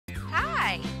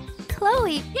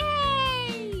Chloe.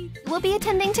 Yay! We'll be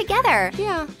attending together.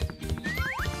 Yeah.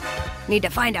 Need to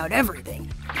find out everything.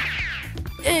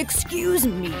 Excuse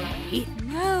me.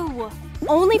 No.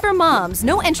 Only for moms,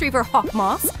 no entry for hawk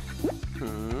moths.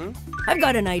 I've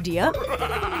got an idea.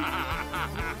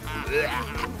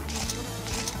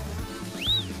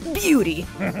 Beauty.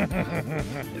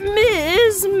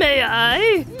 Miss, may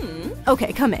I?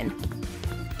 Okay, come in.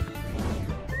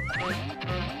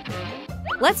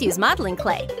 Let's use modeling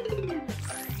clay.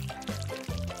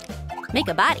 Make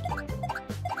a body.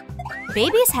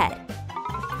 Baby's head.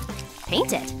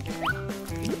 Paint it.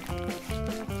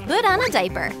 Put on a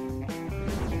diaper.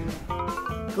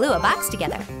 Glue a box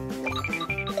together.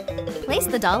 Place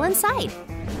the doll inside.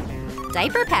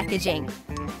 Diaper packaging.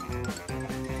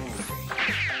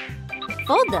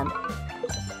 Fold them.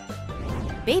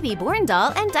 Baby born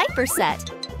doll and diaper set.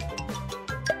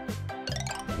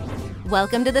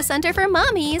 Welcome to the Center for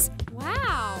Mommies.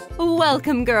 Wow.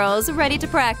 Welcome, girls. Ready to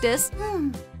practice?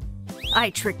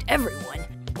 I tricked everyone.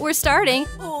 We're starting.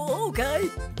 Oh, okay.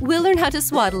 We'll learn how to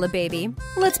swaddle a baby.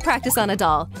 Let's practice on a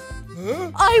doll.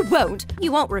 I won't.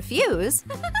 You won't refuse.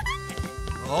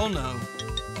 Oh no.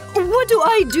 What do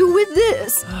I do with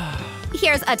this?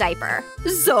 Here's a diaper.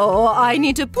 So I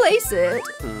need to place it.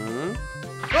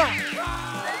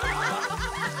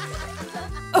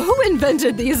 Who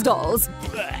invented these dolls?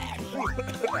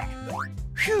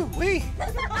 Phew-wee.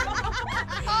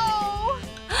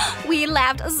 We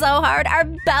laughed so hard our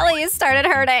bellies started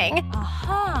hurting.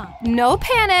 Aha. No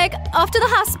panic. Off to the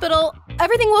hospital.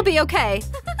 Everything will be okay.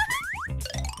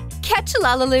 Catch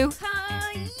LaLiLu.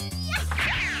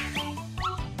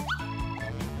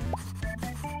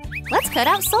 Let's cut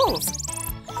out soles.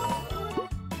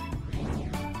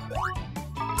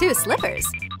 2 slippers.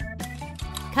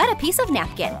 Cut a piece of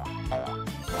napkin.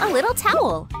 A little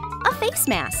towel. A face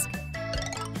mask.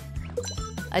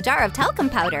 A jar of talcum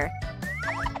powder.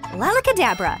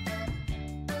 Lalacadabra.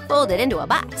 Fold it into a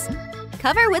box.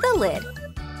 Cover with a lid.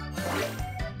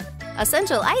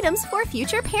 Essential items for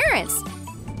future parents.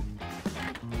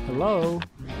 Hello.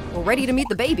 We're ready to meet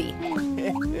the baby.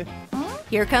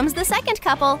 Here comes the second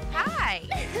couple. Hi.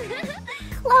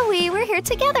 Chloe, we're here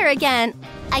together again.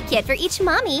 A kid for each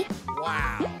mommy.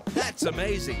 Wow, that's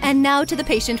amazing. And now to the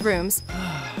patient rooms.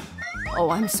 Oh,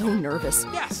 I'm so nervous.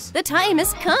 Yes. The time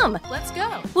has come. Let's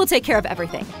go. We'll take care of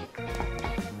everything.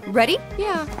 Ready?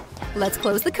 Yeah. Let's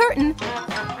close the curtain.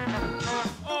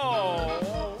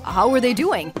 Oh. How are they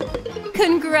doing?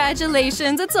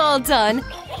 Congratulations, it's all done.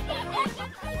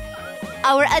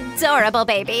 Our adorable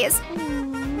babies.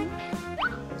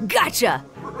 Gotcha!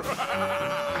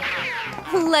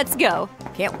 Let's go.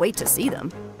 Can't wait to see them.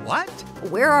 What?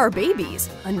 Where are our babies?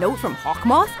 A note from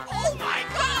Hawkmoth? Oh my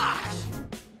gosh!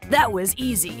 That was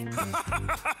easy.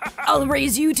 I'll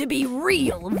raise you to be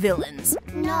real villains.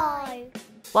 No.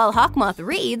 While Hawkmoth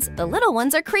reads, the little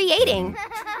ones are creating.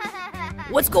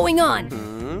 What's going on?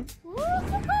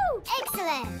 Woo-hoo-hoo.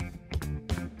 Excellent.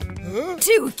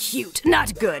 Too cute,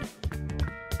 not good.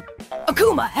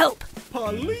 Akuma, help!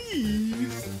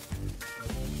 Police!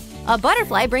 A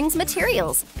butterfly brings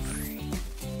materials.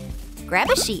 Grab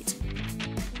a sheet.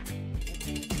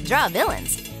 Draw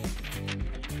villains.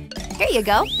 Here you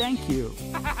go. Thank you.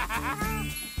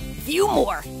 Few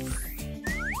more.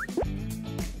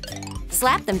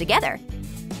 Slap them together.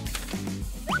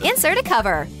 Insert a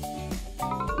cover.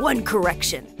 One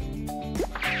correction.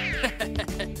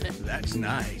 That's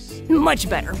nice. Much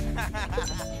better.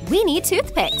 We need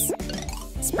toothpicks.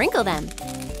 Sprinkle them.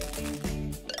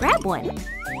 Grab one.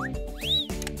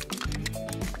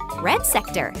 Red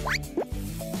sector.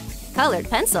 Colored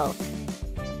pencil.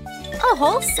 A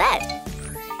whole set.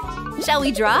 Shall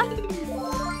we draw?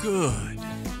 Good.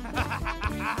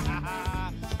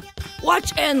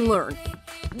 Watch and learn.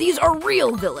 These are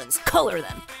real villains. Color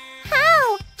them.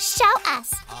 How? Show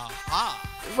us. Aha.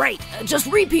 Right, just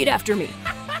repeat after me.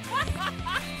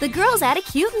 The girls add a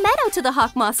cute meadow to the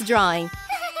Hawkmoth's drawing.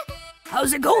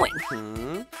 How's it going?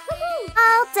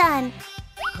 All done.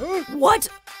 What?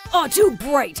 Oh, too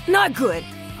bright. Not good.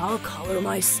 I'll color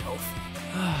myself.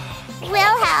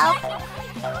 We'll help.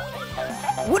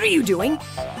 What are you doing?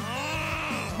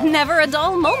 Never a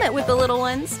dull moment with the little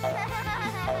ones.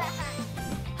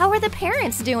 How are the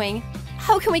parents doing?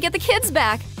 How can we get the kids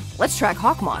back? Let's track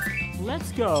Hawkmoth.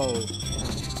 Let's go.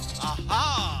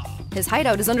 Aha. His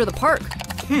hideout is under the park.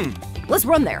 Let's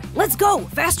run there. Let's go.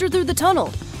 Faster through the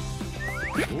tunnel.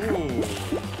 Ooh.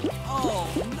 Oh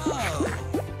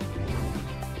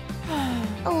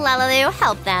no. LaLiLu,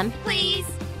 help them, please.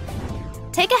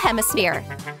 Take a hemisphere.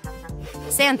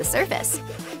 Sand the surface.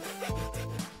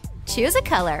 Choose a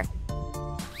color.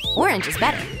 Orange is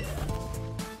better.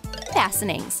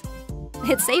 fastenings.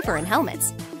 It's safer in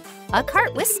helmets. A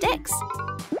cart with sticks.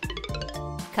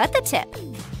 Cut the tip.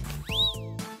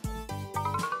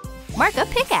 Mark a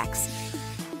pickaxe.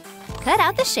 Cut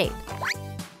out the shape.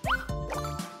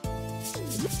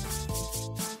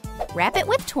 Wrap it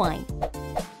with twine.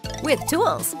 With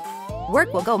tools,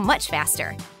 work will go much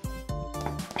faster.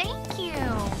 Thank you.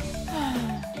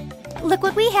 Look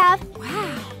what we have.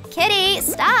 Wow. Kitty,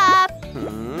 stop!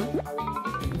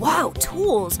 Wow,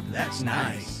 tools. That's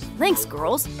nice. Thanks,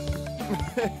 girls.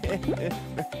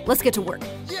 Let's get to work.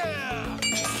 Yeah!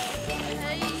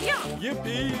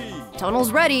 Yippee!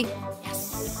 Tunnel's ready.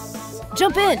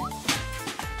 Jump in.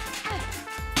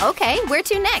 Okay, where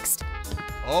to next?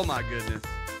 Oh my goodness.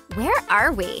 Where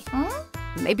are we?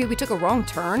 Maybe we took a wrong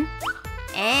turn?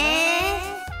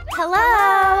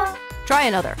 Hello. Try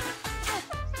another.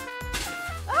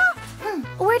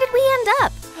 Where did we end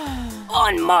up?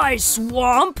 On my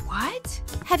swamp. What?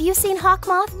 Have you seen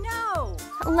Hawkmoth? No.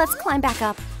 Let's climb back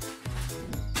up.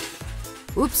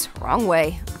 Oops, wrong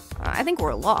way. I think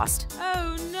we're lost.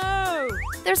 Oh no.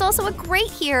 There's also a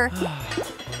grate here.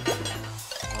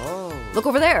 Oh. Look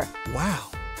over there.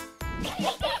 Wow.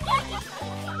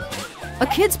 A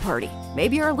kids' party.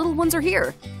 Maybe our little ones are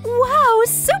here. Wow,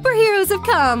 superheroes have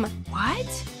come. What?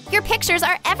 Your pictures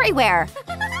are everywhere.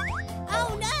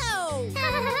 Oh no.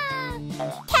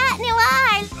 Cat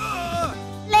Noir.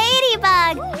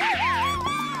 Ladybug.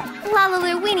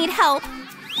 LaLiLu, we need help.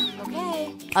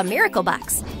 Okay. A miracle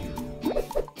box.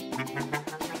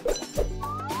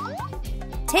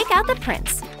 Take out the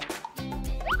prints.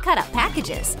 Cut out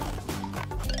packages.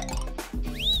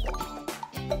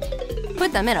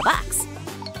 Put them in a box.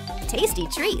 Tasty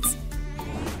treats.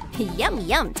 Yum,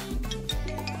 yum.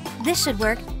 This should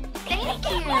work. Thank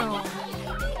you.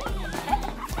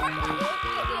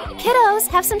 Kiddos,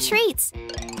 have some treats.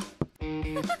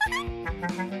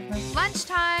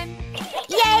 Lunchtime.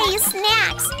 Yay,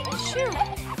 snacks. Shoo.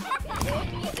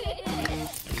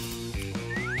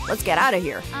 Let's get out of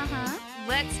here.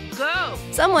 Let's go.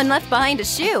 Someone left behind a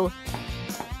shoe.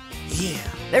 Yeah.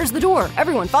 There's the door.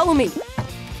 Everyone, follow me.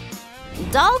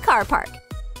 Doll car park.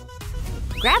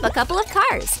 Grab a couple of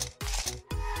cars.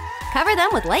 Cover them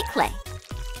with light clay.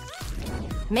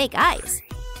 Make eyes.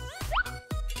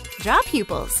 Draw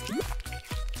pupils.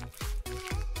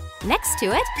 Next to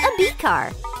it, a bee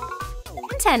car.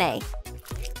 Antennae.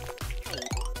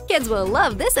 Kids will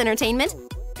love this entertainment.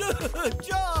 Good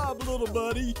job, little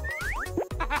buddy.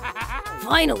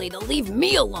 Finally, they'll leave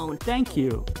me alone. Thank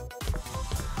you.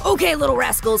 Okay, little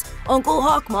rascals, Uncle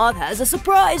Hawkmoth has a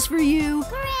surprise for you.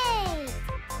 Great.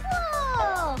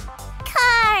 Whoa.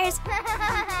 Cars.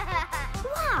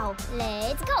 Wow.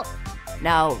 Let's go.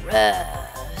 Now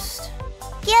rest.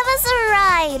 Give us a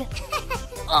ride.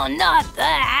 Oh, not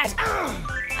that.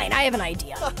 And I have an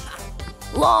idea.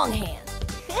 Long hand.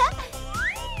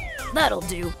 That'll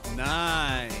do.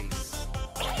 Nice.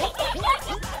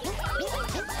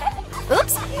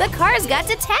 Oops, the cars got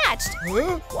detached.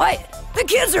 Quiet. The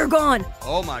kids are gone.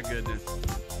 Oh my goodness. To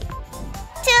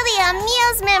the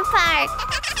amusement park.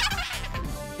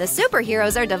 The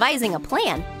superheroes are devising a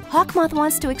plan. Hawkmoth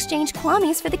wants to exchange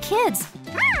Kwamis for the kids.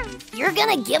 You're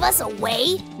gonna give us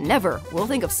away? Never. We'll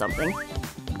think of something.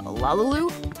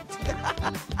 LaLiLu?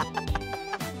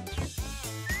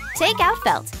 Take out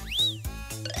felt.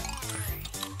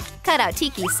 Cut out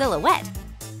Tiki's silhouette.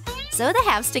 Sew the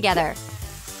halves together.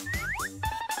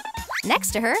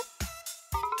 Next to her,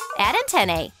 add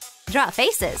antennae. Draw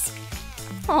faces.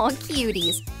 Oh,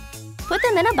 cuties. Put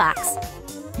them in a box.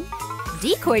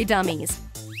 Decoy dummies.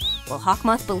 Will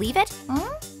Hawkmoth believe it?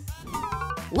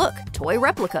 Look, toy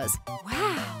replicas.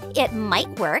 Wow. It might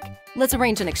work. Let's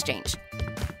arrange an exchange.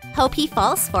 Hope he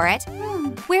falls for it.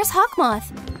 Where's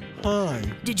Hawkmoth? Hi.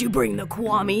 Did you bring the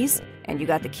Kwamis? And you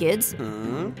got the kids?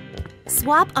 Huh?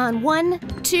 Swap on 1,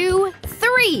 2,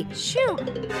 3. Shoo.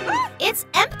 It's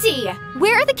empty.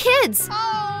 Where are the kids?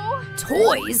 Oh.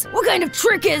 Toys? What kind of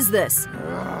trick is this?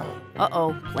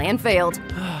 Uh-oh, plan failed.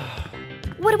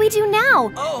 What do we do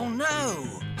now? Oh no.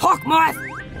 Hawkmoth!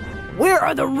 Where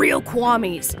are the real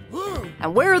Kwamis?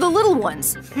 And where are the little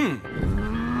ones?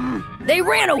 They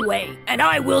ran away, and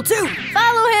I will too.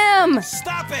 Follow him!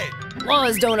 Stop it.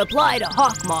 Laws don't apply to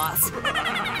Hawkmoths.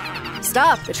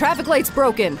 Stop, the traffic light's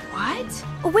broken. What?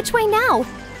 Which way now?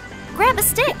 Grab a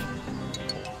stick.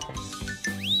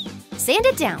 Sand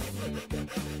it down.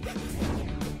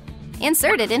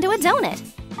 Insert it into a donut.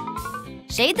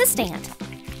 Shade the stand.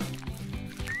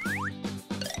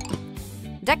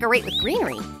 Decorate with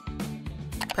greenery.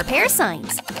 Prepare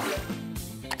signs.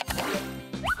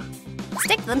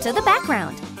 Stick them to the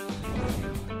background.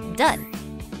 Done.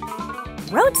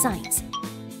 Road signs.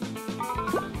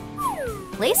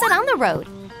 place it on the road.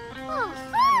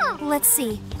 Let's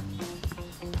see.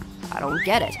 I don't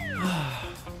get it.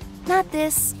 Not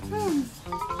this.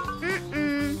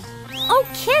 Oh,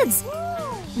 kids!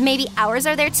 Maybe ours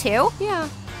are there too? Yeah.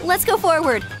 Let's go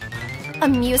forward.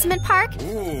 Amusement park?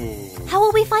 How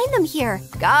will we find them here?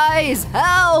 Guys,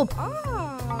 help!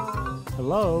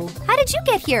 Hello? How did you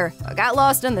get here? I got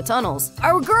lost in the tunnels.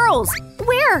 Our girls!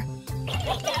 Where?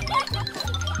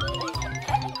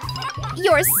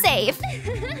 You're safe.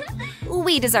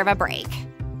 We deserve a break.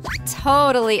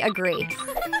 Totally agree.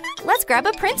 Let's grab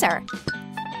a printer.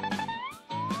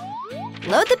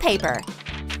 Load the paper.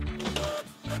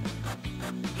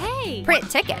 Hey.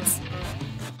 Print tickets.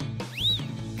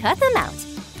 Cut them out.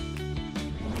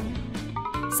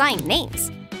 Sign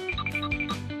names.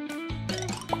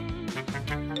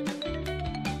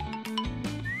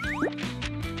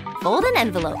 Fold an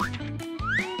envelope.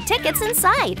 Tickets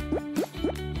inside.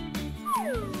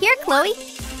 Here, Chloe.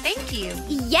 Thank you.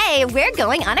 Yay, we're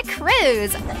going on a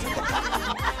cruise.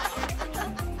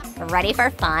 Ready for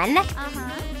fun?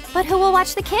 But who will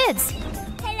watch the kids?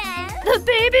 The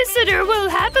babysitter will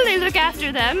happily look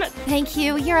after them. Thank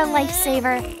you, you're a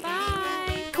lifesaver.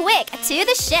 Bye. Quick, to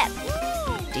the ship.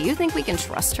 Do you think we can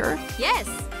trust her? Yes.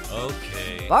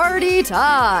 Okay. Party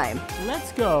time!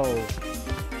 Let's go.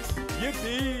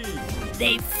 Yippee!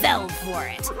 They fell for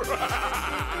it.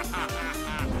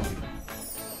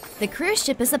 The cruise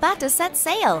ship is about to set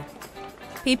sail.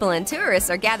 People and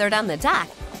tourists are gathered on the dock.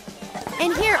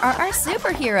 And here are our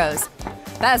superheroes.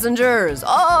 Passengers,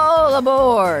 all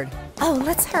aboard! Oh,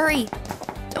 let's hurry.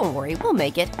 Don't worry, we'll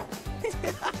make it.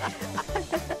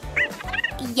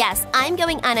 Yes, I'm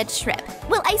going on a trip.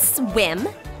 Will I swim?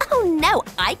 Oh no,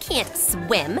 I can't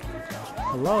swim.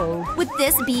 Hello? With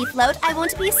this bee float, I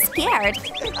won't be scared.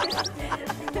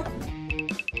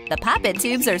 The poppet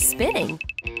tubes are spinning.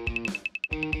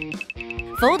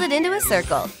 Fold it into a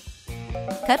circle.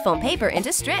 Cut foam paper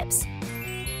into strips.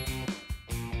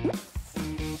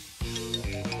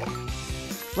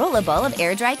 Roll a ball of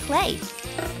air-dry clay.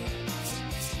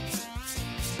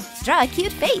 Draw a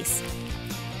cute face.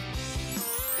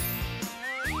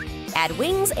 Add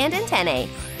wings and antennae.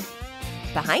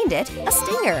 Behind it, a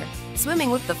stinger. Swimming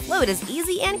with the float is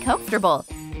easy and comfortable.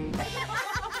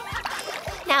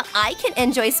 Now I can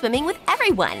enjoy swimming with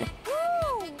everyone.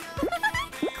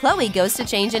 Chloe goes to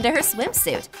change into her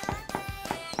swimsuit.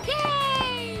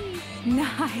 Yay!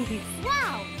 Nice.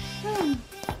 Wow.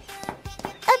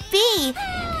 A bee.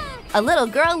 A little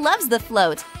girl loves the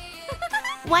float.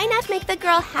 Why not make the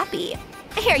girl happy?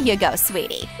 Here you go,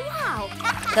 sweetie. Wow.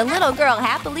 The little girl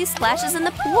happily splashes in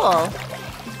the pool.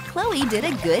 Chloe did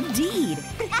a good deed.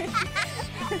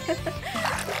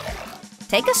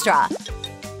 Take a straw.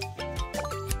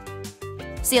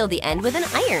 Seal the end with an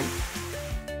iron.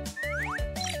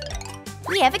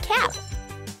 We have a cap.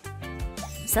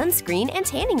 Sunscreen and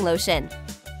tanning lotion.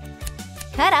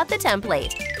 Cut out the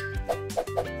template.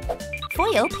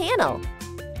 Foil panel.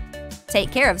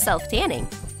 Take care of self-tanning.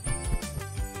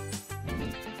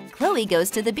 Chloe goes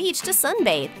to the beach to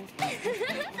sunbathe.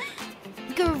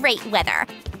 Great weather.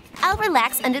 I'll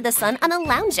relax under the sun on a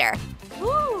lounger.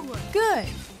 Ooh, good.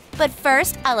 But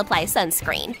first, I'll apply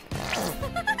sunscreen.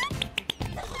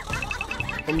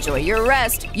 Enjoy your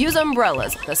rest. Use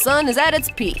umbrellas. The sun is at its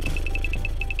peak.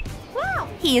 Wow.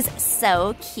 He's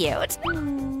so cute.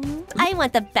 I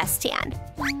want the best tan.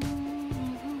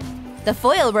 The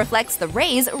foil reflects the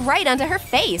rays right onto her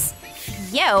face.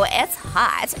 Yo, it's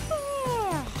hot.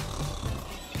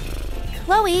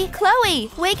 Chloe,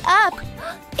 wake up!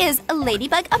 Is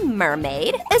Ladybug a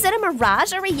mermaid? Is it a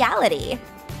mirage or reality?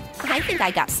 I think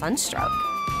I got sunstroke.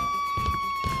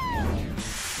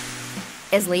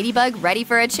 Is Ladybug ready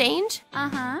for a change?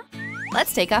 Uh-huh.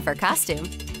 Let's take off her costume.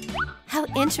 How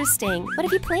interesting. What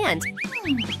have you planned?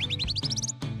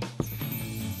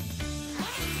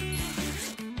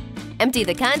 Empty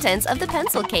the contents of the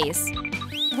pencil case.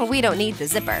 We don't need the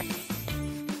zipper.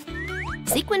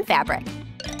 Sequin fabric.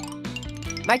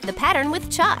 Mark the pattern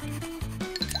with chalk.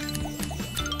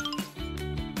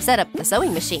 Set up the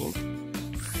sewing machine.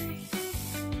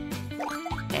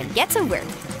 And get to work.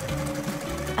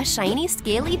 A shiny,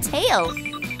 scaly tail.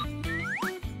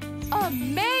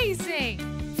 Amazing.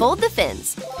 Fold the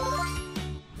fins.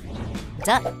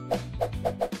 Done.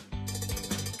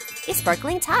 A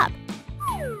sparkling top.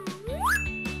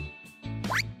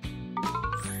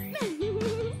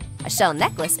 A shell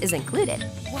necklace is included.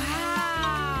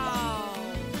 Wow.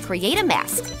 Create a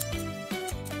mask.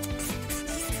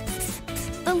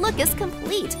 The look is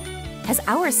complete. Has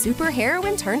our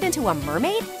superheroine turned into a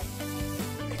mermaid?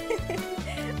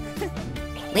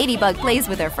 Ladybug plays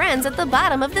with her friends at the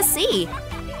bottom of the sea.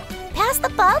 Pass the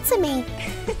ball to me.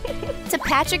 To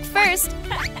Patrick first.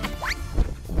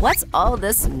 What's all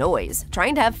this noise?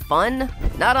 Trying to have fun?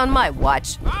 Not on my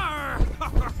watch.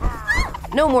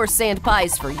 No more sand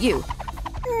pies for you.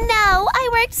 No, I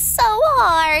worked so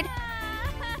hard.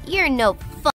 You're no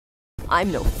fun.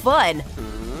 I'm no fun.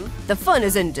 The fun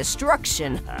is in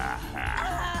destruction.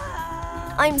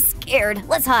 I'm scared.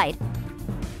 Let's hide.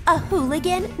 A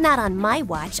hooligan? Not on my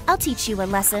watch. I'll teach you a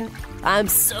lesson. I'm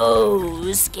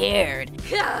so scared.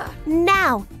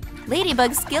 Now.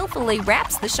 Ladybug skillfully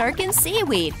wraps the shark in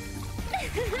seaweed.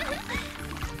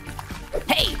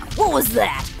 Hey, what was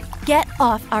that? Get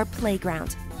off our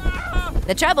playground.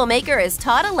 The troublemaker is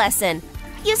taught a lesson.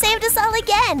 You saved us all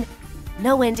again.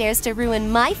 No one dares to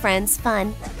ruin my friend's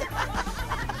fun.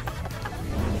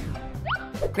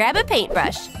 Grab a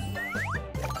paintbrush.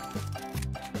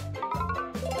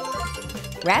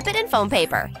 Wrap it in foam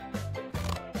paper.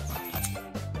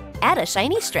 Add a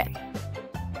shiny strip.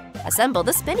 Assemble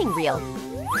the spinning reel.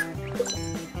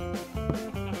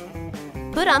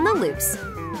 Put on the loops.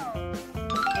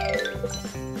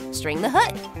 String the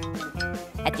hook.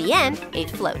 At the end, a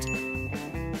float.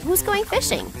 Who's going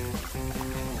fishing?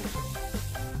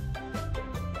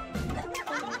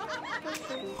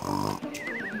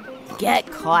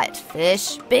 Get caught,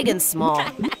 fish, big and small.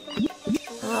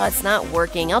 Oh, it's not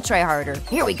working. I'll try harder.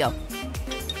 Here we go.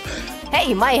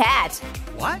 Hey, my hat!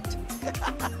 What?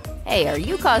 Hey, are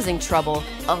you causing trouble?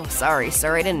 Oh, sorry,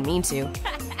 sir, I didn't mean to.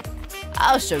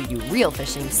 I'll show you real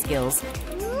fishing skills.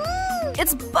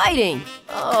 It's biting!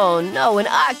 Oh no, an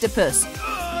octopus!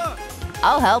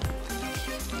 I'll help.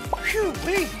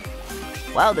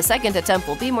 Well, the second attempt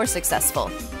will be more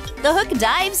successful. The hook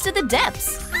dives to the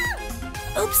depths.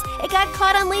 Oops, it got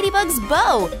caught on Ladybug's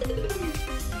bow.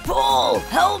 Pull,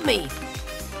 help me!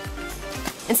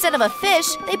 Instead of a fish,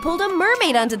 they pulled a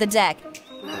mermaid onto the deck.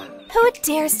 Who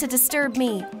dares to disturb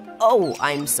me? Oh,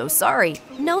 I'm so sorry.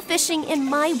 No fishing in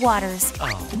my waters.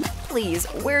 Oh. Please,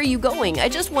 where are you going? I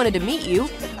just wanted to meet you.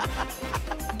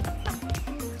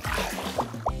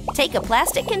 Take a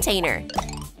plastic container.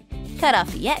 Cut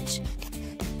off the edge.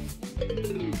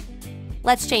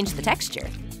 Let's change the texture.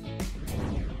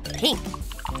 Pink.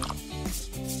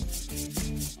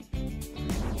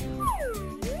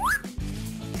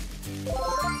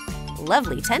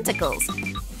 Lovely tentacles.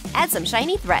 Add some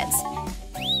shiny threads.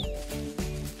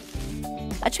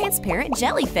 A transparent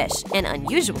jellyfish, an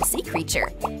unusual sea creature.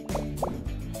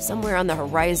 Somewhere on the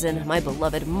horizon, my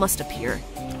beloved must appear.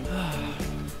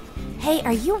 Hey,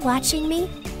 are you watching me?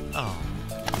 Oh.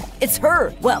 It's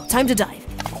her! Well, time to dive.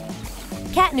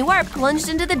 Cat Noir plunged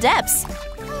into the depths.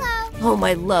 Hello. Oh,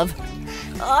 my love.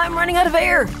 I'm running out of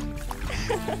air.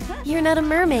 You're not a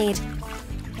mermaid.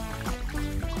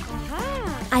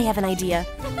 I have an idea.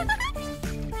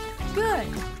 Good.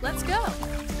 Let's go.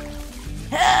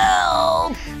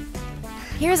 Help!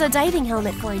 Here's a diving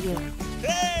helmet for you.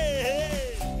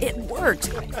 It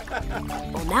worked.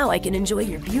 Well, now I can enjoy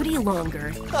your beauty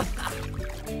longer.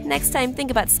 Next time,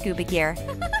 think about scuba gear.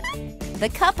 The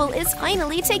couple is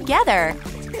finally together.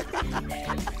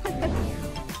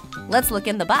 Let's look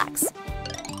in the box.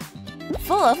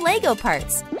 Full of Lego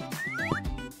parts.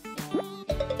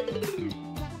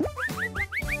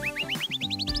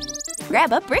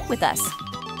 Grab a brick with us.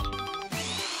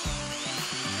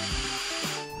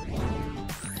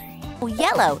 Oh,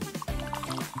 yellow.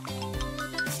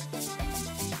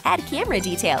 Add camera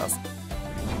details.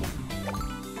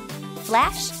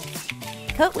 Flash.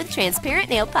 Coat with transparent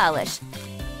nail polish.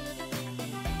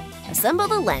 Assemble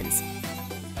the lens.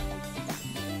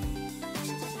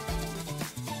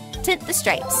 Tint the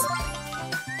stripes.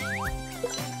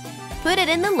 Put it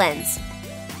in the lens.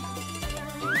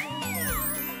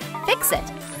 Fix it.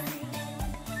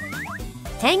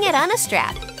 Hang it on a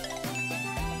strap.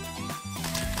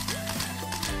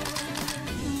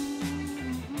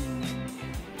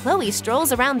 Chloe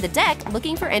strolls around the deck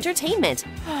looking for entertainment.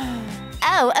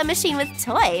 Oh, a machine with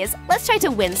toys. Let's try to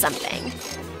win something.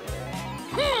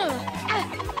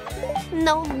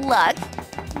 No luck.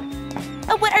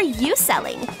 Oh, what are you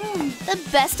selling? The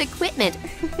best equipment.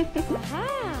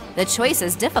 The choice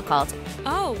is difficult.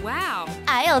 Oh, wow.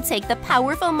 I'll take the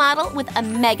powerful model with a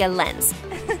mega lens.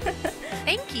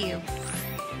 Thank you.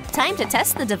 Time to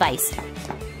test the device.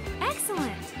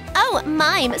 Excellent. Oh,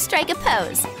 mime, strike a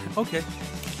pose. Okay.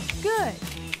 Good.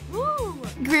 Woo.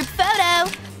 Group photo.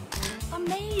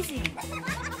 Amazing.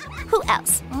 Who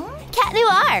else? Cat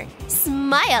Noir.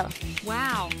 Smile.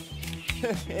 Wow.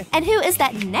 And who is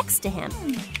that next to him?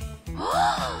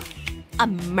 A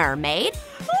mermaid?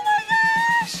 Oh my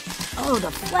gosh. Oh,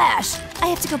 the flash. I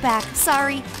have to go back.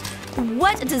 Sorry.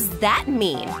 What does that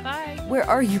mean? Bye. Where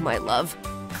are you, my love?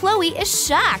 Chloe is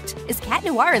shocked. Is Cat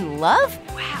Noir in love?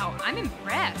 Wow, I'm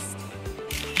impressed.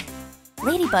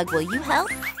 Ladybug, will you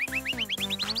help?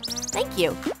 Thank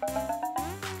you.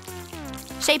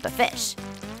 Shape a fish.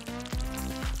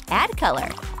 Add color.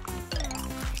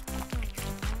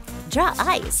 Draw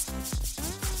eyes.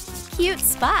 Cute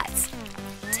spots.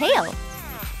 Tail.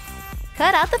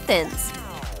 Cut out the fins.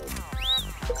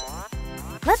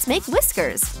 Let's make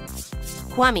whiskers.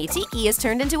 Kwame Tiki is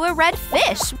turned into a red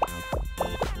fish.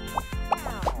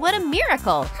 What a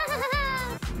miracle!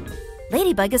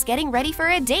 Ladybug is getting ready for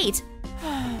a date.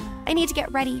 I need to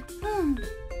get ready.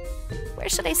 Where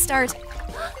should I start?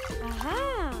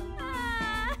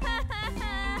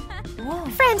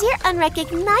 Friend, you're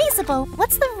unrecognizable.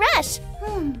 What's the rush?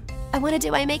 I want to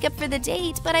do my makeup for the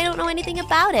date, but I don't know anything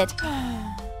about it.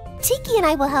 Tiki and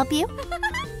I will help you.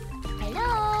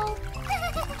 Hello.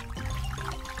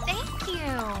 Thank you.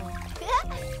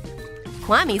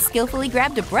 Kwame skillfully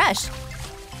grabbed a brush.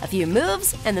 A few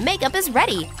moves, and the makeup is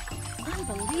ready.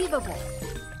 Unbelievable.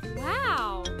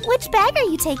 Wow. Which bag are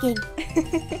you taking?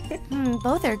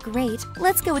 Both are great.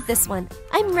 Let's go with this one.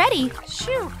 I'm ready.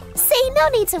 Shoo. Say no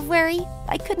need to worry.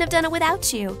 I couldn't have done it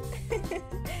without you.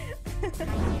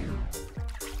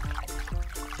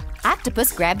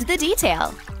 Octopus grabbed the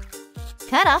detail.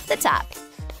 Cut off the top.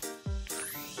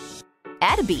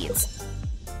 Add beads.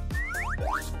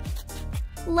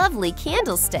 Lovely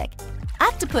candlestick.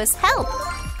 Octopus, help!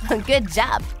 Good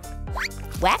job.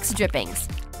 Wax drippings.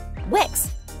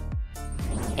 Wicks.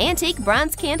 Antique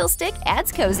bronze candlestick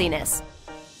adds coziness.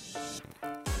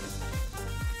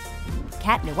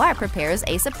 Cat Noir prepares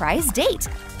a surprise date.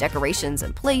 Decorations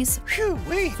in place.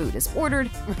 Food is ordered.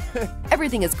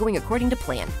 Everything is going according to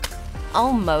plan.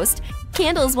 Almost.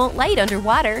 Candles won't light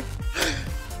underwater.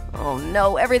 Oh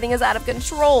no, everything is out of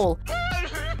control.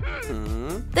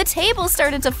 The table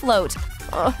started to float.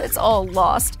 Oh, it's all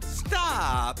lost.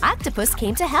 Stop! Octopus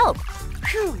came to help.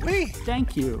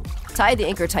 Thank you. Tie the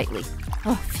anchor tightly.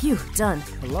 Oh, phew, done.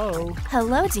 Hello.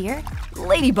 Hello, dear.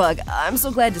 Ladybug, I'm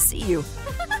so glad to see you.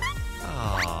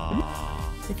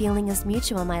 The feeling is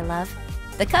mutual, my love.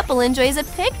 The couple enjoys a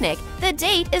picnic. The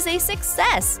date is a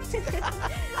success.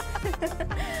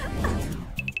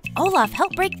 Olaf,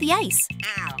 help break the ice.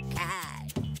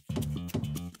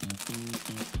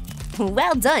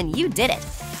 Well done, you did it.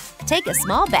 Take a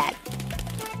small bag.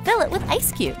 Fill it with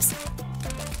ice cubes.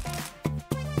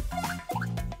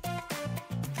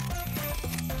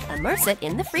 Immerse it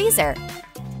in the freezer.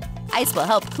 Ice will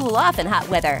help cool off in hot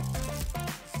weather.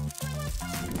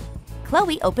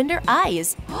 Chloe opened her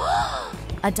eyes.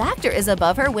 A doctor is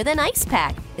above her with an ice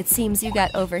pack. It seems you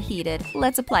got overheated.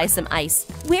 Let's apply some ice.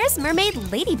 Where's Mermaid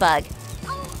Ladybug?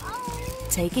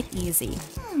 Take it easy.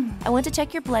 I want to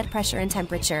check your blood pressure and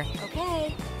temperature.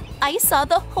 Okay. I saw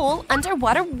the whole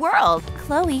underwater world.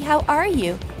 Chloe, how are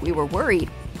you? We were worried.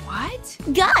 What?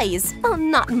 Guys, oh,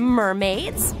 not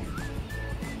mermaids.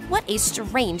 What a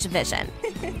strange vision.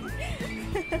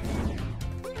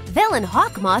 Villain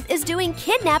Hawkmoth is doing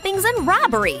kidnappings and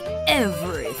robbery.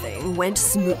 Everything went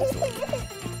smoothly.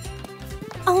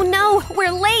 Oh no,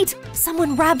 we're late.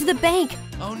 Someone robbed the bank.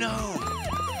 Oh no!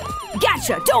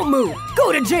 Gotcha, don't move.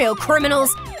 Go to jail,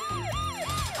 criminals.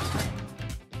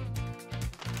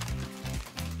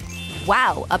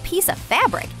 Wow, a piece of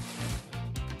fabric.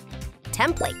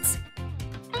 Templates.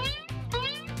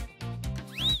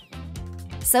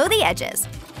 Sew the edges.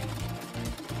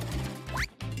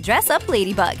 Dress up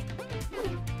Ladybug.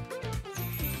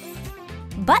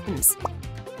 Buttons.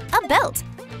 A belt.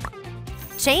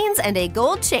 Chains and a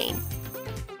gold chain.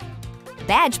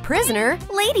 Badge prisoner,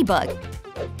 Ladybug.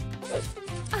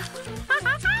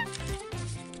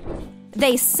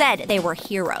 They said they were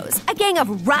heroes. A gang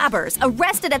of robbers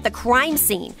arrested at the crime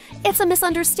scene. It's a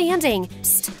misunderstanding.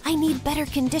 Psst, I need better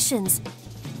conditions.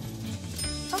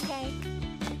 Okay.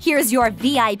 Here's your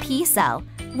VIP cell.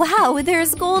 Wow,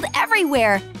 there's gold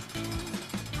everywhere.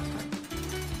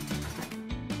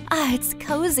 Ah, it's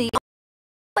cozy.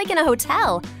 Like in a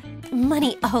hotel.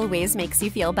 Money always makes you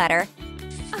feel better.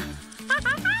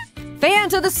 Fan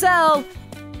to the cell!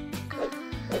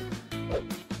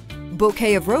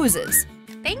 Bouquet of roses.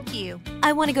 Thank you.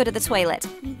 I want to go to the toilet.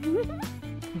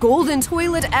 Golden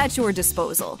toilet at your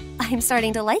disposal. I'm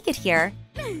starting to like it here.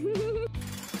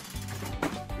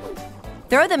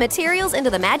 Throw the materials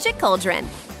into the magic cauldron.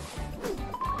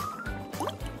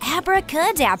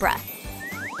 Abracadabra.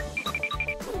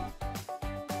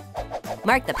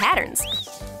 Mark the patterns.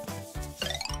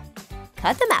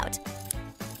 Cut them out.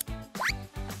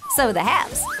 Sew the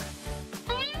halves.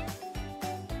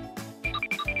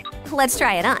 Let's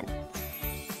try it on.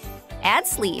 Add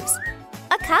sleeves.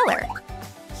 A collar.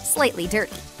 Slightly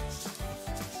dirty.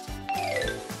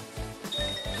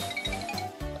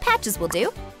 patches will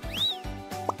do.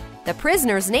 The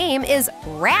prisoner's name is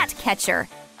Ratcatcher.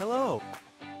 Hello.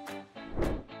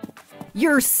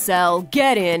 Your cell,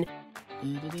 get in.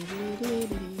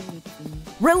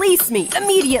 Release me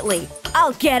immediately.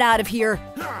 I'll get out of here.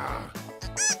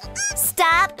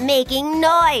 Stop making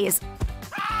noise.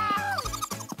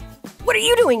 What are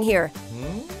you doing here?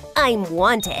 I'm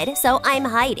wanted, so I'm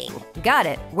hiding. Got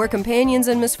it. We're companions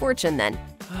in misfortune then.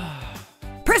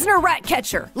 Prisoner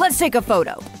Ratcatcher, let's take a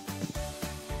photo.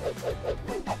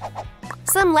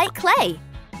 Some light clay.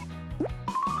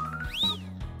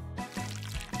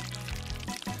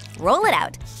 Roll it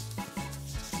out.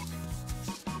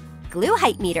 Glue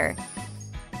height meter.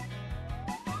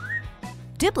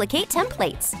 Duplicate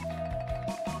templates.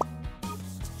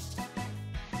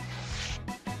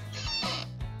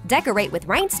 Decorate with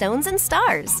rhinestones and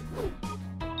stars.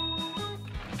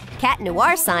 Cat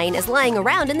Noir sign is lying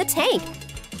around in the tank.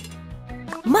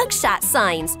 Mugshot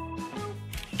signs.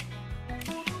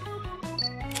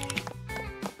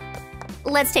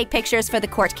 Let's take pictures for the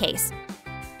court case.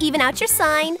 Even out your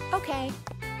sign. Okay.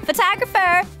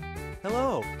 Photographer!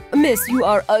 Hello. Miss, you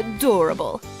are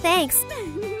adorable. Thanks.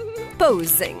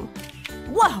 Posing.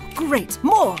 Wow, great.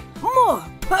 More.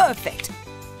 Perfect.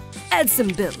 Add some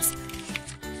bills.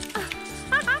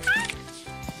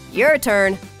 Your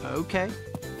turn. Okay.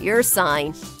 Your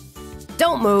sign.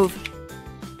 Don't move.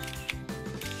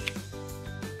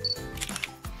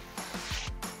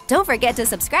 Don't forget to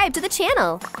subscribe to the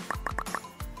channel.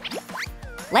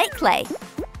 Light clay.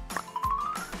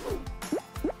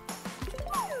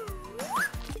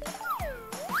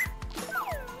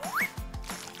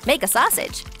 Make a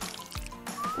sausage.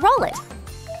 Roll it.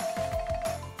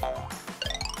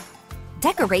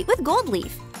 Decorate with gold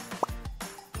leaf.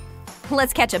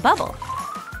 Let's catch a bubble.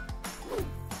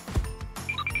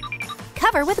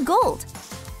 Cover with gold.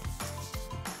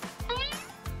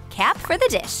 Cap for the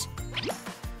dish.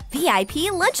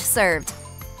 VIP lunch served.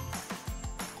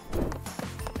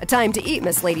 Time to eat,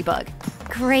 Miss Ladybug.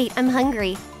 Great, I'm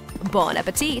hungry. Bon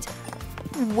appetit.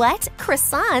 What?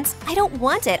 Croissants? I don't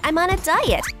want it. I'm on a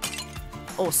diet.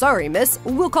 Oh, sorry, miss.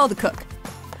 We'll call the cook.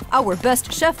 Our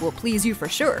best chef will please you for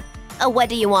sure. What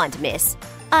do you want, miss?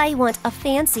 I want a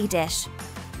fancy dish.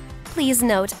 Please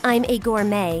note, I'm a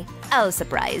gourmet. I'll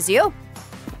surprise you.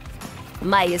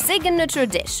 My signature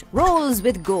dish, rolls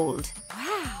with gold.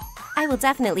 Wow. I will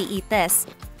definitely eat this.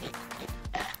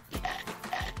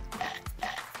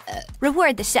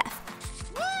 Reward the chef.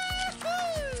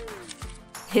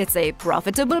 It's a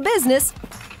profitable business.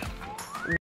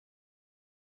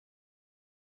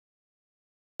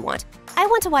 I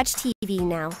want to watch TV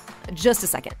now. Just a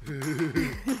second.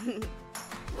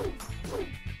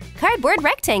 Cardboard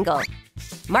rectangle.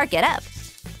 Mark it up.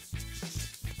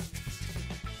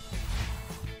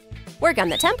 Work on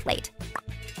the template.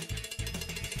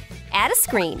 Add a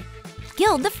screen.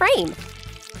 Gild the frame.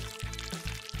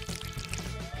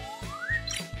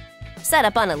 Set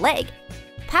up on a leg.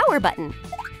 Power button.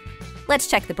 Let's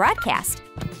check the broadcast.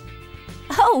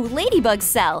 Oh, Ladybug's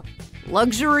cell.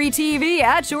 Luxury TV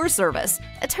at your service.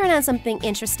 Turn on something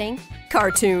interesting.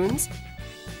 Cartoons.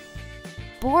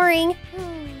 Boring.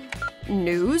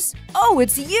 News. Oh,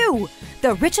 it's you!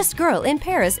 The richest girl in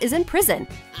Paris is in prison.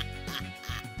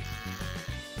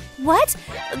 What?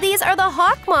 These are the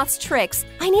hawk moth's tricks.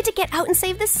 I need to get out and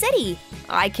save the city.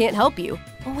 I can't help you.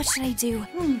 What should I do?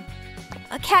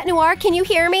 Cat Noir, can you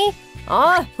hear me?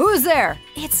 Who's there?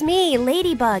 It's me,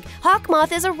 Ladybug.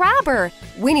 Hawkmoth is a robber.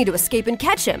 We need to escape and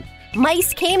catch him.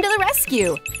 Mice came to the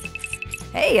rescue.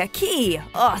 Hey, a key.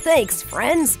 Oh, thanks,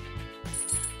 friends.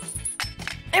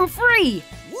 I'm free.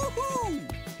 Woohoo!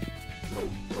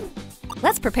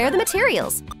 Let's prepare the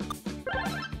materials.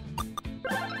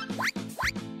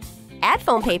 Add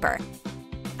foam paper.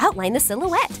 Outline the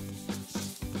silhouette.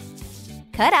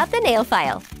 Cut out the nail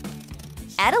file.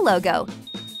 Add a logo.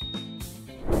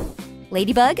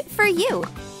 Ladybug, for you.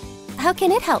 How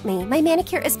can it help me? My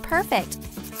manicure is perfect.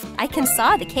 I can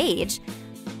saw the cage.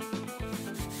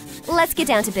 Let's get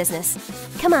down to business.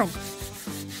 Come on.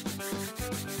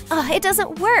 Oh, it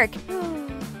doesn't work.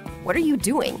 What are you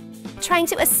doing? Trying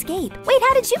to escape. Wait,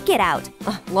 how did you get out?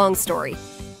 Long story.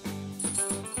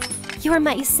 You're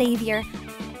my savior.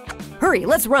 Hurry,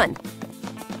 let's run.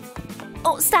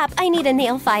 Oh, stop. I need a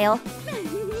nail file.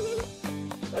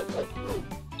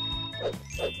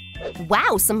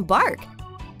 Wow, some bark.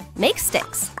 Make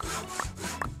sticks.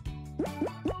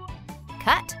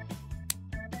 Cut.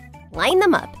 Line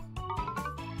them up.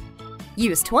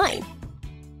 Use twine.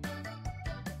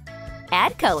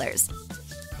 Add colors.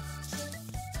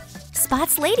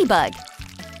 Spots Ladybug.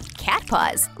 Cat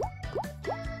paws.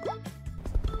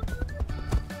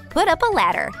 Put up a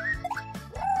ladder.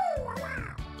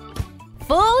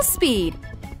 full speed.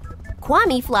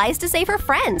 Kwame flies to save her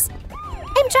friends.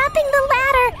 I'm dropping the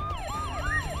ladder.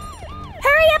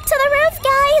 Hurry up to the roof,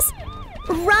 guys.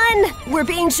 Run! We're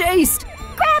being chased.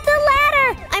 Grab the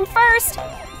ladder. I'm first.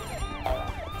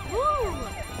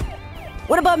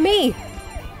 What about me?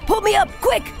 Pull me up,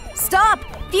 quick! Stop!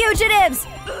 Fugitives!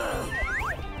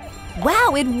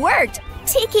 Wow, it worked!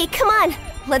 Tiki, come on.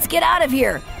 Let's get out of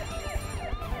here.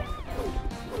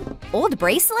 Old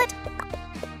bracelet?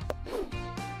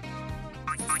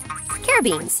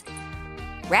 Carabines.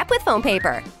 Wrap with foam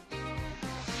paper.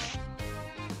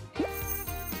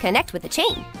 Connect with the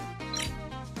chain.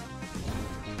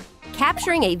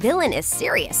 Capturing a villain is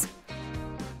serious.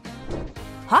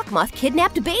 Hawkmoth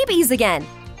kidnapped babies again.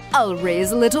 I'll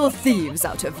raise little thieves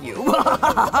out of you.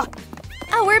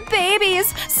 Our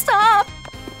babies! Stop!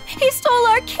 He stole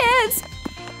our kids!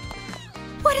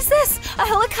 What is this? A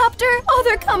helicopter? Oh,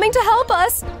 they're coming to help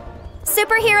us!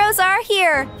 Superheroes are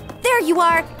here! There you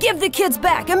are! Give the kids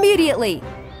back immediately!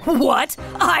 What?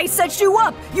 I set you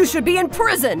up! You should be in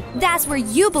prison! That's where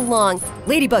you belong!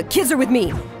 Ladybug, kids are with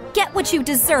me! Get what you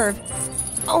deserve!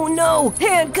 Oh no!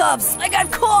 Handcuffs! I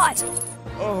got caught!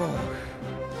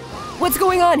 What's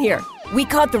going on here? We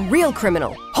caught the real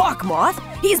criminal, Hawkmoth.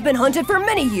 He's been hunted for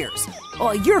many years.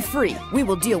 Oh, you're free. We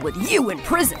will deal with you in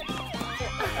prison.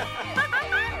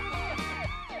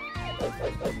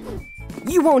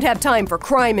 You won't have time for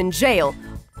crime in jail.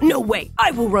 No way, I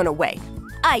will run away.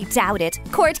 I doubt it.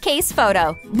 Court case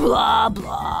photo. Blah,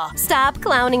 blah. Stop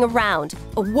clowning around.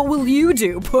 What will you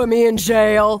do? Put me in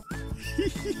jail?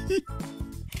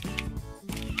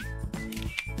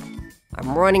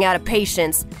 I'm running out of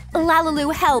patience.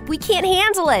 LaLiLu, help! We can't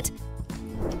handle it!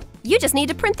 You just need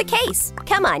to print the case.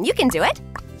 Come on, you can do it.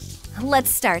 Let's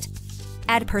start.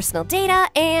 Add personal data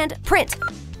and print.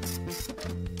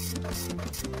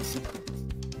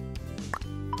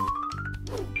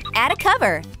 Add a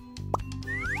cover.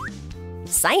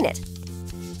 Sign it.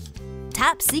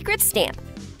 Top secret stamp.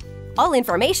 All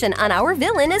information on our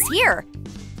villain is here.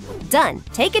 Done.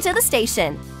 Take it to the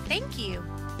station. Thank you.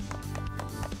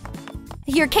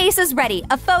 Your case is ready.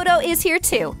 A photo is here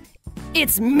too.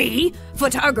 It's me?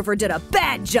 Photographer did a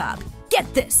bad job.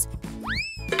 Get this.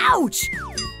 Ouch!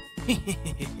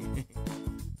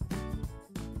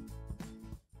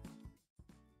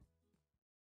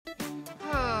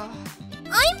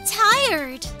 I'm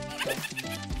tired.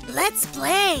 Let's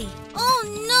play. Oh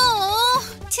no!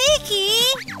 Tiki!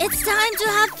 It's time to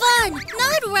have fun.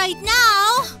 Not right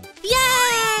now.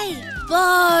 Yay!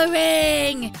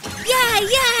 Boring! Yay,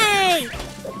 yay!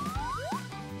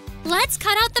 Let's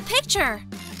cut out the picture.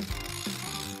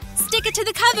 Stick it to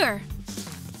the cover.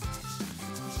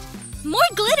 More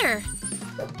glitter.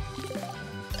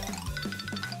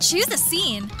 Choose a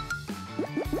scene.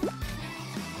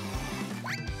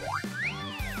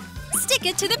 Stick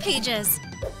it to the pages.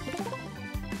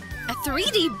 A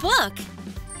 3D book.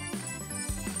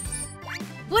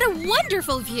 What a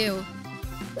wonderful view!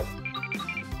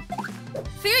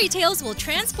 Fairy tales will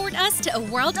transport us to a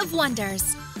world of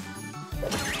wonders.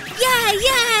 Yay,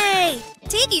 yay!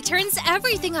 Tiki turns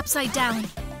everything upside down.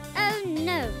 Oh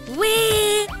no.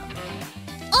 Wee!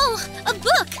 Oh, a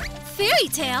book! Fairy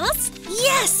tales?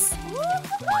 Yes!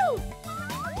 Woo-hoo-hoo!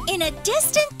 In a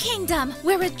distant kingdom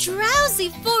where a drowsy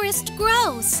forest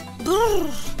grows. Brrr,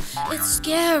 it's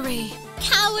scary.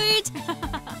 Coward!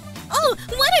 Oh,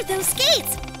 what are those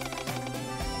gates?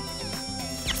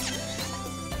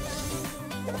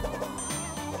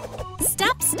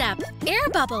 Step, step, air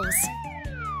bubbles.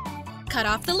 Cut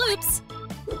off the loops.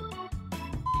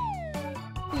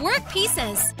 Work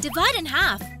pieces, divide in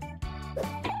half.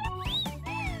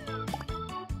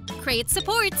 Create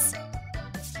supports.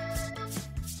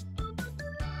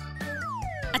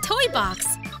 A toy box.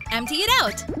 Empty it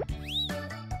out.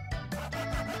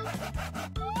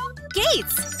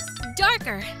 Gates.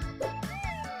 Darker.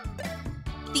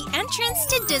 The entrance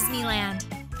to Disneyland.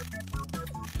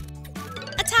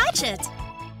 Attach it.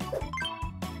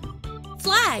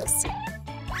 Flags.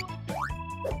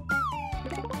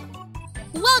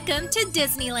 Welcome to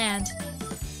Disneyland.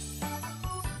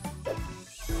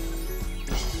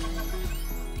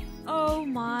 Oh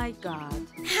my god.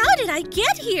 How did I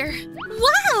get here?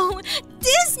 Wow!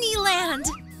 Disneyland!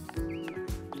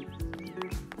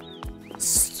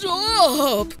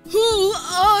 Stop! Who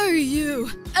are you?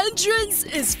 Entrance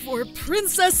is for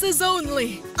princesses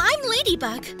only. I'm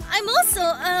Ladybug. I'm also,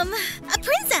 a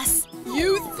princess.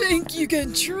 You think you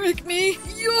can trick me?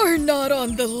 You're not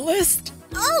on the list.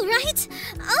 All right,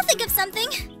 I'll think of something.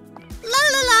 La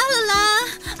la la la la!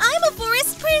 I'm a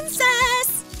forest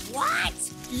princess! What?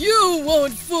 You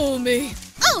won't fool me.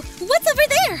 Oh, what's over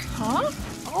there? Huh?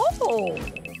 Oh. Oh!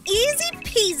 Easy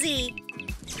peasy.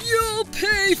 You'll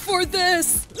pay for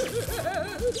this!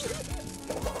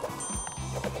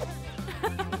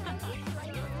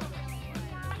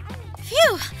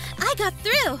 Phew, I got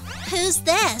through. Who's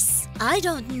this? I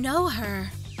don't know her.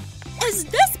 Is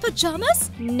this pajamas?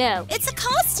 No. It's a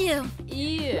costume.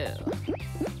 Ew.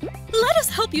 Let us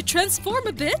help you transform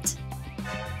a bit.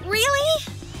 Really?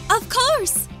 Of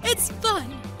course! It's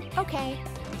fun. Okay.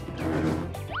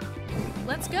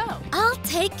 Let's go. I'll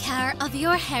take care of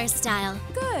your hairstyle.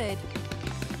 Good.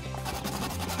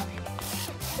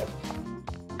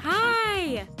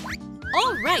 Hi.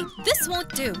 All right, this won't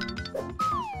do.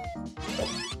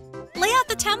 Lay out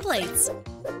the templates.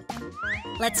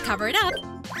 Let's cover it up.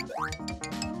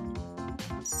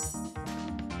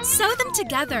 Sew them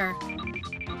together.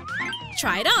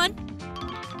 Try it on.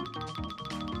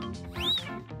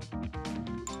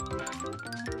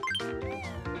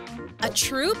 A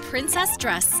true princess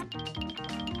dress.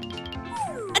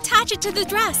 Attach it to the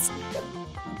dress.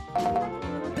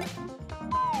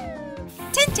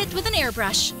 Tint it with an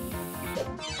airbrush.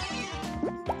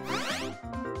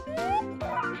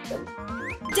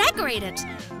 Decorate it.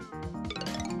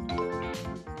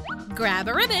 Grab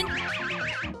a ribbon.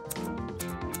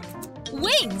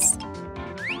 Wings.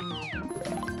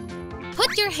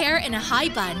 Put your hair in a high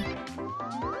bun.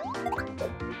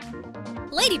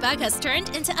 Ladybug has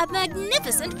turned into a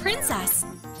magnificent princess.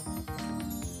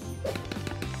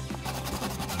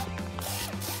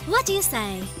 What do you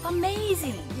say?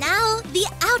 Amazing. Now the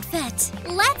outfit.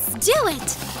 Let's do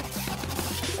it.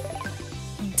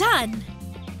 Done.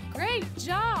 Great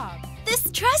job. This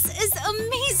dress is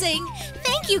amazing.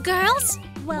 Thank you, girls.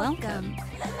 Welcome.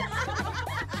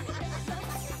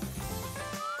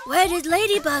 Where did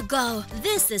Ladybug go?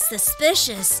 This is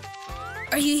suspicious.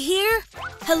 Are you here?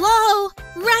 Hello?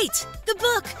 Right, the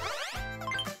book.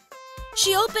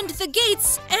 She opened the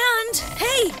gates and…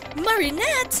 Hey,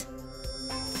 Marinette!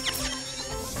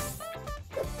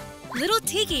 Little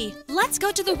Tiki, let's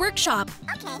go to the workshop.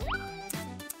 Okay.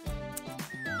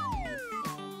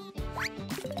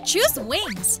 Choose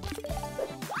wings.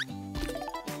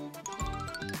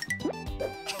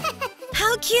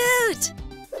 How cute!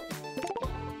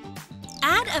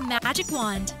 Add a magic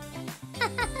wand.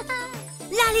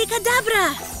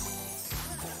 Lalicadabra!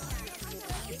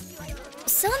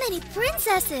 So many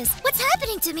princesses! What's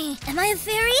happening to me? Am I a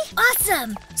fairy?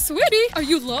 Awesome! Sweetie, are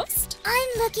you lost? I'm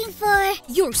looking for…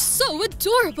 You're so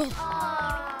adorable.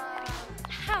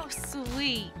 How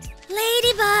sweet.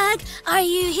 Ladybug, are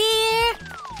you here?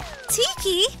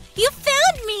 Tiki, you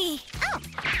found me!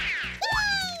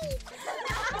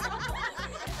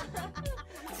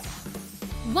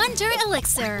 Wonder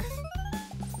Elixir.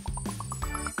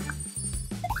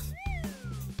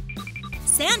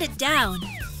 Sand it down.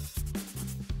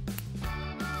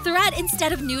 Thread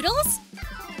instead of noodles?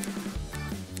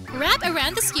 Wrap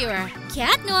around the skewer.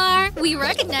 Cat Noir, we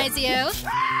recognize you.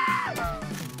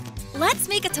 Let's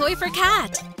make a toy for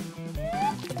Cat.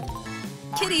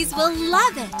 Kitties will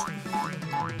love it.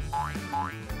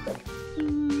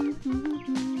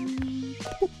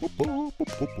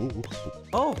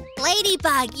 Oh,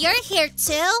 Ladybug, you're here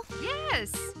too?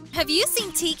 Yes. Have you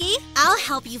seen Tiki? I'll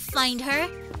help you find her.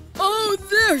 Oh,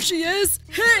 there she is.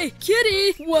 Hey,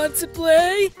 Kitty, want to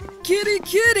play? Kitty,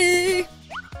 kitty.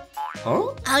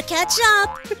 huh? I'll catch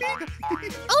up.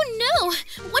 Oh no!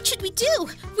 What should we do?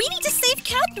 We need to save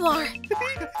Cat Noir.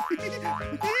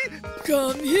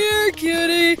 Come here,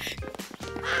 kitty.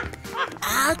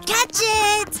 I'll catch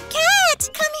it. Cat,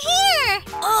 come here.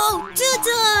 Oh, two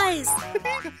toys.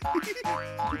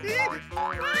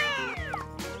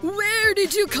 Where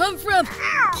did you come from?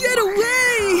 Get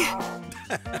away!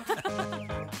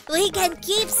 We can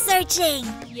keep searching.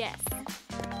 Yes.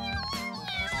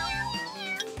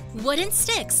 Wooden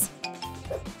sticks.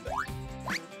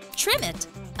 Trim it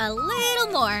a little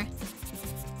more.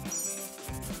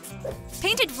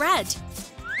 Paint it red.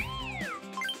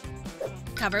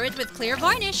 Cover it with clear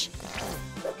varnish.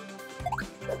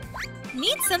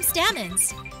 Need some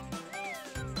stamens.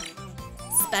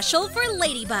 Special for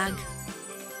Ladybug.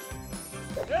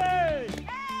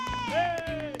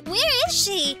 Where is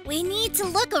she? We need to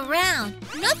look around.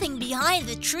 Nothing behind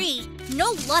the tree.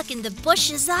 No luck in the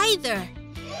bushes either.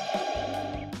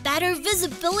 Better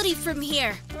visibility from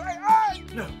here.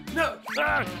 No.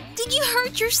 Did you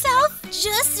hurt yourself?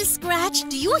 Just a scratch.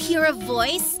 Do you hear a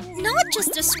voice? Not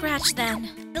just a scratch then.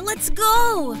 Let's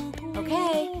go.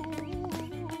 Okay.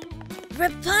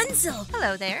 Rapunzel,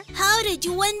 Hello there. how did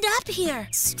you end up here?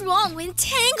 Strong wind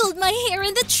tangled my hair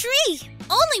in the tree.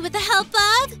 Only with the help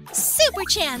of Super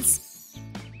Chance.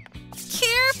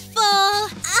 Careful.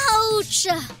 Ouch.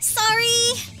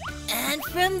 Sorry. And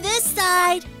from this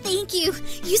side. Thank you.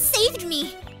 You saved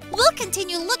me. We'll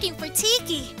continue looking for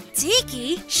Tiki.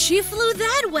 Tiki? She flew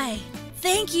that way.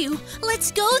 Thank you.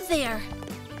 Let's go there.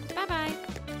 Bye-bye.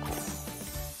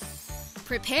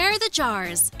 Prepare the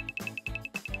jars.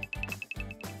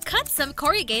 Cut some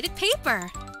corrugated paper.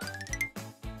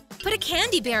 Put a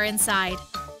candy bear inside.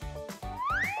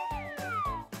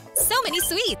 So many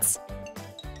sweets.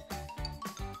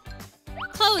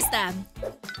 Close them.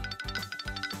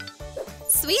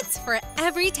 Sweets for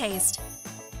every taste.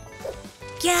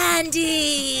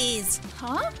 Candies!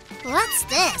 Huh? What's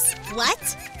this?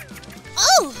 What?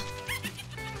 Oh!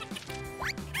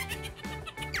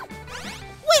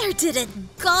 Where did it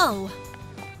go?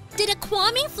 Did a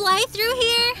Kwame fly through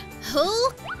here? Who?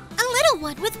 A little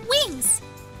one with wings.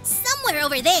 Somewhere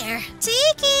over there.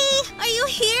 Tiki! Are you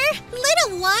here?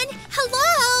 Little one!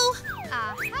 Hello!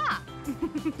 Aha!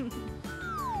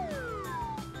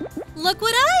 Look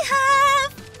what I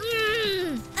have!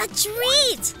 A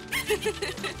treat!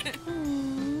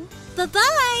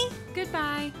 Bye-bye!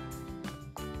 Goodbye.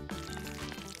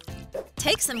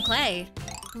 Take some clay.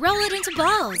 Roll it into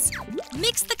balls.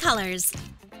 Mix the colors.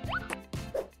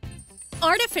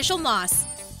 Artificial moss.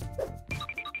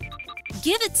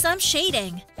 Give it some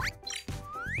shading.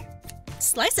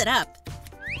 Slice it up.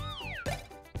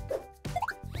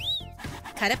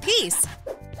 Cut a piece.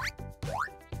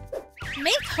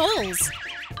 Make holes.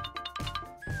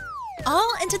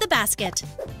 All into the basket.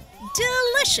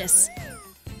 Delicious!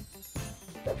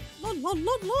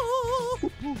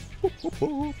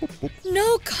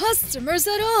 No customers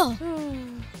at all.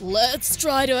 Let's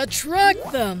try to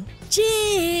attract them.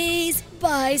 Cheese!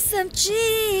 Buy some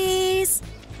cheese!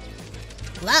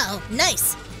 Wow,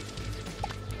 nice!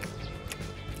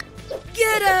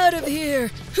 Get out of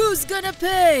here! Who's gonna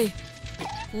pay?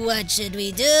 What should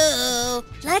we do?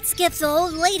 Let's give the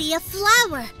old lady a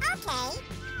flower. Okay.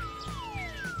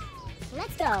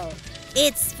 Let's go.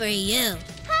 It's for you.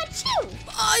 Achoo!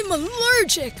 I'm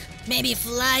allergic. Maybe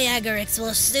fly agarics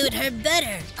will suit her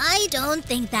better. I don't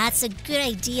think that's a good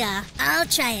idea. I'll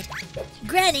try it.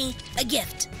 Granny, a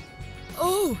gift.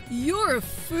 Oh, you're a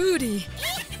foodie.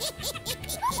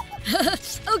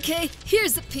 Okay,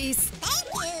 here's a piece. Thank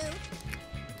you.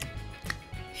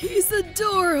 He's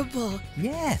adorable.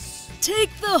 Yes.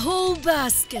 Take the whole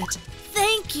basket.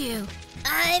 Thank you.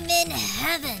 I'm in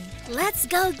heaven. Let's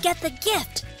go get the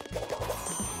gift.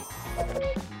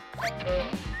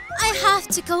 I have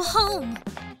to go home.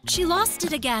 She lost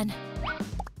it again.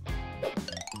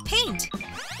 Paint.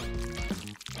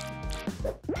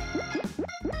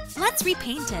 Let's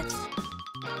repaint it.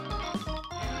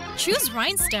 Choose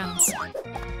rhinestones.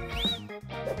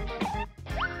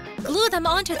 Glue them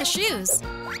onto the shoes.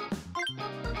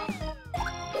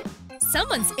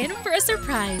 Someone's in for a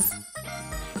surprise.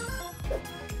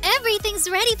 Everything's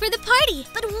ready for the party,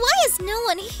 but why is no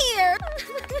one here?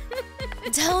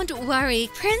 Don't worry,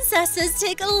 princesses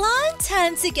take a long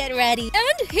time to get ready.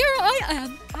 And here I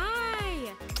am.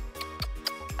 Bye.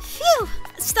 Phew!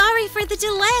 Sorry for the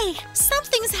delay.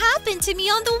 Something's happened to me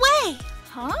on the way.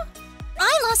 Huh?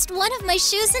 I lost one of my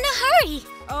shoes in a hurry.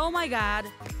 Oh my god.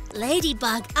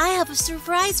 Ladybug, I have a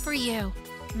surprise for you.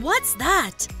 What's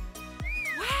that?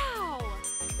 Wow.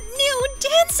 New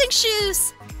dancing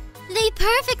shoes! They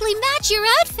perfectly match your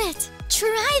outfit.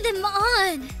 Try them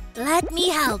on. Let me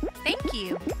help. Thank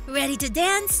you. Ready to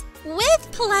dance?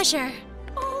 With pleasure.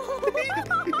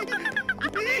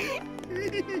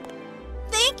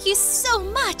 Thank you so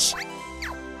much.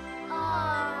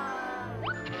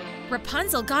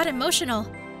 Rapunzel got emotional.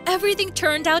 Everything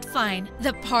turned out fine.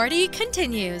 The party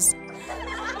continues.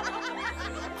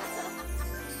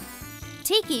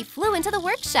 Tiki flew into the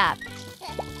workshop.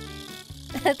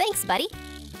 Thanks, buddy.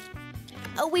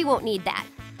 Oh, we won't need that.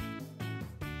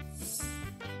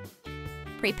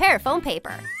 Prepare foam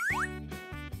paper.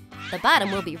 The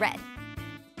bottom will be red.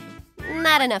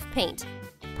 Not enough paint.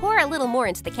 Pour a little more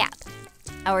into the cap.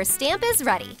 Our stamp is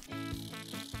ready.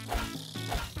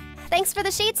 Thanks for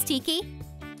the shades, Tiki.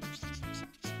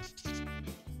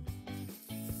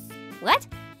 What?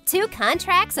 2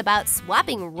 contracts about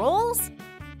swapping roles?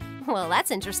 Well, that's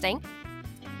interesting.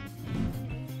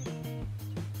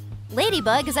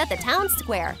 Ladybug is at the town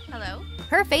square. Hello?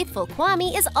 Her faithful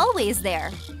Kwame is always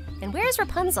there. And where's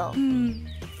Rapunzel?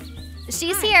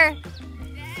 She's here.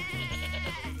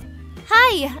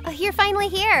 Hi, you're finally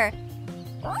here.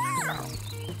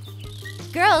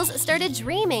 Girls started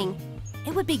dreaming.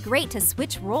 It would be great to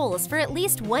switch roles for at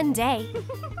least one day.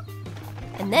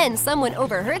 And then someone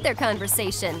overheard their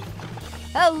conversation.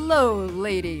 Hello,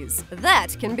 ladies.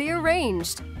 That can be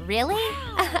arranged. Really?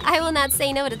 I will not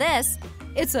say no to this.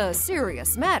 It's a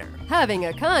serious matter. Having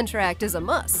a contract is a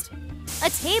must. A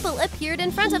table appeared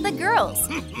in front of the girls.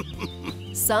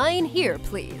 Sign here,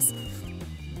 please.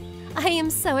 I am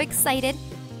so excited.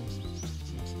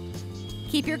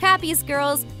 Keep your copies,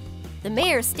 girls. The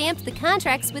mayor stamped the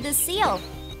contracts with his seal.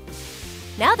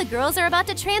 Now the girls are about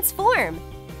to transform.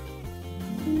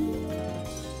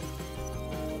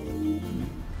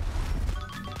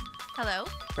 Hello?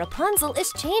 Rapunzel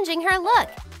is changing her look.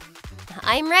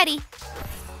 I'm ready.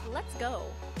 Let's go.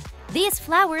 These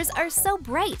flowers are so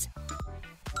bright.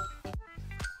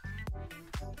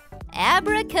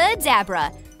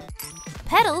 Abracadabra.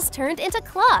 Petals turned into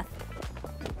cloth.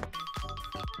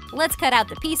 Let's cut out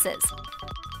the pieces.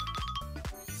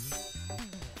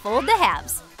 Fold the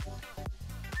halves.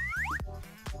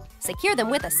 Secure them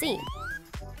with a seam.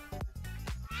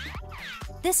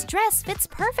 This dress fits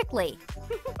perfectly.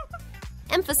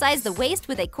 Emphasize the waist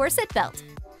with a corset belt.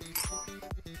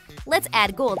 Let's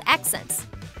add gold accents.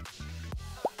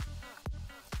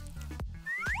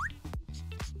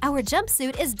 Our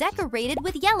jumpsuit is decorated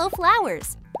with yellow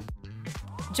flowers.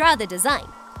 Draw the design.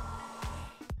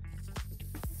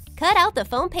 Cut out the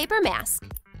foam paper mask.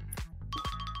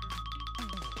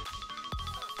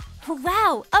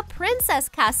 Wow, a princess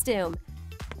costume!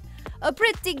 A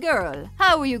pretty girl.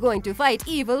 How are you going to fight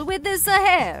evil with this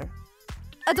hair?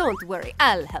 Don't worry,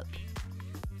 I'll help.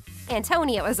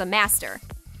 Antonio is a master.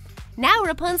 Now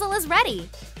Rapunzel is ready.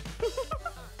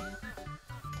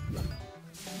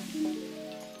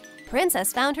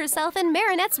 Princess found herself in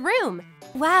Marinette's room.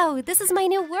 Wow, this is my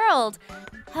new world.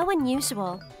 How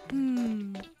unusual.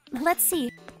 Let's see.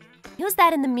 Who's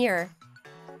that in the mirror?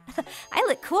 I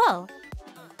look cool.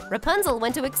 Rapunzel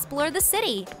went to explore the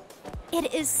city.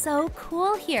 It is so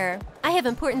cool here. I have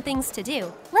important things to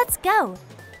do. Let's go.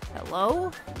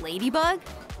 Hello? Ladybug?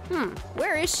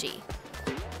 Where is she?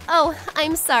 Oh,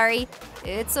 I'm sorry.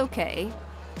 It's okay.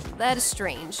 That is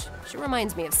strange. She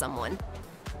reminds me of someone.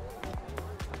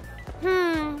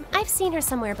 I've seen her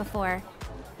somewhere before.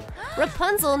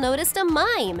 Rapunzel noticed a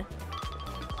mime.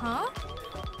 Huh?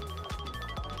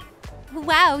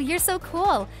 Wow, you're so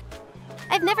cool.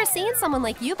 I've never seen someone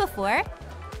like you before.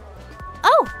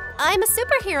 Oh, I'm a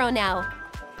superhero now.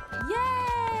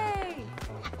 Yay!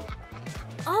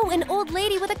 Oh, an old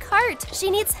lady with a cart.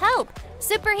 She needs help.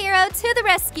 Superhero to the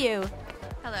rescue.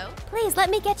 Hello? Please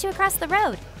let me get you across the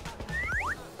road.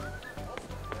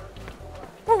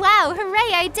 Wow,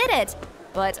 hooray, I did it.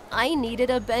 But I needed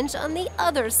a bench on the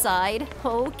other side.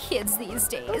 Oh, kids these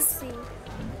days.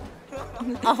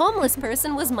 A homeless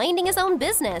person was minding his own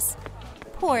business.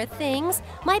 Poor things.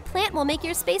 My plant will make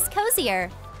your space cozier.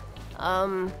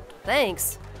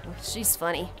 Thanks. She's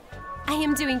funny. I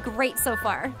am doing great so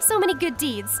far. So many good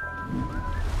deeds.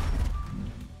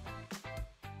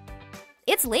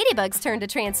 It's Ladybug's turn to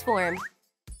transform.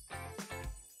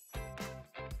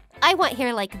 I want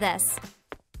hair like this.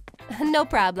 No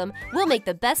problem. We'll make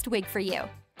the best wig for you.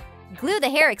 Glue the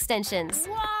hair extensions.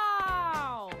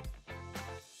 Wow!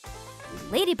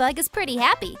 Ladybug is pretty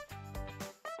happy.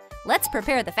 Let's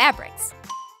prepare the fabrics.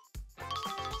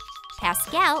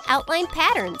 Pascal outlined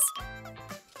patterns.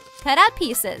 Cut out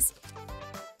pieces.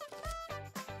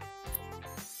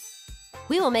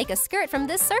 We will make a skirt from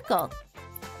this circle.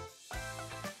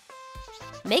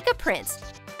 Make a print.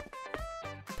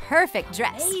 Perfect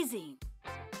dress. Amazing!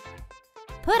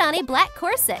 Put on a black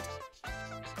corset.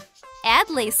 Add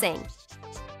lacing.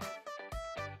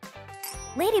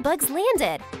 Ladybug's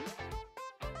landed.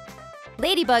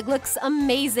 Ladybug looks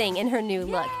amazing in her new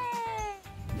look.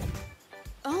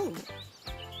 Oh,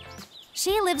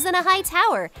 She lives in a high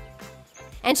tower,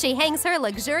 and she hangs her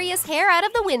luxurious hair out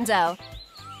of the window.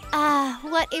 Ah,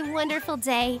 what a wonderful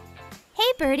day.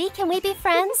 Hey, Birdie, can we be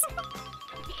friends?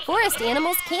 Forest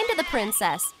animals came to the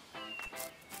princess.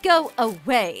 Go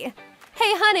away.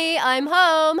 Hey, honey, I'm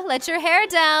home. Let your hair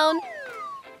down.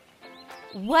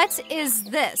 What is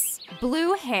this?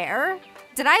 Blue hair?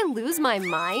 Did I lose my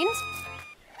mind?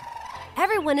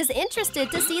 Everyone is interested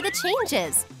to see the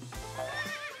changes.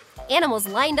 Animals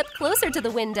lined up closer to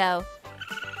the window.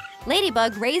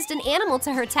 Ladybug raised an animal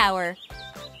to her tower.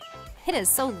 It is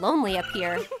so lonely up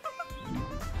here.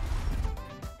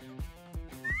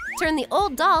 Turn the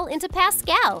old doll into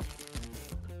Pascal.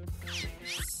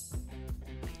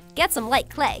 Get some light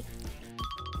clay.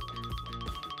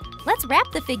 Let's wrap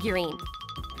the figurine.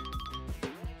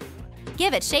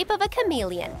 Give it shape of a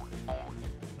chameleon.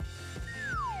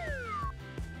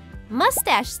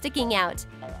 Mustache sticking out.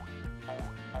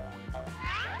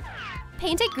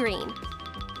 Paint it green.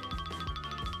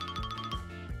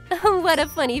 What a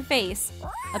funny face.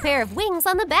 A pair of wings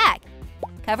on the back.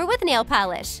 Cover with nail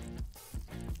polish.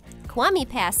 Kwame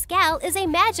Pascal is a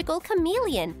magical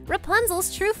chameleon,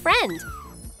 Rapunzel's true friend.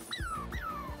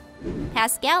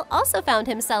 Pascal also found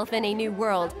himself in a new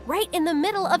world, right in the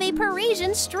middle of a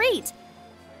Parisian street.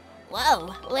 Whoa,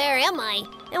 where am I?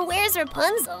 And where's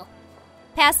Rapunzel?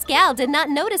 Pascal did not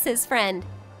notice his friend.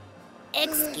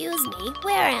 Excuse me,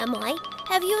 where am I?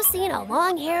 Have you seen a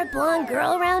long-haired blonde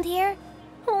girl around here?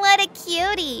 What a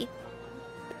cutie!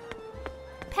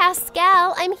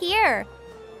 Pascal, I'm here.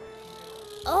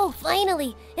 Oh,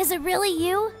 finally! Is it really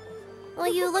you?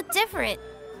 Well, you look different.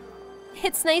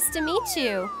 It's nice to meet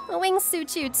you. The wings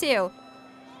suit you too.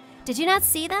 Did you not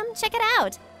see them? Check it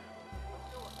out.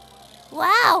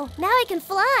 Wow, now I can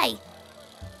fly!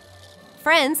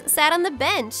 Friends sat on the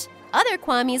bench. Other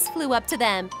Kwamis flew up to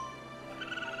them.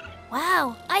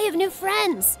 Wow, I have new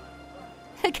friends!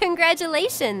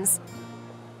 Congratulations!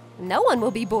 No one will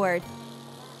be bored.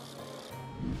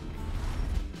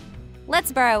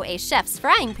 Let's borrow a chef's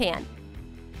frying pan.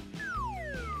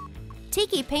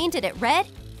 Tiki painted it red,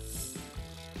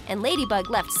 and Ladybug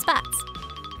left spots.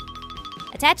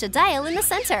 Attach a dial in the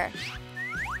center.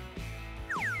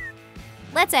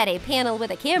 Let's add a panel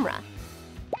with a camera.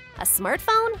 A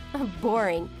smartphone?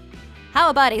 Boring. How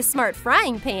about a smart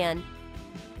frying pan?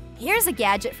 Here's a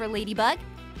gadget for Ladybug.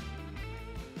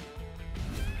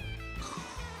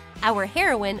 Our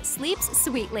heroine sleeps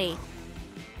sweetly.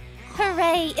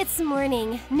 Hooray, it's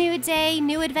morning. New day,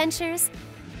 new adventures.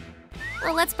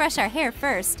 Well, let's brush our hair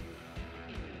first.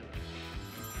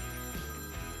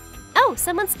 Oh,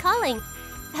 someone's calling.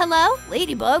 Hello?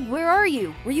 Ladybug, where are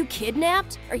you? Were you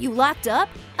kidnapped? Are you locked up?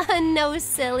 No,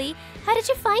 silly. How did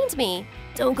you find me?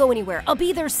 Don't go anywhere. I'll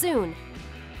be there soon.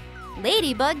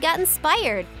 Ladybug got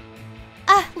inspired.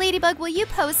 Ladybug, will you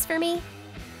pose for me?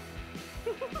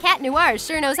 Cat Noir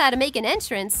sure knows how to make an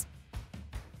entrance.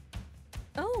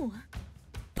 Oh.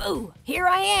 Boo! Here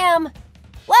I am!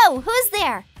 Whoa, who's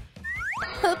there?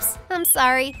 Oops, I'm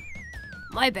sorry.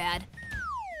 My bad.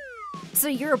 So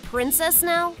you're a princess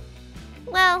now?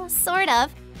 Well, sort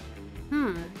of.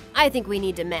 I think we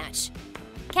need to match.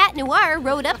 Cat Noir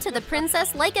rode up to the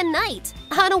princess like a knight,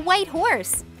 on a white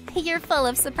horse. You're full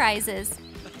of surprises.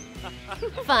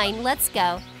 Fine, let's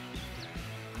go.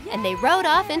 And they rode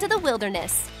off into the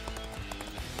wilderness.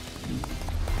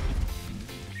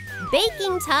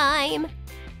 Baking time!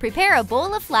 Prepare a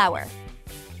bowl of flour.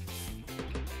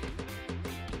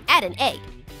 Add an egg.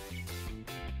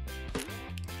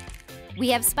 We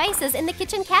have spices in the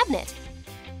kitchen cabinet.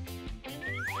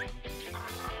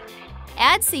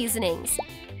 Add seasonings.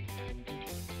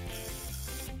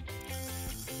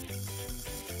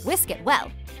 Whisk it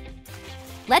well.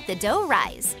 Let the dough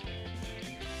rise.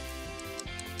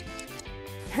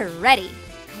 Ready.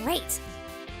 Great.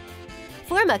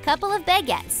 Form a couple of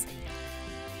baguettes.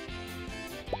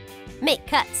 Make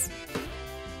cuts.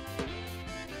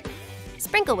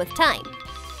 Sprinkle with thyme.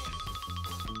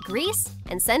 Grease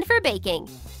and send for baking.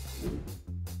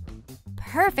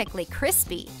 Perfectly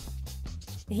crispy.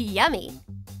 Yummy.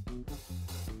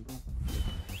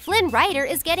 Flynn Rider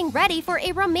is getting ready for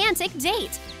a romantic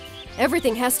date.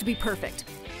 Everything has to be perfect.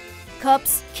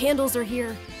 Cups, candles are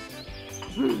here.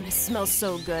 It smells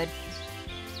so good.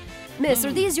 Miss,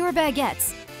 are these your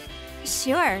baguettes?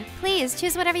 Sure, please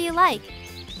choose whatever you like.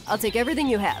 I'll take everything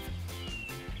you have.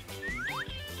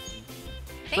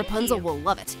 Rapunzel will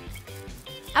love it.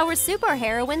 Our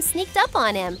superheroine sneaked up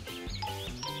on him.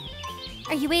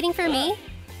 Are you waiting for me?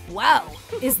 Wow,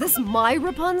 is this my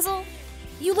Rapunzel?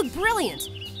 You look brilliant.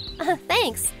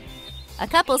 Thanks. A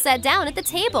couple sat down at the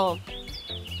table.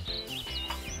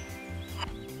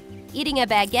 Eating a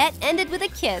baguette ended with a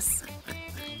kiss.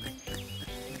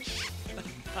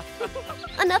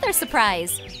 Another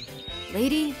surprise.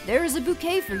 Lady, there is a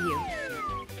bouquet for you.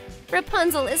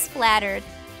 Rapunzel is flattered.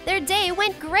 Their day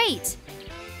went great.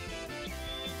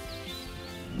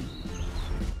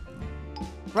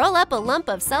 Roll up a lump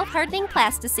of self-hardening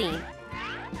plasticine.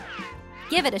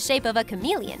 Give it a shape of a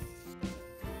chameleon.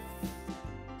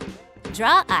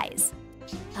 Draw eyes.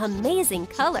 Amazing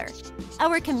color.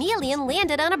 Our chameleon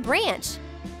landed on a branch.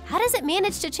 How does it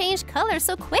manage to change color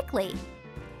so quickly?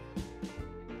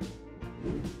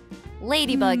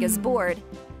 Ladybug is bored.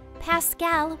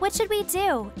 Pascal, what should we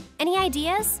do? Any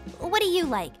ideas? What do you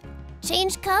like?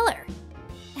 Change color.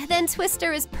 Then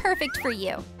Twister is perfect for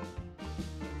you.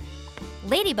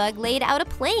 Ladybug laid out a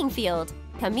playing field.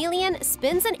 Chameleon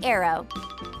spins an arrow.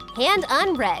 Hand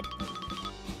on red.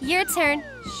 Your turn.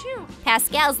 Shoo.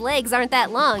 Pascal's legs aren't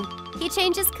that long. He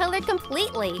changes color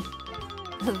completely.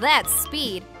 That's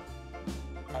speed.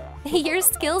 Your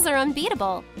skills are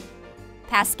unbeatable.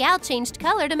 Pascal changed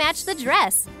color to match the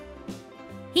dress.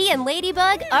 He and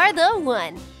Ladybug are the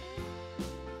one.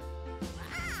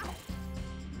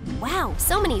 Wow,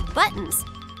 so many buttons.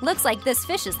 Looks like this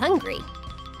fish is hungry.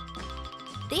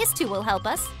 These two will help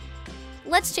us.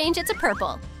 Let's change it to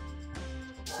purple.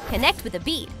 Connect with a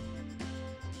bead.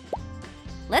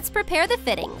 Let's prepare the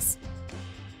fittings.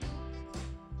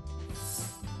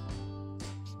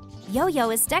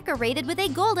 Yo-Yo is decorated with a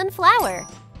golden flower.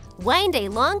 Wind a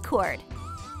long cord.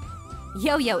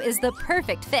 Yo-Yo is the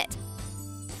perfect fit.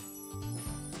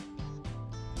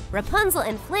 Rapunzel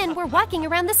and Flynn were walking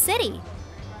around the city.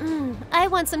 I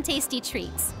want some tasty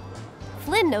treats.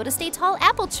 Flynn noticed a tall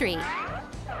apple tree.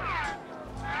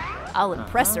 I'll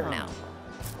impress her now.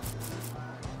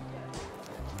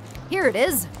 Here it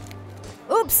is.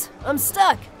 Oops, I'm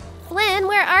stuck. Flynn,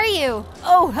 where are you?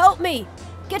 Oh, help me.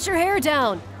 Get your hair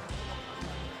down.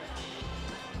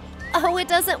 Oh, it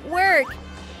doesn't work.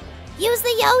 Use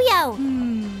the yo-yo.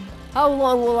 How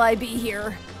long will I be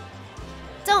here?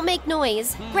 Don't make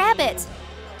noise. Grab it.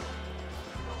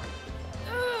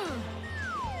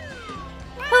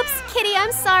 Oops, Kitty,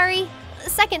 I'm sorry.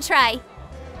 Second try.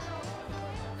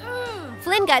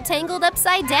 Flynn got tangled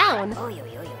upside down.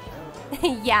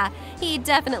 Yeah, he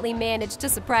definitely managed to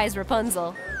surprise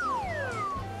Rapunzel.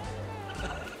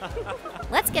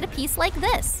 Let's get a piece like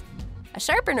this. A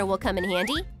sharpener will come in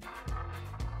handy.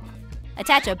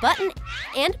 Attach a button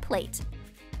and plate.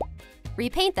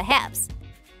 Repaint the halves.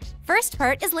 First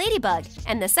part is Ladybug,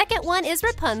 and the second one is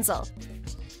Rapunzel.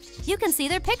 You can see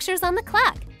their pictures on the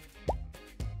clock.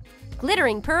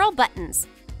 Glittering pearl buttons.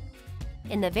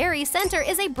 In the very center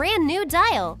is a brand new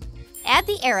dial. Add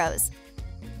the arrows.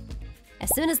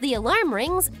 As soon as the alarm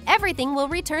rings, everything will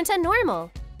return to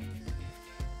normal.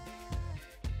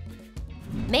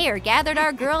 Mayor gathered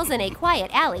our girls in a quiet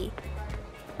alley.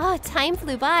 Oh, time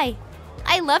flew by.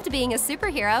 I loved being a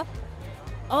superhero.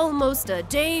 Almost a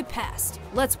day passed.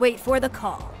 Let's wait for the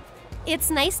call.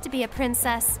 It's nice to be a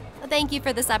princess. Thank you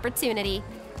for this opportunity.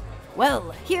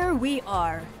 Well, here we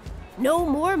are. No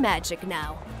more magic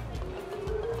now.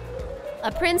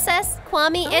 A princess,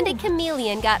 Kwame, and a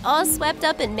chameleon got all swept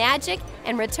up in magic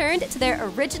and returned to their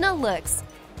original looks.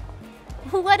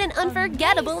 What an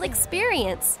unforgettable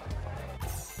experience!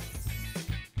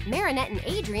 Marinette and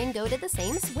Adrian go to the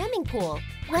same swimming pool.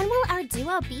 When will our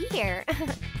duo be here?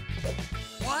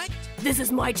 What? This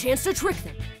is my chance to trick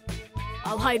them.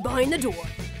 I'll hide behind the door.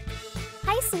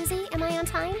 Hi, Susie. Am I on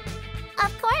time?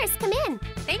 Of course. Come in.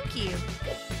 Thank you.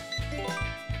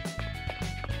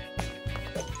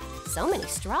 So many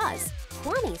straws.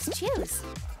 Kwame's choose.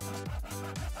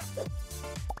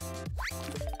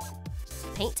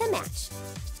 Paint to match.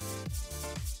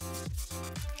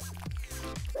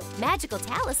 Magical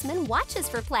Talisman watches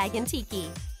for Flag and Tiki.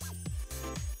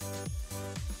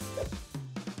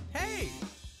 Hey!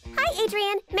 Hi,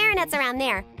 Adrian. Marinette's around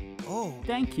there. Oh.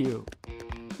 Thank you.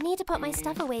 Need to put my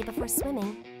stuff away before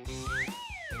swimming.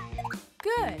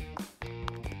 Good.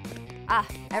 Ah,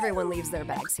 everyone leaves their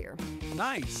bags here.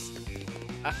 Nice.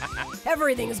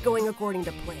 Everything's going according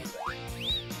to plan.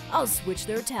 I'll switch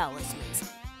their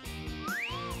talismans.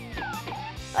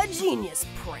 A genius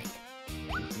prank.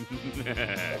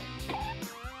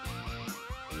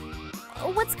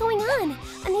 What's going on?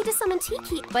 I need to summon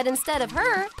Tiki, but instead of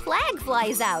her, Flag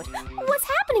flies out. What's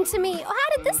happening to me? How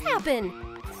did this happen?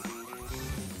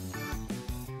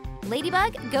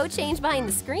 Ladybug, go change behind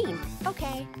the screen.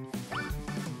 Okay.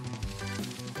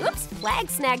 Oops, Flag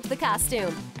snagged the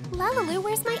costume. LaLiLu,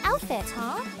 where's my outfit?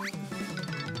 Huh?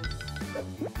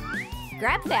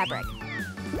 Grab fabric.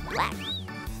 Black.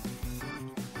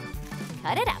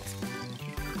 Cut it out.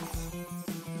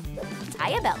 Tie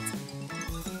a belt.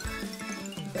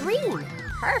 Green.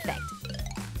 Perfect.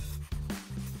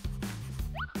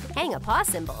 Hang a paw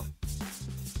symbol.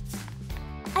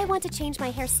 I want to change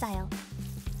my hairstyle.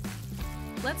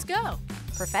 Let's go.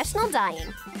 Professional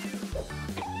dyeing.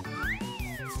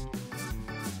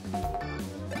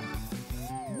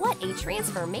 What a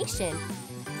transformation!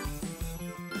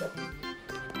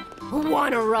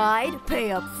 Wanna ride?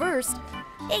 Pay up first.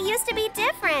 It used to be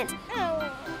different.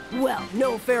 Well,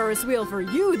 no Ferris wheel for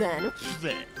you then.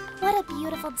 What a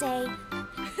beautiful day.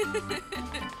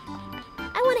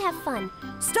 I want to have fun.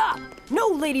 Stop! No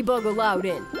ladybug allowed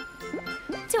in.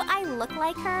 Do I look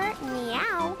like her?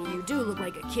 Meow. You do look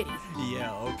like a kitty.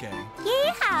 Yeah, okay.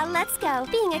 Yeah, let's go.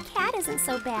 Being a cat isn't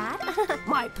so bad.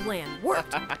 My plan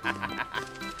worked.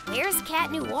 There's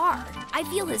Cat Noir. I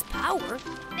feel his power.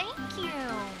 Thank you.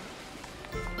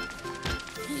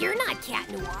 You're not Cat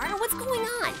Noir. What's going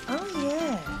on? Oh,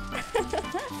 yeah.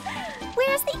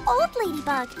 Where's the old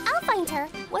ladybug? I'll find her.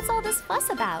 What's all this fuss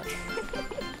about?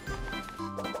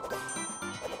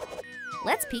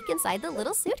 Let's peek inside the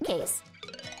little suitcase.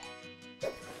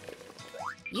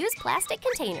 Use plastic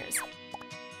containers.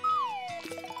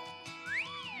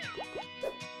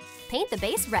 Paint the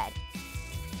base red.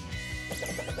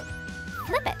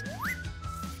 Flip it.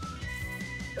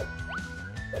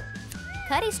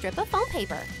 Cut a strip of foam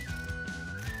paper.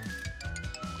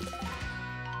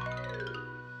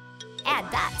 Add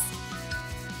dots.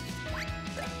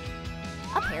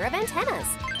 A pair of antennas.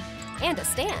 And a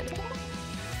stand.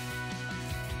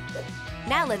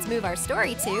 Now let's move our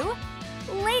story to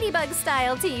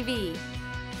Ladybug-style TV.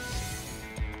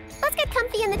 Let's get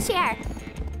comfy in the chair.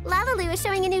 LaLiLu is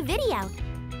showing a new video.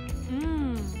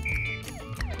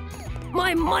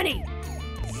 My money!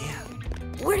 Yeah.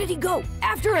 Where did he go?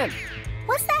 After him!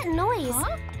 What's that noise?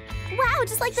 Huh? Wow,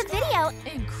 just like the video.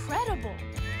 Incredible.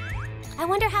 I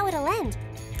wonder how it'll end.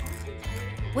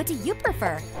 What do you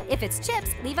prefer? If it's chips,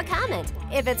 leave a comment.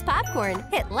 If it's popcorn,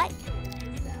 hit like.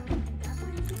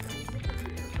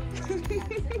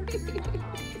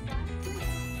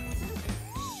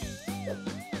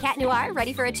 Cat Noir,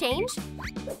 ready for a change?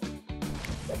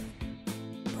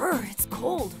 Brr, it's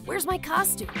cold. Where's my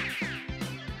costume?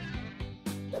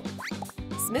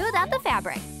 Smooth out the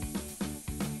fabric.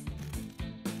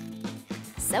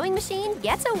 Sewing machine,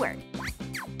 get to work.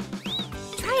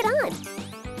 Try it on.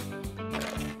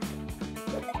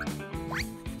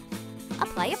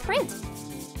 Apply a print.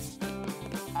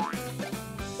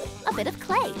 A bit of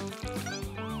clay.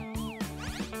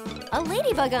 A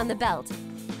ladybug on the belt.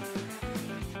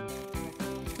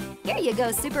 Here you go,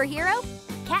 superhero.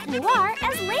 Cat Noir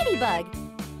as Ladybug.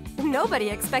 Nobody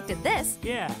expected this.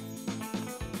 Yeah.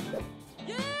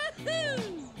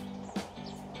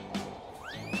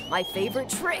 My favorite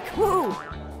trick. Woo!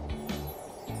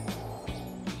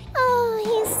 Oh,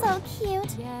 he's so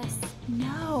cute. Yes.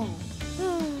 No.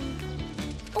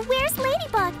 Where's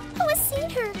Ladybug? Who has seen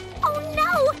her? Oh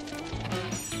no!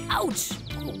 Ouch!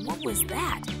 Oh, what was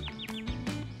that?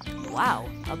 Wow,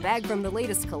 a bag from the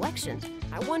latest collection.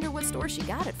 I wonder what store she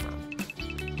got it from.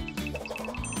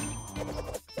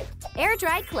 Air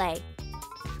dry clay.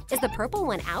 Is the purple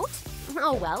one out?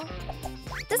 Oh well.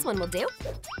 This one will do.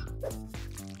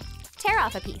 Tear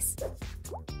off a piece.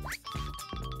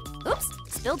 Oops,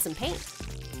 spilled some paint.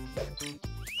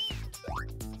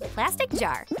 Plastic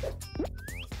jar.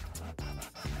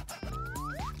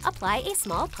 Apply a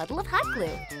small puddle of hot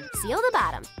glue. Seal the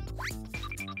bottom.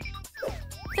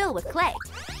 Fill with clay.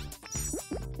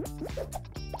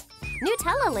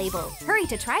 Nutella label. Hurry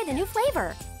to try the new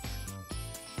flavor.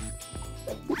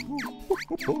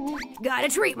 Gotta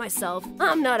treat myself.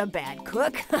 I'm not a bad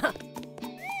cook.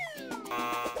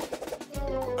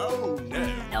 Oh no.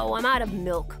 No, I'm out of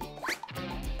milk.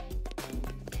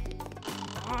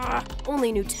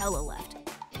 Only Nutella left.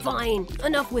 Fine,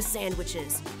 enough with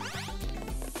sandwiches.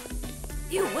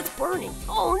 Ew, what's burning?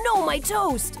 Oh no, my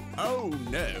toast! Oh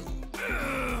no.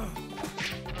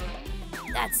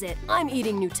 That's it, I'm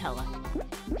eating Nutella.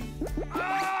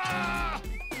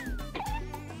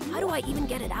 How do I even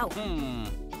get it out?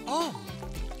 Oh.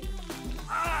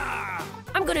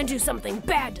 I'm gonna do something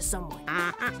bad to someone.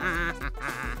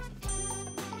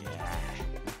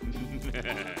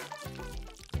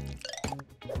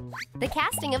 The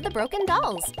casting of the broken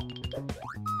dolls.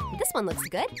 This one looks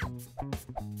good.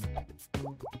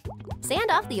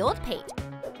 Sand off the old paint.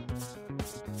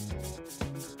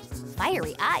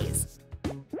 Fiery eyes.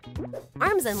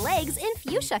 Arms and legs in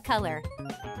fuchsia color.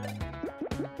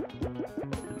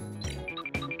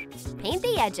 Paint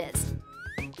the edges.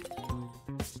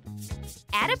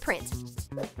 Add a print.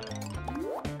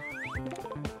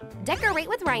 Decorate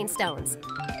with rhinestones.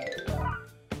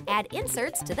 Add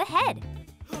inserts to the head.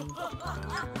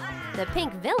 The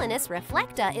pink villainous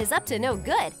Reflecta is up to no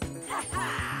good.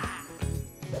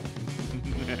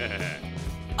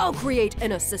 I'll create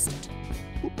an assistant.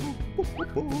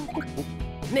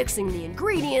 Mixing the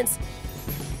ingredients.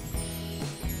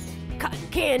 Cotton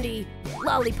candy,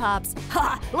 lollipops.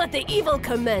 Ha! Let the evil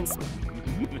commence.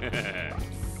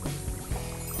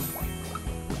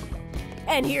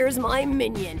 And here's my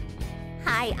minion.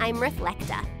 Hi, I'm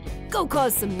Reflecta. Go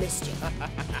cause some mischief.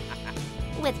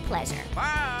 With pleasure.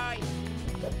 Bye.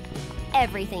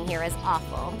 Everything here is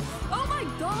awful. Oh my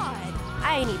god.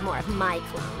 I need more of my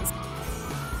clones.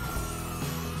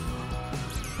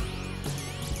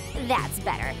 That's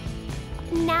better.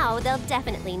 Now they'll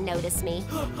definitely notice me.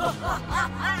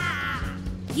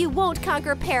 You won't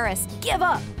conquer Paris. Give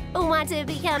up. Want to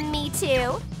become me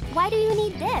too? Why do you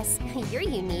need this? You're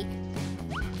unique.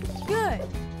 Good.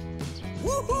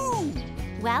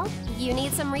 Woohoo! Well, you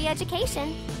need some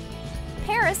re-education.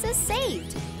 Paris is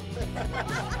saved.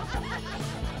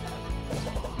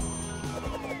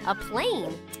 A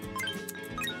plane.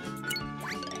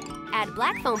 Add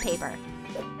black foam paper.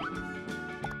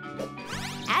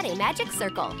 Add a magic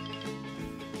circle.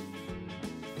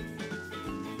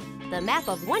 The map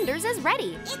of wonders is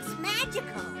ready. It's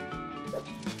magical.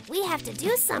 We have to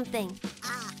do something.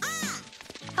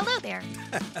 Hello there.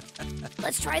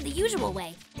 Let's try the usual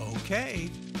way. Okay.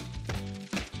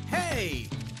 Hey!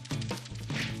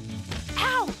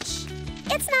 Ouch!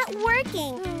 It's not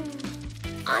working.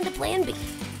 On to plan B.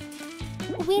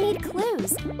 We need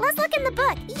clues. Let's look in the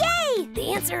book. Yay!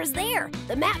 The answer is there.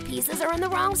 The map pieces are in the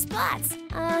wrong spots.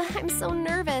 I'm so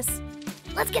nervous.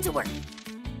 Let's get to work.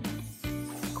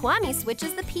 Kwame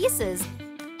switches the pieces.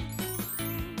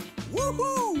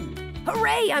 Woohoo!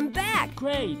 Hooray, I'm back!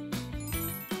 Great.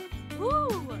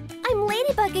 I'm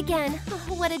Ladybug again.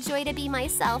 Oh, what a joy to be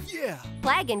myself. Yeah!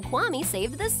 Flag and Kwame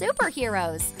saved the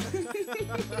superheroes.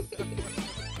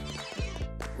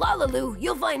 LaLiLu,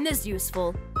 you'll find this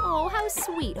useful. Oh, how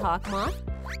sweet, Hawkmoth.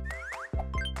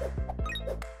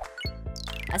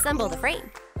 Assemble the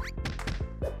frame.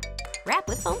 Wrap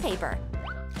with foam paper.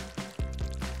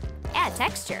 Add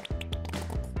texture.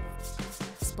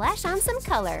 Splash on some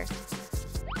color.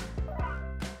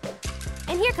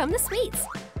 And here come the sweets.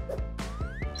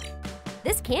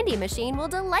 This candy machine will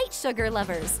delight sugar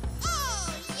lovers.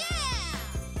 Oh, yeah!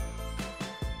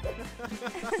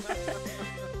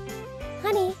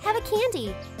 Honey, have a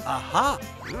candy. Aha!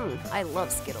 I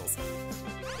love Skittles.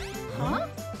 Huh?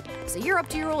 So you're up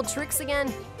to your old tricks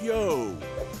again? Yo!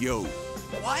 Yo!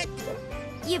 What?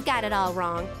 You've got it all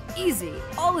wrong. Easy.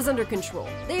 All is under control.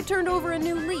 They've turned over a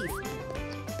new leaf.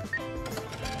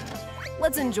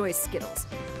 Let's enjoy Skittles.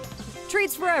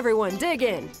 Treats for everyone. Dig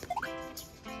in.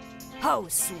 Oh,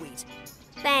 sweet.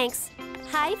 Thanks.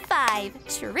 High five.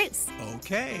 Truce.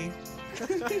 Okay.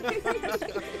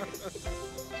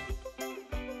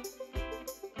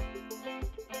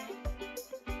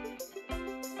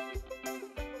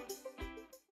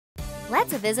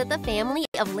 Let's visit the family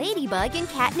of Ladybug and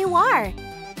Cat Noir.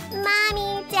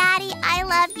 Mommy, Daddy, I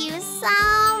love you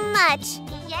so much.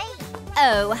 Yay!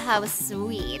 Oh, how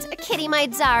sweet. Kitty, my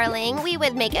darling, we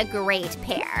would make a great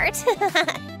pair.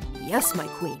 Yes, my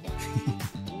queen.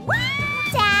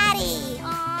 Daddy!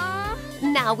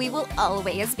 Now we will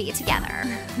always be together.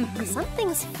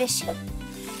 Something's fishy.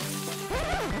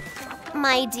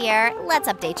 My dear, let's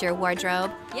update your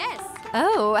wardrobe. Yes.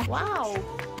 Oh, Wow.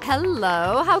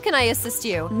 hello. How can I assist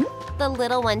you? The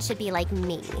little one should be like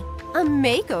me. A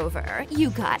makeover. You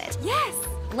got it. Yes.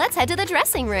 Let's head to the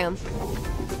dressing room.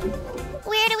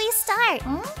 Where do we start?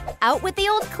 Out with the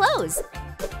old clothes.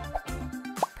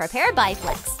 Prepare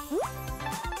biflex.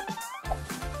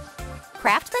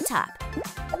 Craft the top.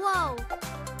 Whoa!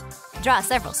 Draw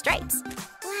several stripes.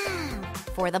 Wow!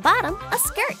 For the bottom, a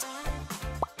skirt.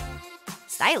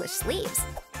 Stylish sleeves.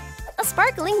 A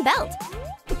sparkling belt.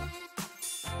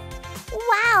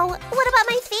 Wow! What about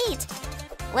my feet?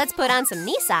 Let's put on some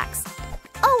knee socks.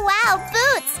 Oh wow,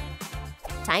 boots!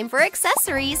 Time for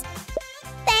accessories.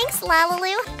 Thanks,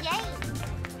 LaLiLu. Yay!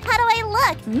 How do I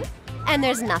look? And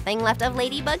there's nothing left of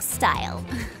Ladybug's style.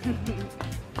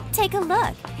 Take a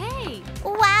look. Hey.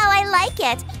 Wow, I like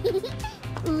it.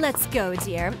 Let's go,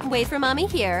 dear. Wait for Mommy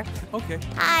here. Okay.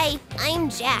 Hi, I'm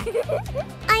Jack.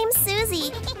 I'm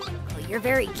Susie. You're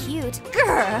very cute.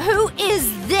 Grr, who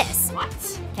is this?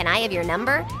 What? Can I have your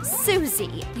number?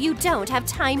 Susie, you don't have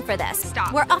time for this.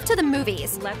 Stop. We're off to the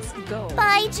movies. Let's go.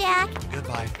 Bye, Jack.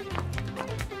 Goodbye.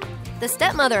 The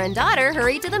stepmother and daughter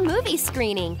hurry to the movie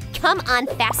screening. Come on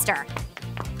faster.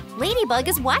 Ladybug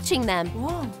is watching them.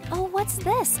 Whoa. Oh, what's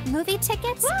this? Movie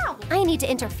tickets? Wow. I need to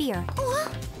interfere.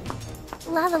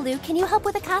 LaLiLu, can you help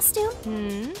with a costume?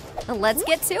 Let's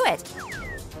get to it.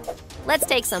 Let's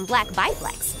take some black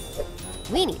biflex.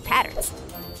 We need patterns.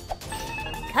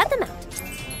 Cut them out.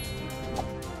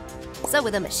 So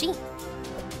with a machine.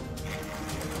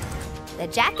 The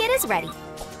jacket is ready.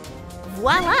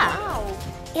 Voila! Wow.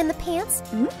 And the pants?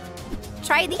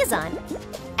 Try these on.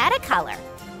 Add a collar.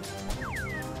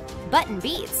 Button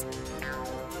beads.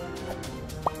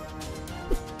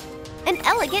 An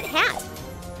elegant hat.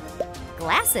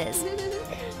 Glasses.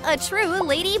 A true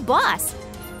lady boss.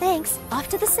 Thanks. Off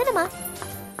to the cinema.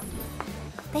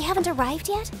 They haven't arrived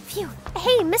yet? Phew.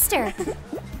 Hey, mister.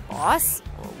 Boss?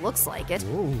 Well, looks like it.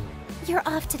 You're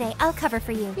off today. I'll cover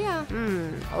for you. Yeah.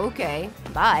 Okay.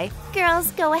 Bye.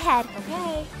 Girls, go ahead.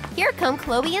 Okay. Here come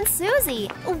Chloe and Susie.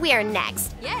 We're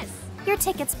next. Yes. Your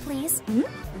tickets, please.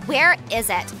 Where is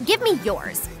it? Give me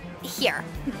yours. Here.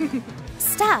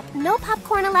 Stop. No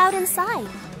popcorn allowed inside.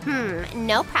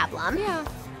 No problem. Yeah.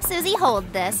 Susie,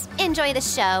 hold this. Enjoy the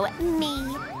show. Me.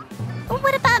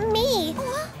 What about me?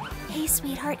 Hey,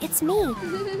 sweetheart, it's me.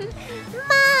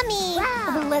 Mommy!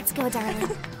 Let's go,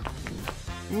 darling.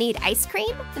 Need ice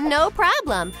cream? No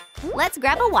problem. Let's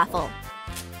grab a waffle.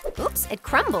 Oops, it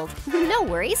crumbled. No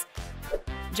worries.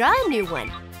 Draw a new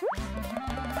one.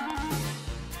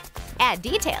 Add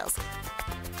details.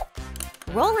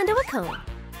 Roll into a cone.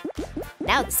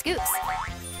 Now the scoops.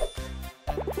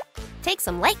 Take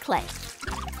some light clay.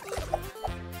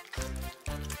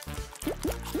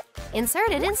 Insert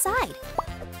it inside.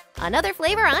 Another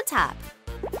flavor on top.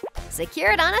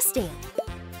 Secure it on a stand.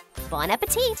 Bon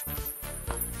appetit!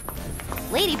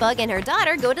 Ladybug and her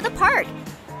daughter go to the park.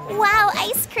 Wow,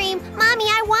 ice cream! Mommy,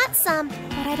 I want some!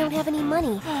 But I don't have any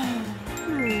money.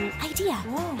 Idea.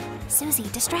 Whoa. Susie,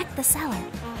 distract the seller.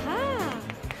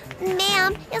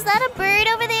 Ma'am, is that a bird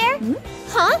over there?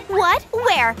 Huh? What?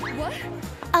 Where? What?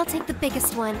 I'll take the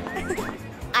biggest one.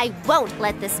 I won't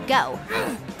let this go.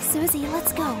 Susie,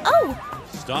 let's go. Oh!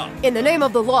 Stop. In the name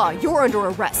of the law, you're under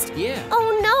arrest. Yeah.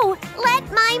 Oh no!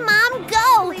 Let my mom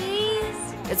go!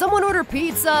 Please? Did someone order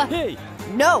pizza? Hey.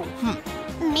 No.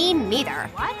 Me neither.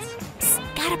 What?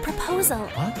 Psst, got a proposal.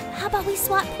 What? How about we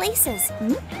swap places?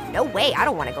 No way, I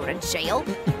don't want to go to jail.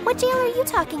 What jail are you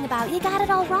talking about? You got it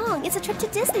all wrong. It's a trip to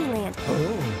Disneyland.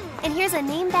 Oh. And here's a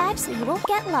name badge so you won't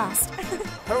get lost.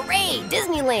 Hooray,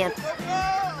 Disneyland!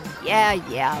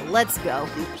 Yeah, let's go.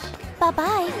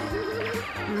 Bye-bye.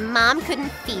 Mom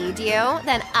couldn't feed you?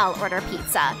 Then I'll order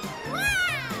pizza.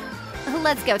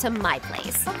 Let's go to my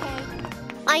place. Okay.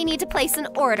 I need to place an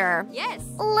order. Yes.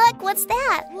 Look, what's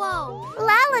that? Whoa.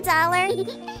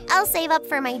 $1. I'll save up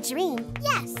for my dream.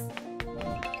 Yes.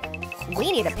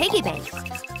 We need a piggy bank.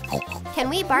 Can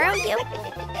we borrow you?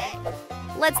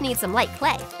 Let's need some light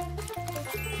clay.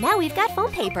 Now we've got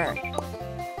foam paper.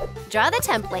 Draw the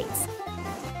templates.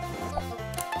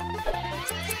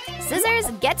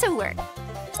 Scissors, get to work.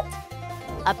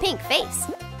 A pink face.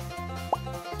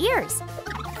 Ears.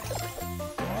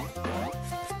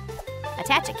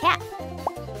 Attach a cap.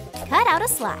 Cut out a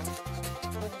slot.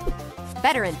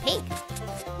 Better in pink.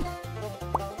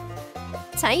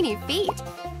 Tiny feet.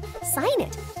 Sign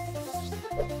it.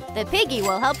 The piggy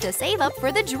will help to save up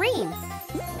for the dream.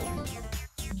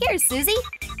 Here's Susie.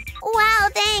 Wow,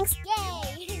 thanks.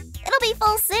 Yay. It'll be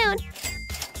full soon.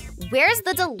 Where's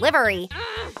the delivery?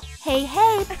 Hey,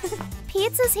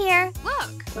 pizza's here.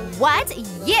 Look. What?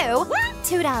 You?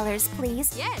 $2,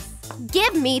 please. Yes.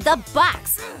 Give me the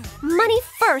box. Money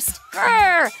first.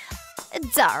 Grr.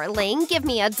 Darling, give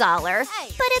me $1.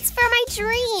 But it's for my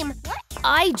dream.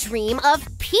 I dream of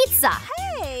pizza.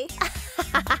 Hey.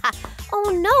 Oh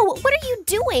no, what are you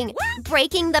doing?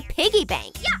 Breaking the piggy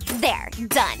bank. Yeah. There,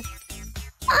 done.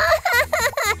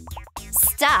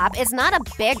 Stop, it's not a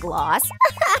big loss.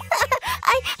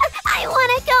 I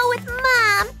want to go with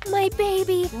Mom. My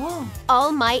baby. Whoa.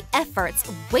 All my efforts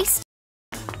wasted.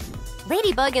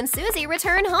 Ladybug and Susie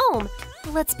return home.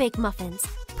 Let's bake muffins.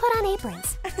 Put on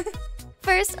aprons.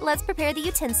 First, let's prepare the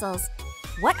utensils.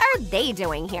 What are they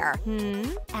doing here?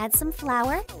 Add some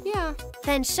flour, Yeah.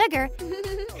 Then sugar.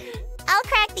 I'll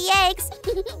crack the eggs.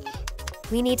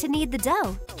 We need to knead the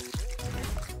dough.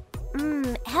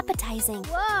 Appetizing.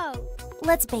 Whoa.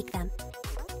 Let's bake them.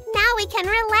 Now we can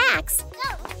relax.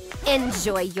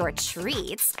 Enjoy your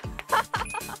treats.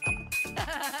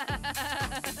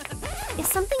 Is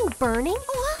something burning?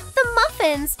 The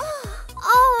muffins!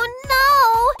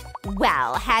 Oh no!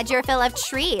 Well, had your fill of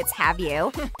treats, have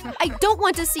you? I don't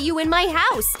want to see you in my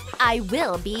house. I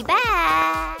will be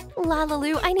back.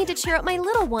 LaLiLu, I need to cheer up my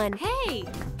little one. Hey.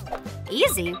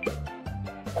 Easy.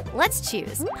 Let's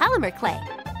choose polymer clay.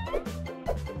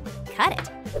 Cut it.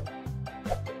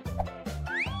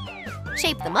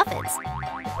 Shape the muffins.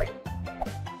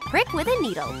 Prick with a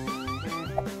needle.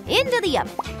 Into the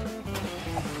oven.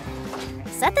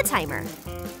 Set the timer.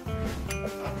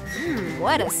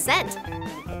 What a scent.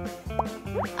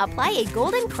 Apply a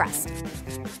golden crust.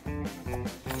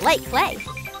 Light clay.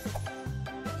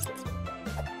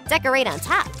 Decorate on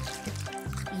top.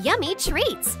 Yummy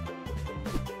treats.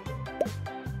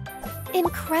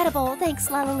 Incredible, thanks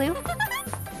LaLiLu.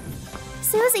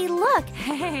 Susie, look.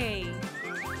 Hey.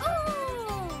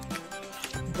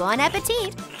 Bon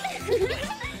appetit.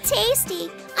 Tasty.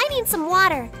 I need some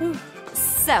water.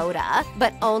 Soda,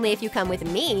 but only if you come with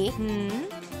me.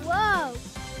 Whoa.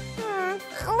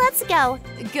 Let's go.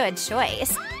 Good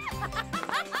choice.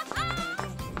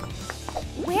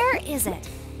 Where is it?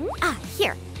 Ah,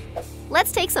 here.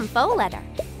 Let's take some faux leather.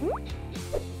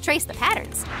 Trace the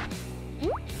patterns.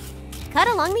 Cut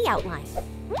along the outline.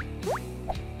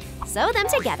 Sew them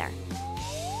together.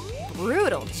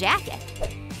 Brutal jacket.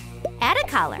 Add a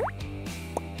collar.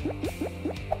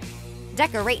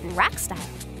 Decorate in rock style.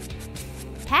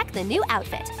 Pack the new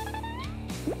outfit.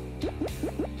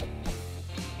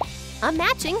 A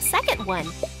matching second one.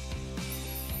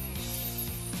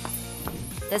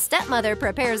 The stepmother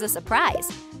prepares a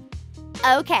surprise.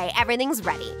 Okay, everything's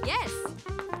ready. Yes.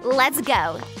 Let's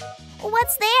go.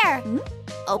 What's there?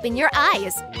 Open your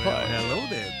eyes. Well, hello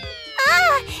then.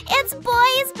 Ah, it's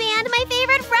boys band, my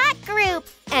favorite rock group.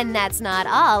 And that's not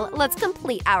all. Let's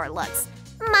complete our looks.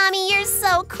 Mommy, you're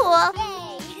so cool.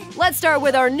 Let's start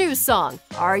with our new song.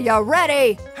 Are ya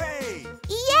ready? Hey!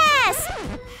 Yes!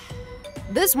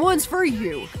 This one's for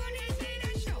you.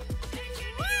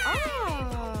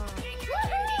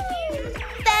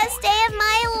 Best day of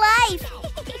my life.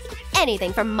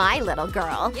 Anything for my little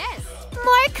girl. Yes.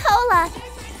 More cola.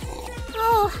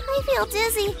 Oh, I feel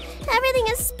dizzy. Everything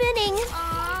is spinning.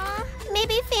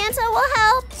 Maybe Fanta will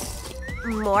help.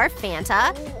 More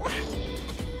Fanta.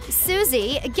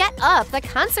 Susie, get up. The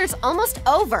concert's almost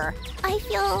over. I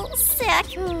feel sick.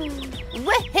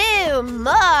 Woohoo!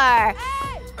 More!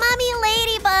 Mommy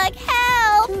Ladybug,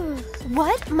 help!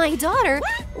 What? My daughter?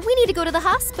 We need to go to the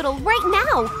hospital right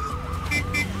now.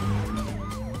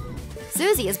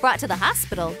 Susie is brought to the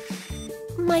hospital.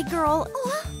 My girl.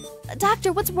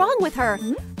 Doctor, what's wrong with her?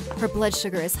 Her blood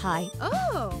sugar is high.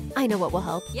 Oh. I know what will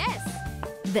help. Yes.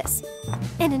 This.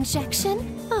 An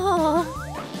injection? Oh.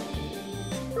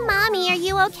 Mommy, are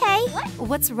you okay?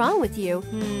 What's wrong with you?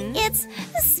 It's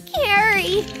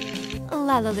scary.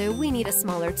 LaLiLu, we need a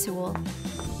smaller tool.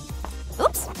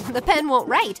 Oops, the pen won't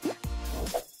write.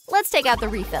 Let's take out the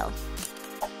refill.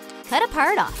 Cut a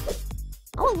part off.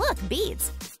 Oh, look,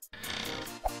 beads.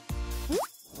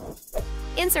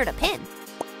 Insert a pin.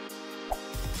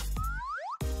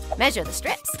 Measure the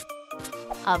strips.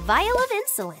 A vial of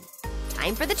insulin.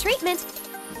 Time for the treatment.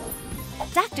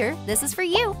 Doctor, this is for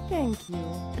you. Thank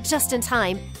you. Just in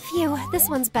time. Phew, this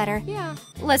one's better. Yeah.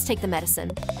 Let's take the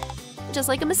medicine. Just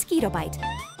like a mosquito bite.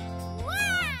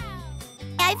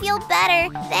 I feel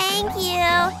better. Thank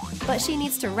you. But she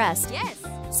needs to rest. Yes.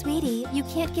 Sweetie, you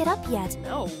can't get up yet.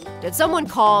 No. Did someone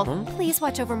call? Please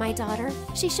watch over my daughter.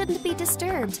 She shouldn't be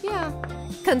disturbed. Yeah.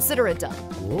 Consider it done.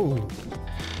 Whoa.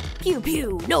 Pew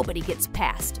pew, nobody gets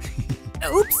past.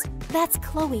 Oops, that's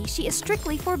Chloe. She is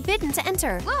strictly forbidden to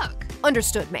enter. Look.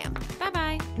 Understood, ma'am.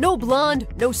 Bye-bye. No blonde,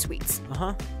 no sweets.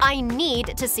 Uh-huh. I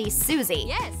need to see Susie.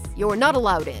 Yes. You're not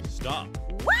allowed in. Stop.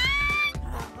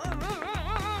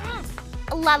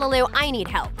 LaLiLu, I need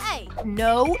help. Hey.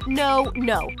 No, no,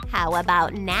 no. How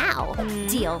about now?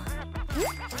 Deal.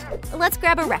 Let's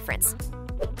grab a reference.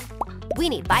 We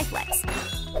need biflex.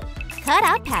 Cut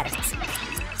out patterns.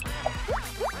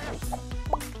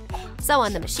 Sew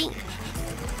on the machine.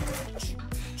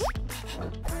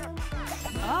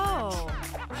 Oh.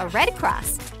 A red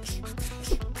cross.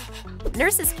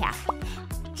 Nurse's cap.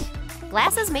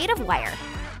 Glasses made of wire.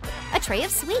 A tray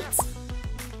of sweets.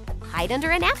 Hide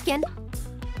under a napkin.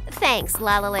 Thanks,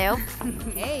 LaLiLu.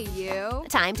 Hey, you.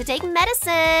 Time to take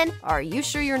medicine. Are you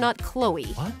sure you're not Chloe?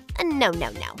 What? No, no,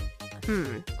 no.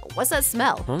 What's that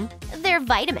smell? Huh? They're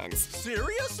vitamins.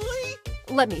 Seriously?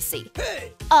 Let me see.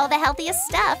 Hey! All the healthiest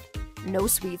stuff. No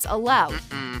sweets allowed.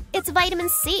 It's vitamin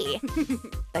C.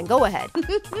 Then go ahead.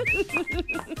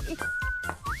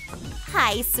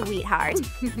 Hi, sweetheart.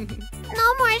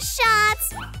 No more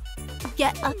shots.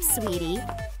 Get up, sweetie.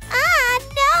 Ah,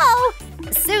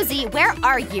 no! Susie, where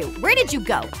are you? Where did you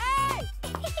go?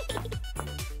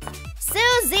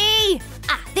 Susie!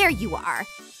 Ah, there you are.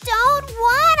 Don't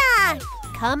wanna!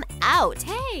 Come out.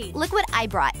 Hey. Look what I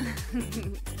brought.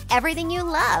 Everything you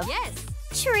love. Yes.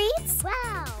 Treats?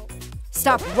 Wow.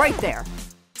 Stop right there.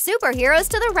 Superheroes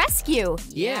to the rescue.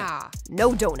 Yeah.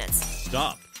 No donuts.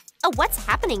 Stop. Oh, what's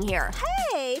happening here?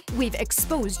 Hey! We've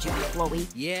exposed you, Chloe.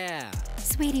 Yeah.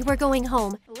 Sweetie, we're going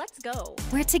home. Let's go.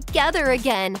 We're together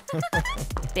again.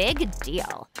 Big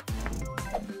deal.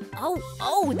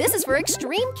 Oh, this is for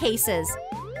extreme cases.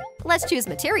 Let's choose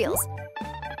materials.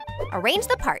 Arrange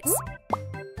the parts.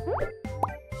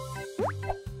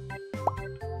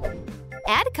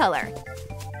 Add color.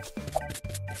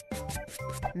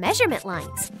 Measurement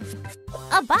lines.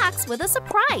 A box with a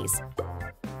surprise.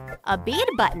 A bead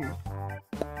button.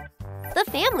 The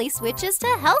family switches to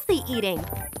healthy eating.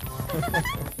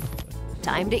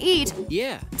 Time to eat.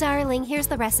 Yeah. Darling, here's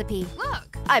the recipe.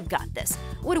 Look. I've got this.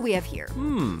 What do we have here?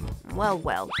 Well,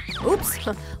 well. Oops.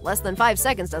 Less than 5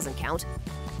 seconds doesn't count.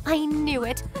 I knew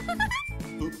it.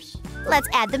 Oops. Let's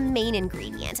add the main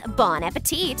ingredient. Bon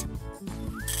appetit.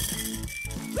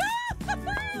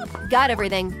 Got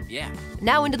everything. Yeah.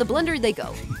 Now into the blender they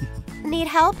go. Need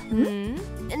help?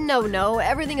 No,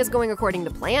 everything is going according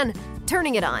to plan.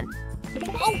 Turning it on.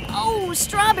 Oh,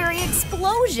 strawberry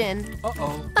explosion.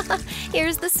 Uh-oh.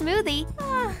 Here's the smoothie.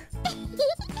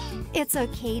 It's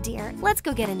okay, dear. Let's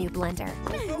go get a new blender.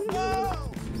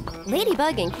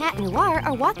 Ladybug and Cat Noir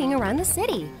are walking around the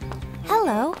city.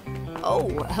 Hello. Oh,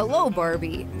 hello,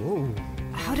 Barbie. Whoa.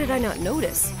 How did I not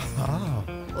notice? Oh.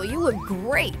 Well, you look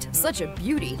great. Such a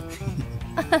beauty.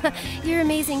 You're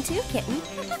amazing too, kitten.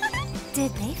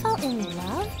 Did they fall in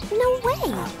love? No way.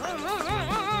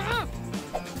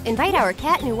 Invite our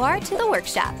cat Noir to the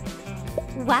workshop.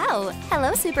 Wow,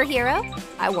 hello, superhero.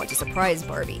 I want to surprise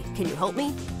Barbie. Can you help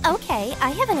me? Okay,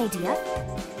 I have an idea.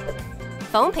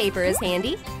 Foam paper is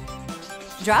handy.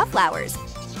 Draw flowers.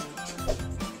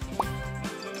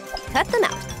 Cut them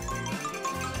out.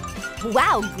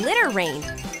 Wow, glitter rain.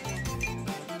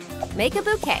 Make a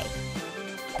bouquet.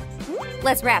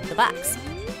 Let's wrap the box.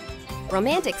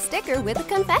 Romantic sticker with a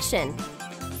confession.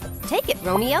 Take it,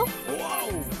 Romeo.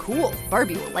 Whoa, cool.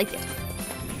 Barbie will like it.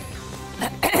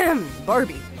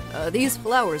 Barbie, these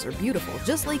flowers are beautiful,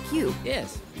 just like you.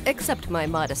 Yes. Except my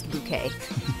modest bouquet.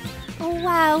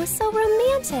 Wow, so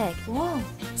romantic. Whoa.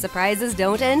 Surprises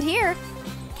don't end here.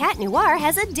 Cat Noir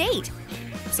has a date.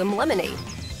 Some lemonade.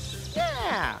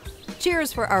 Yeah.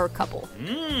 Cheers for our couple.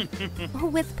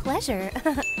 With pleasure.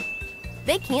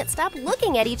 They can't stop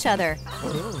looking at each other.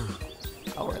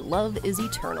 Our love is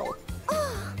eternal.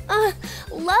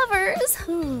 Lovers.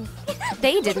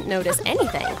 They didn't notice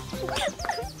anything.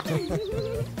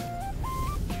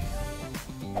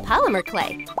 Polymer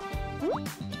clay.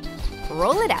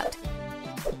 Roll it out.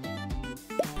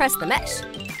 Press the mesh.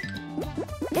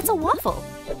 It's a waffle.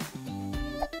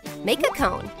 Make a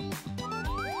cone.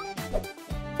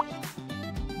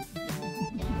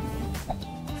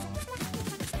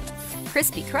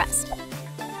 Crispy crust.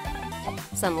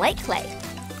 Some light clay.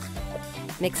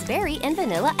 Mix berry and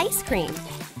vanilla ice cream.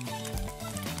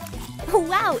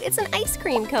 Wow, it's an ice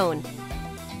cream cone.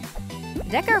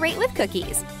 Decorate with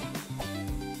cookies.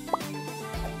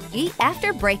 Eat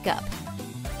after breakup.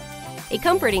 A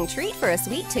comforting treat for a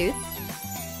sweet tooth.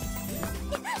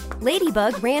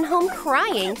 Ladybug ran home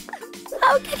crying.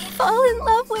 How could he fall in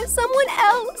love with someone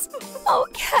else? Oh,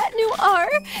 Cat Noir,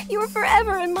 you are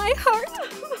forever in my heart.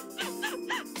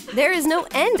 There is no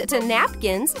end to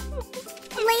napkins.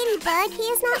 Ladybug, he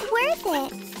is not worth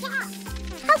it.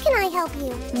 How can I help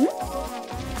you?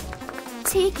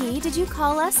 Tiki, did you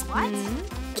call us? What?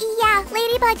 Yeah,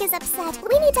 Ladybug is upset.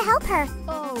 We need to help her.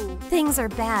 Oh. Things are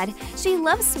bad. She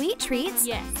loves sweet treats.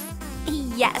 Yes.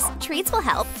 Yes, treats will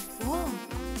help. Whoa.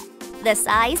 The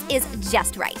size is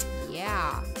just right.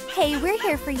 Yeah. Hey, we're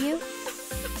here for you.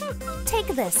 Take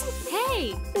this.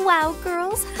 Hey. Wow,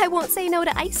 girls, I won't say no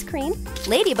to ice cream.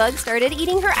 Ladybug started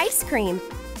eating her ice cream.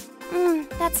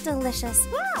 That's delicious.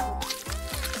 Wow.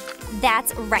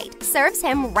 That's right. Serves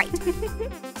him right.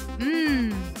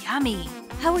 Yummy.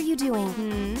 How are you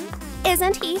doing?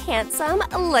 Isn't he handsome?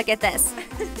 Look at this.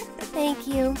 Thank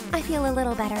you. I feel a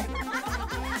little better.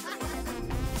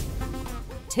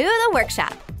 To the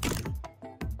workshop.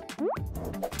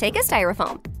 Take a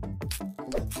styrofoam.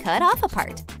 Cut off a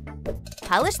part.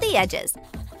 Polish the edges.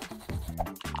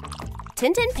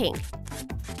 Tint in pink.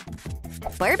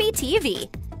 Barbie TV.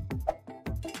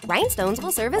 Rhinestones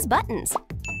will serve as buttons.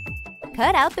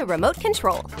 Cut out the remote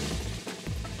control.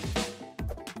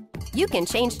 You can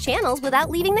change channels without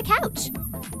leaving the couch.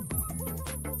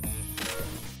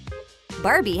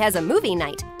 Barbie has a movie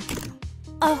night.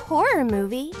 A horror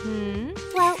movie?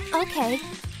 Well, okay.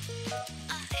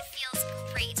 It feels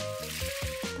great.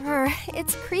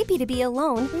 It's creepy to be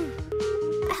alone.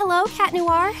 Hello, Cat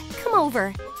Noir. Come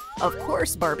over. Of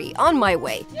course, Barbie. On my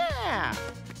way. Yeah.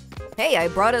 Hey, I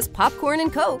brought us popcorn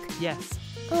and Coke. Yes.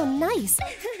 Oh, nice.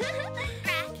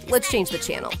 Let's change the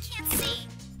channel. Can't see.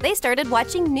 They started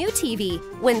watching new TV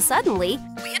when suddenly,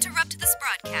 We interrupt this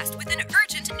broadcast with an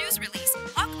urgent news release.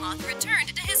 Hawkmoth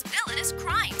returned to his villainous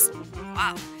crimes.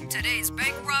 Wow, today's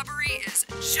bank robbery is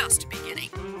just beginning.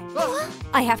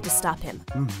 I have to stop him.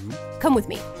 Come with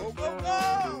me. Go, go,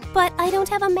 go! but I don't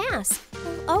have a mask.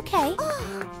 Okay.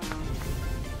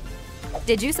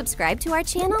 Did you subscribe to our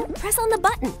channel? Press on the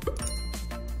button.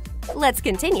 Let's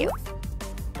continue.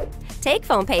 Take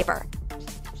foam paper.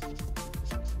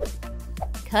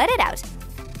 Cut it out.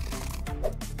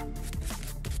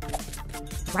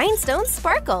 Rhinestones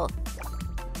sparkle.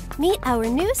 Meet our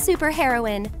new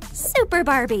superheroine, Super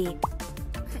Barbie.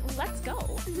 Let's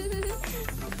go.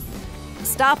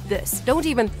 Stop this. Don't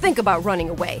even think about running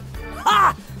away.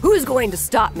 Ah! Who's going to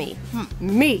stop me?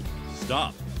 Me.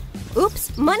 Stop.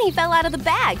 Oops, money fell out of the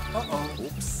bag.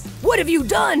 Oops. What have you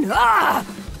done? Ah!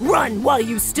 Run while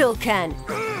you still can.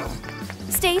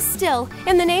 Stay still.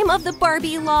 In the name of the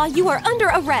Barbie law, you are under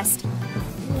arrest.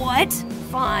 What?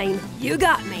 Fine. You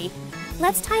got me.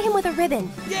 Let's tie him with a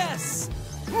ribbon. Yes.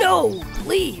 No,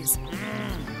 please.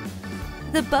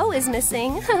 The bow is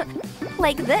missing.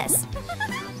 Like this.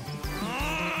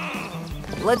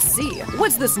 Let's see,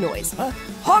 what's this noise?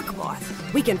 Hawk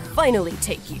moth! We can finally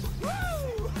take you.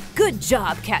 Good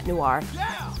job, Cat Noir.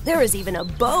 There is even a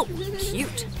bow.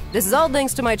 Cute. This is all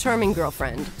thanks to my charming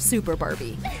girlfriend, Super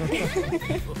Barbie.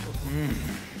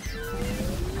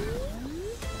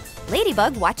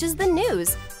 Ladybug watches the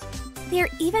news. They're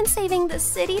even saving the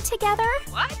city together?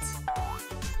 What?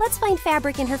 Let's find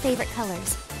fabric in her favorite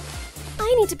colors.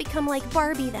 I need to become like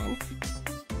Barbie then.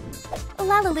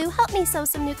 LaLiLu, help me sew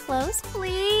some new clothes,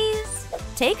 please.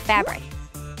 Take fabric.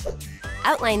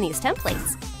 Outline these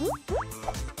templates.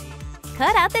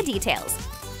 Cut out the details.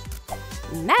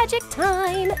 Magic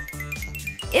time!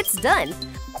 It's done.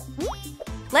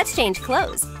 Let's change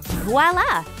clothes.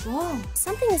 Voila! Whoa,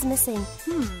 something is missing.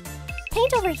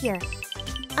 Paint over here.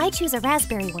 I choose a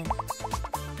raspberry one.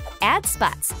 Add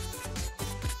spots.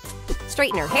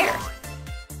 Straighten her hair.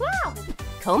 Wow!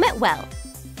 Comb it well.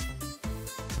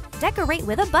 Decorate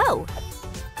with a bow.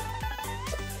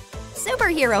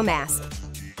 Superhero mask.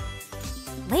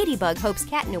 Ladybug hopes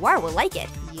Cat Noir will like it.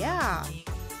 Yeah.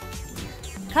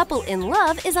 Couple in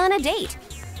love is on a date.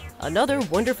 Another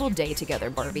wonderful day together,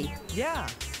 Barbie. Yeah.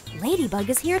 Ladybug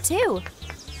is here too.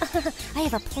 I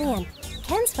have a plan.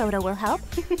 Ken's photo will help.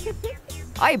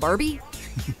 Hi, Barbie.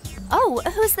 Oh,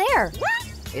 who's there?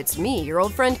 It's me, your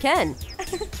old friend Ken.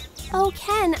 Oh,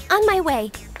 Ken, on my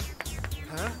way.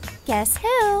 Huh? Guess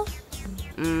who?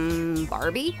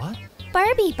 Barbie? What?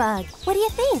 Barbie Bug. What do you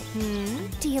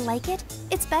think? Do you like it?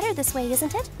 It's better this way,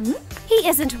 isn't it? He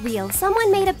isn't real.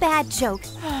 Someone made a bad joke.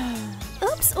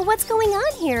 Oops, what's going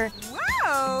on here?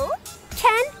 Wow.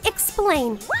 Ken,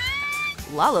 explain.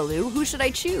 LaLiLu, who should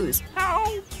I choose?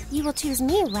 You will choose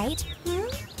me, right?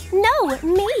 No,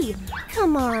 me.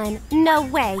 Come on, no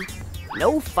way.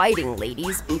 No fighting,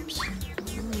 ladies. Oops.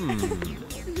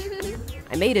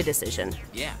 I made a decision.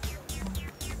 Yeah.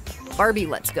 Barbie,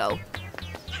 let's go.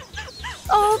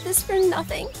 All this for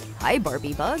nothing. Hi,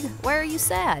 Barbie Bug. Why are you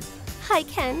sad? Hi,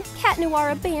 Ken. Cat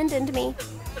Noir abandoned me.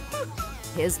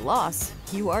 His loss.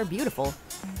 You are beautiful.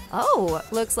 Oh,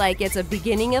 looks like it's a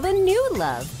beginning of a new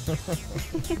love.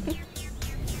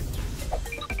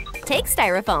 Take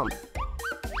styrofoam.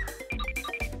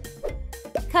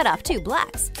 Cut off 2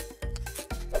 blocks.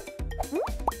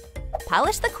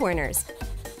 Polish the corners.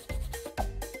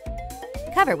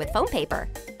 Cover with foam paper.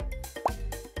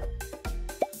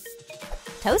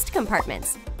 Toast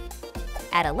compartments.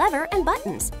 Add a lever and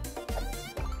buttons.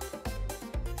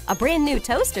 A brand new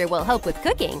toaster will help with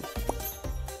cooking.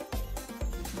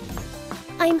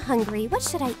 I'm hungry. What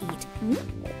should I eat?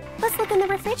 Let's look in the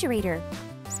refrigerator.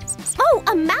 Oh,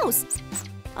 a mouse!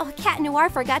 Oh, Cat Noir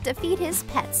forgot to feed his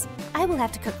pets. I will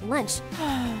have to cook lunch.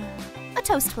 A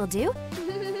toast will do.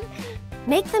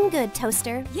 Make them good,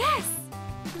 toaster. Yes.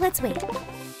 Let's wait.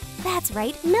 That's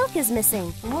right, milk is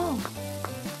missing. Whoa.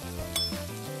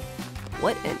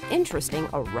 What an interesting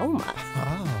aroma.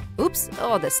 Oh. Oops,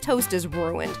 oh, this toast is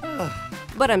ruined.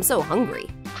 But I'm so hungry.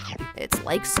 It's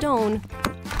like stone.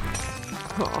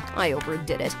 Oh, I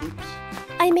overdid it.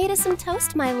 I made us some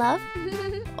toast, my love.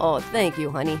 Oh, thank you,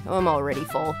 honey. I'm already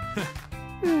full.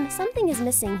 Something is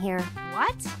missing here.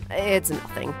 What? It's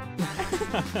nothing.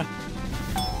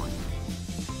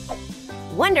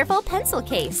 Wonderful pencil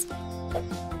case.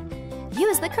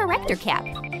 Use the corrector cap.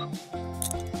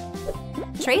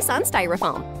 Trace on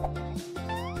styrofoam.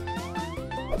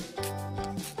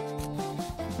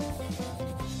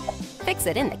 Fix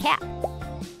it in the cap.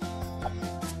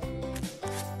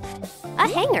 A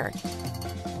hanger.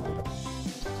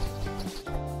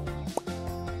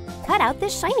 Cut out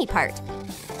this shiny part.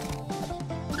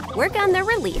 Work on the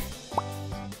relief.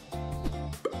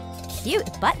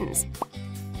 Cute buttons.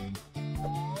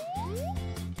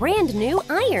 Brand new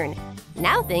iron.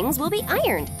 Now things will be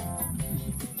ironed.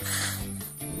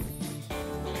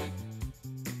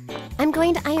 I'm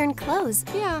going to iron clothes.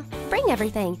 Yeah. Bring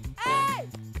everything.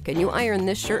 Can you iron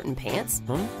this shirt and pants?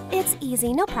 It's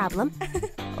easy, no problem.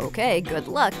 Okay, good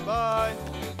luck. Bye.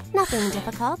 Nothing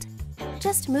difficult.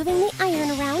 Just moving the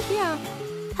iron around. Yeah.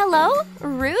 Hello,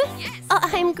 Ruth? Yes.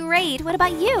 I'm great. What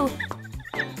about you?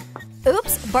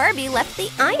 Oops, Barbie left the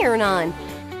iron on.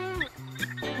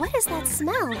 What is that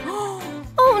smell?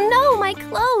 Oh no, my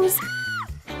clothes!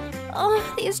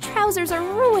 Oh, these trousers are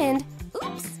ruined.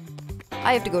 Oops.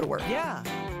 I have to go to work. Yeah.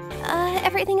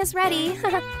 Everything is ready.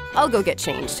 I'll go get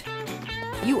changed.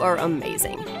 You are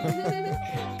amazing.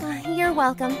 You're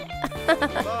welcome.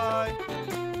 Bye.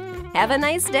 Have a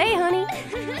nice day, honey.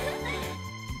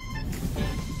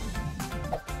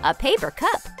 A paper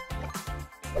cup.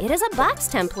 It is a box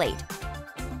template.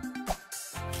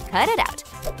 Cut it out.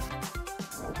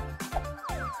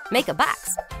 Make a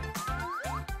box.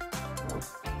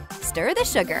 Stir the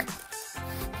sugar.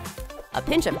 A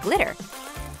pinch of glitter.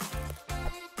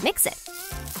 Mix it.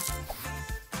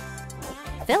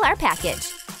 Fill our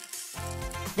package.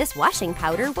 This washing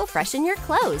powder will freshen your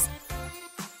clothes.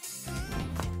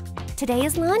 Today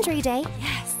is laundry day.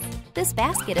 Yes. This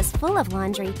basket is full of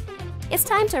laundry. It's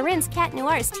time to rinse Cat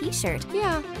Noir's t-shirt.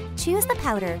 Yeah. Choose the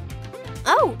powder.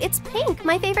 Oh, it's pink,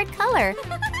 my favorite color.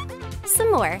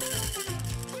 Some more.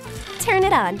 Turn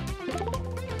it on.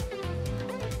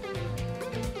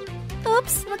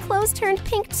 Oops, the clothes turned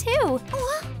pink too.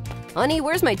 Honey,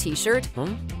 where's my t-shirt?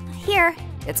 Here.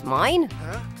 It's mine?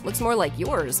 Huh? Looks more like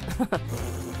yours.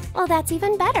 Well, that's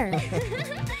even better.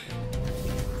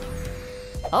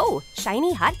 Oh,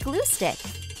 shiny hot glue stick.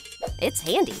 It's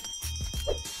handy.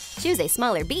 Choose a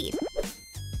smaller bead.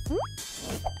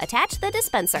 Attach the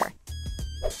dispenser.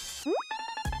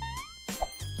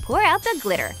 Pour out the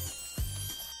glitter.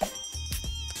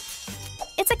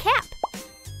 It's a cap.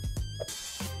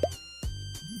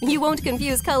 You won't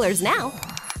confuse colors now.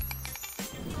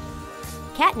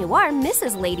 Cat Noir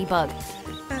misses Ladybug.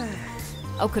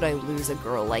 How could I lose a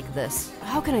girl like this?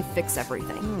 How can I fix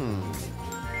everything?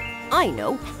 I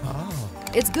know.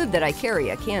 It's good that I carry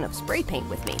a can of spray paint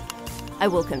with me. I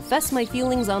will confess my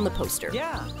feelings on the poster.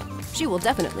 Yeah. She will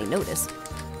definitely notice.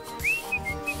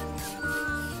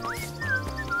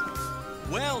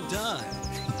 Well done.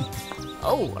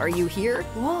 Oh, are you here?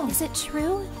 Whoa. Is it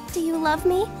true? Do you love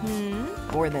me?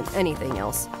 More than anything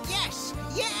else. Yes,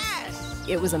 yes.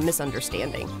 It was a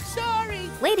misunderstanding. Sorry.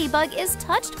 Ladybug is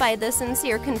touched by the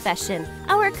sincere confession.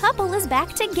 Our couple is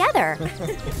back together.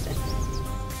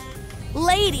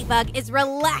 Ladybug is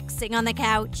relaxing on the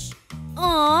couch.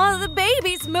 Aw, the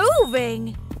baby's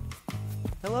moving.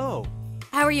 Hello.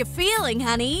 How are you feeling,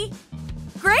 honey?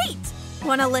 Great!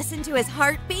 Want to listen to his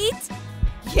heartbeat?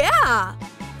 Yeah!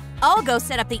 I'll go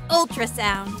set up the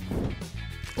ultrasound.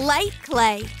 Light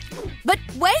clay. But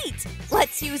wait!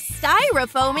 Let's use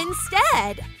styrofoam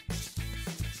instead.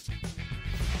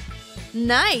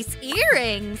 Nice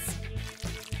earrings.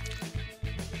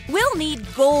 We'll need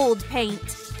gold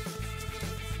paint.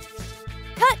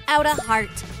 Cut out a heart.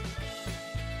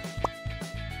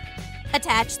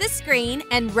 Attach the screen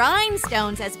and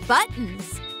rhinestones as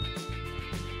buttons.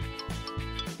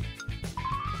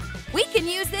 We can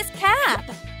use this cap.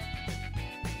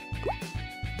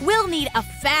 We'll need a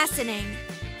fastening.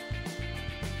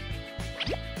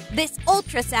 This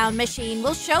ultrasound machine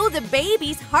will show the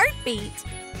baby's heartbeat.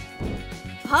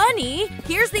 Honey,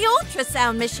 here's the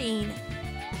ultrasound machine.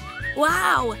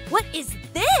 Wow, what is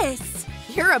this?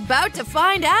 You're about to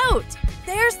find out.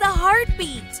 There's the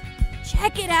heartbeat.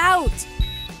 Check it out.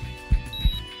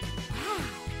 Wow.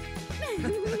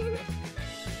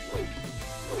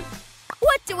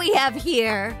 What do we have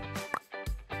here?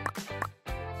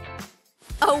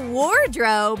 A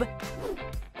wardrobe.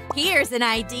 Here's an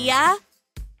idea.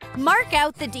 Mark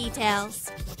out the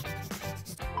details.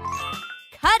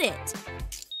 Cut it.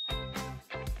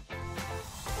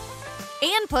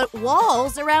 And put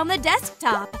walls around the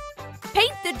desktop.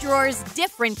 Paint the drawers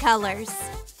different colors.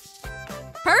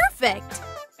 Perfect!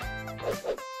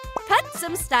 Cut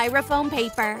some styrofoam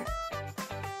paper.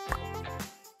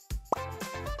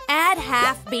 Add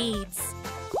half beads.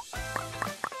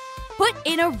 Put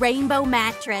in a rainbow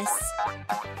mattress.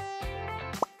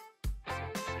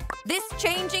 This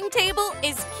changing table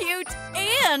is cute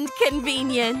and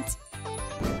convenient.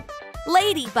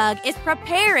 Ladybug is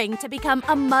preparing to become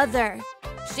a mother.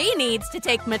 She needs to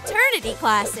take maternity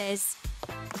classes.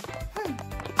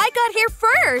 I got here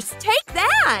first. Take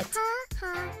that.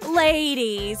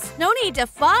 Ladies, no need to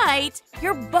fight.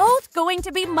 You're both going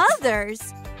to be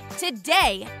mothers.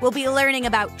 Today, we'll be learning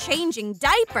about changing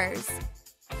diapers.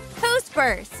 Who's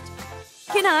first?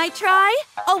 Can I try?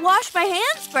 I'll wash my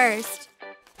hands first.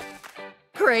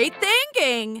 Great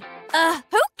thinking.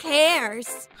 Who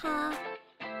cares?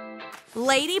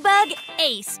 Ladybug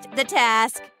aced the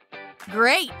task.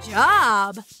 Great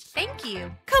job. Thank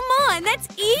you. Come on, that's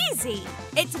easy.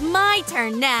 It's my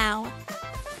turn now.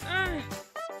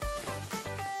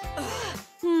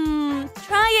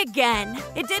 Try again.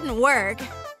 It didn't work.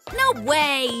 No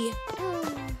way.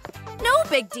 No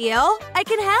big deal. I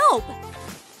can help.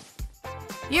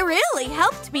 You really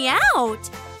helped me out.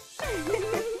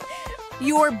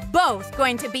 You're both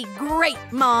going to be great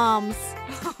moms.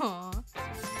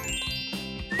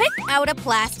 Pick out a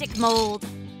plastic mold.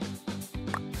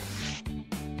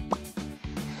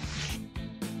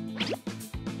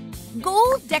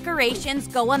 Gold decorations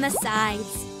go on the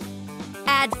sides.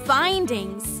 Add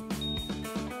findings.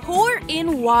 Pour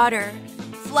in water.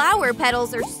 Flower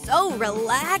petals are so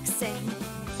relaxing.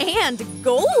 And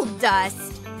gold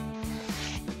dust.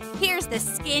 Here's the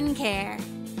skincare.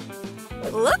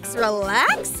 Looks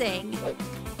relaxing.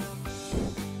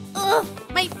 Ugh,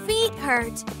 my feet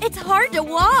hurt. It's hard to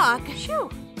walk. Phew.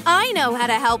 I know how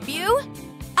to help you.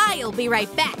 I'll be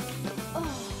right back.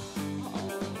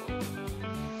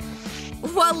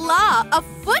 Voila, a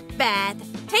foot bath.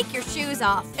 Take your shoes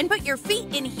off and put your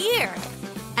feet in here.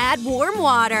 Add warm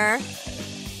water.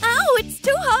 Oh, it's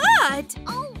too hot.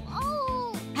 Oh.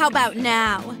 How about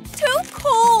now? Too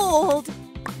cold.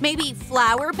 Maybe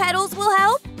flower petals will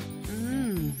help?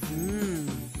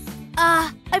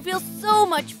 I feel so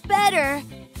much better.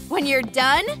 When you're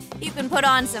done, you can put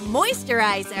on some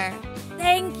moisturizer.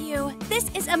 Thank you. This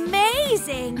is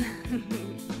amazing.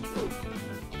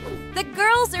 The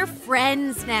girls are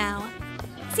friends now.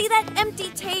 See that empty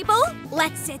table?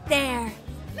 Let's sit there.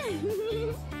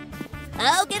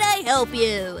 How can I help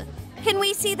you? Can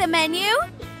we see the menu?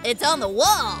 It's on the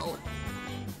wall.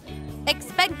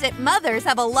 Expectant mothers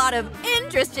have a lot of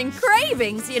interesting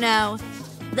cravings, you know.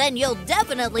 Then you'll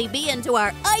definitely be into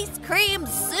our ice cream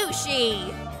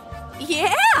sushi.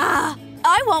 Yeah,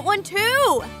 I want one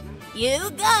too.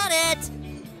 You got it.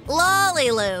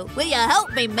 LaLiLu, will you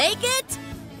help me make it?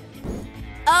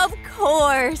 Of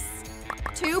course.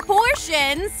 2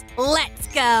 portions. Let's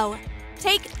go.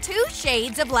 Take 2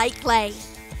 shades of light clay.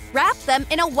 Wrap them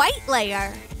in a white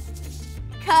layer.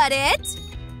 Cut it.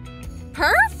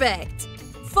 Perfect.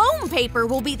 Foam paper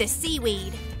will be the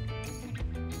seaweed.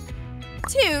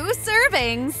 2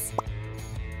 servings.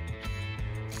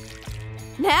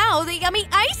 Now the yummy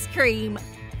ice cream.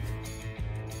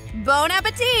 Bon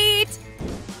appetit.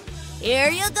 Here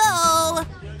you go.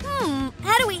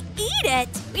 How do we eat it?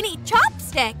 We need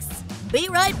chopsticks. Be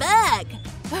right back.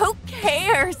 Who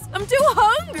cares? I'm too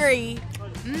hungry.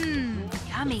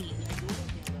 Yummy.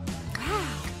 Wow.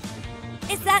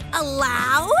 Is that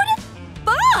allowed?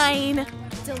 Fine.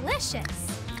 Delicious.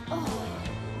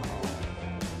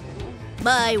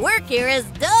 My work here is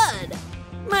done.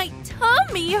 My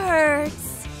tummy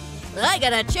hurts. I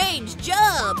gotta change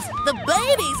jobs. The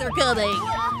babies are coming.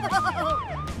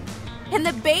 And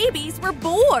the babies were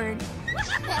born.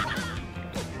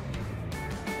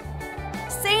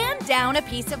 Sand down a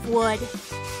piece of wood.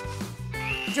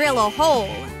 Drill a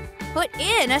hole. Put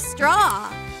in a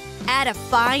straw. Add a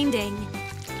finding.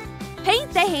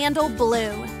 Paint the handle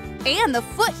blue and the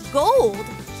foot gold.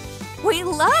 We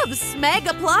love Smeg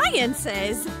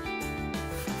appliances.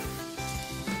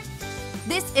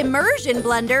 This immersion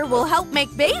blender will help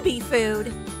make baby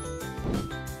food.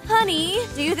 Honey,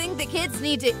 do you think the kids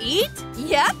need to eat?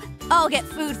 Yep, I'll get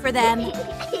food for them.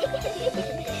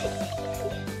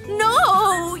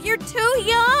 No, you're too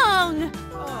young.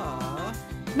 Aww.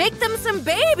 Make them some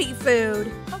baby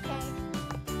food. Okay.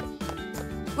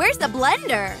 Where's the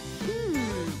blender?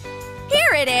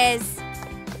 Here it is.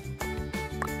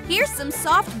 Here's some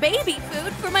soft baby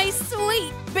food for my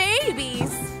sweet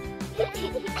babies.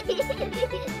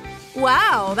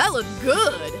 Wow, that looked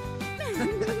good.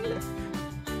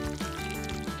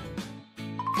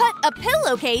 Cut a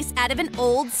pillowcase out of an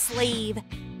old sleeve.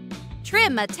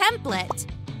 Trim a template.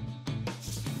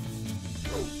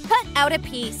 Cut out a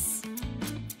piece.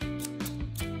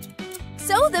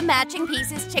 Sew the matching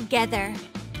pieces together.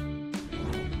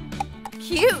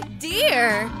 Cute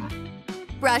deer.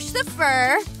 Brush the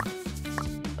fur.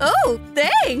 Oh,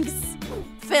 thanks.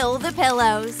 Fill the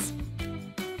pillows.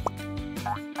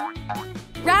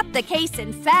 Wrap the case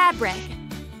in fabric.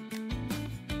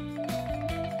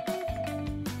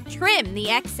 Trim the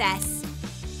excess.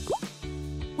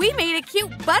 We made a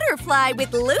cute butterfly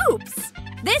with loops.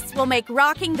 This will make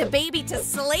rocking the baby to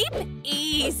sleep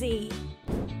easy.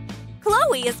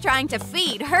 Chloe is trying to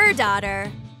feed her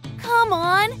daughter. Come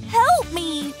on, help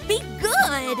me. Be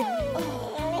good.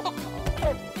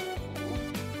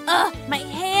 Ugh, my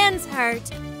hands hurt.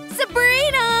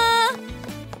 Sabrina!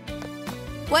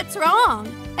 What's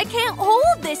wrong? I can't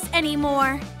hold this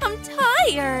anymore. I'm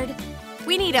tired.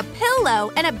 We need a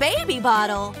pillow and a baby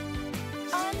bottle.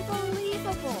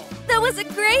 Unbelievable. That was a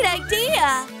great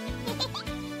idea.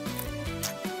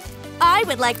 I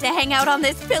would like to hang out on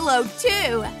this pillow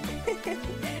too.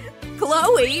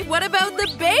 Chloe, what about the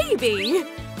baby?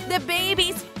 The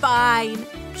baby's fine.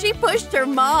 She pushed her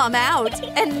mom out,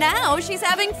 and now she's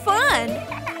having fun.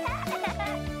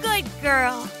 Good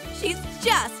girl. She's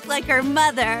just like her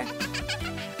mother.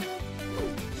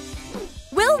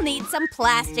 We'll need some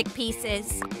plastic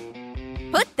pieces.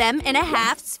 Put them in a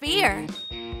half sphere.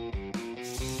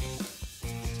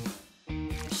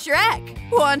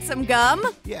 Shrek, want some gum?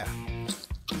 Yeah.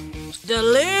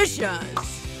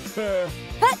 Delicious.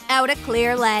 Cut out a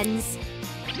clear lens.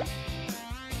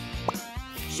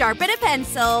 Sharpen a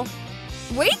pencil.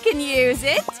 We can use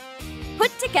it.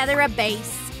 Put together a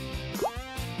base.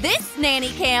 This nanny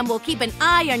cam will keep an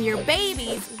eye on your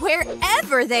babies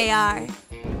wherever they are.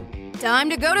 Time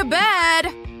to go to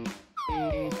bed.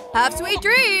 Have sweet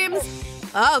dreams.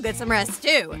 I'll get some rest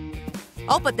too.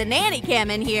 I'll put the nanny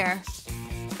cam in here.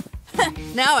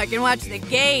 Now I can watch the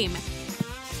game.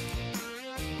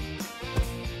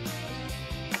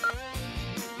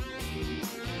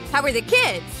 How are the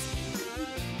kids?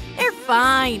 They're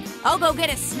fine. I'll go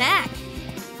get a snack.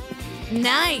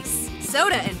 Nice.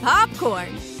 Soda and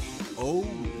popcorn. Oh,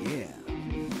 yeah.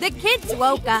 The kids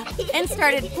woke up and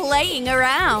started playing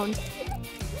around.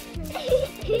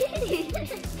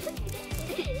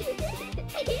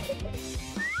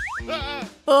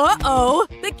 Uh-oh,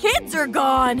 the kids are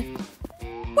gone.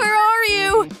 Where are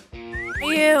you?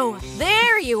 Ew,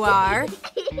 there you are.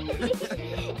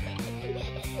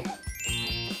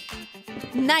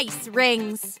 Nice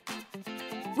rings.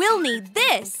 We'll need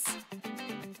this.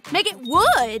 Make it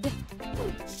wood.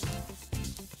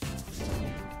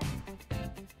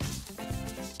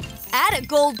 Add a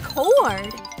gold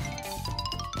cord.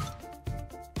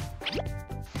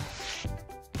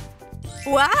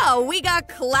 Wow, we got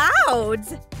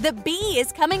clouds! The bee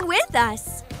is coming with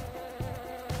us.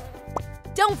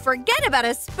 Don't forget about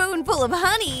a spoonful of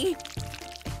honey.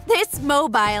 This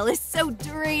mobile is so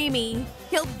dreamy.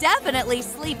 He'll definitely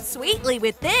sleep sweetly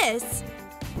with this.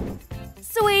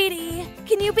 Sweetie,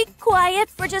 can you be quiet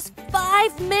for just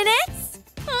 5 minutes?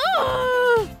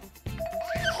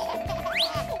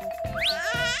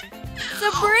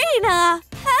 Sabrina,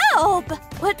 help!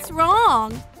 What's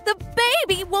wrong? The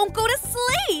baby won't go to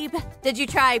sleep! Did you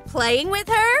try playing with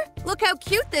her? Look how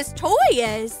cute this toy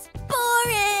is!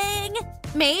 Boring!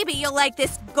 Maybe you'll like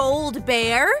this gold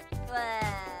bear?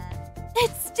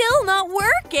 It's still not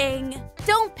working!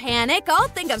 Don't panic, I'll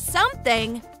think of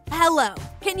something. Hello,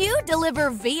 can you deliver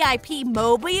VIP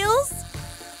mobiles?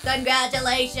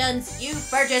 Congratulations, you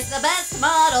purchased the best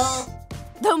model!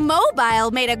 The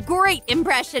mobile made a great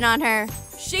impression on her.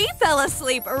 She fell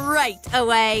asleep right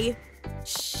away.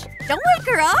 Shh, don't wake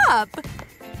her up.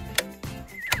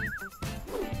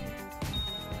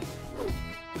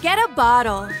 Get a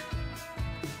bottle.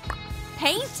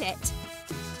 Paint it.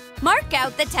 Mark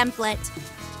out the template.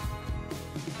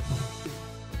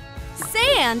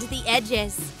 Sand the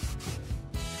edges.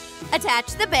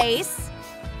 Attach the base.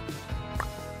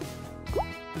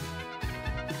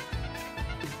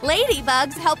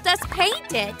 Ladybugs helped us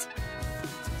paint it.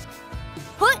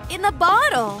 Put in the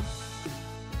bottle.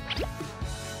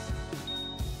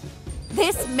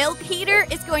 This milk heater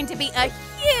is going to be a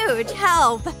huge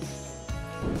help.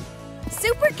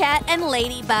 Super Cat and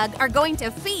Ladybug are going to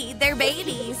feed their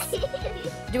babies.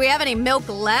 Do we have any milk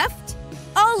left?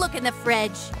 I'll look in the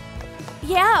fridge.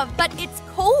 Yeah, but it's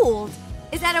cold.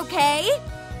 Is that okay?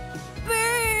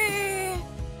 Brr.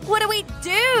 What do we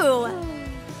do?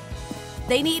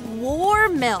 They need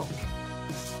warm milk.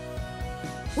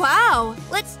 Wow,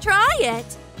 let's try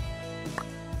it.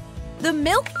 The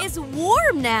milk is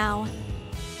warm now.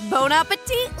 Bon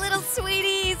appetit, little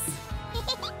sweeties.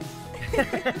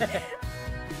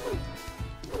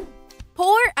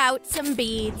 Pour out some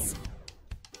beads.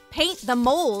 Paint the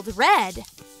mold red.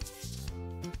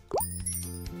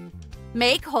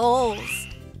 Make holes.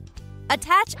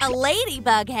 Attach a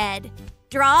ladybug head.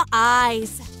 Draw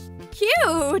eyes.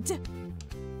 Cute!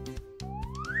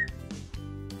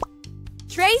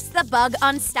 Trace the bug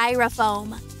on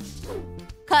styrofoam.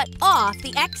 Cut off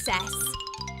the excess.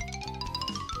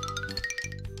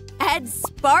 Add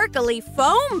sparkly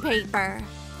foam paper.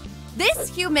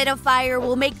 This humidifier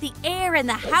will make the air in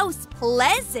the house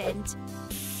pleasant.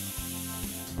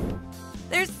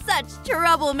 They're such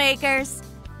troublemakers.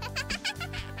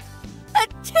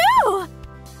 Achoo!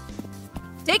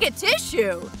 Take a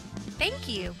tissue. Thank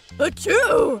you.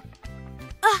 Achoo!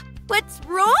 What's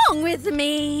wrong with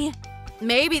me?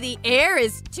 Maybe the air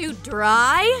is too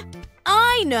dry?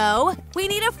 I know! We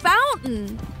need a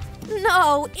fountain!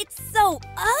 No, it's so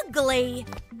ugly!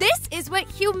 This is what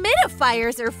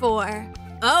humidifiers are for!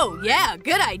 Oh yeah,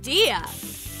 good idea!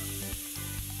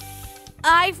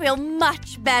 I feel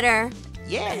much better!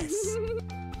 Yes.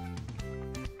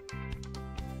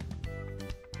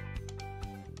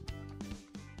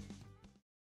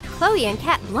 Chloe and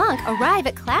Cat Blanc arrive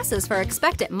at classes for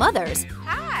expectant mothers.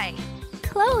 Hi.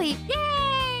 Chloe,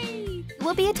 Yay!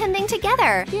 we'll be attending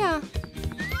together. Yeah.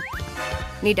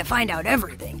 Need to find out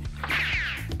everything.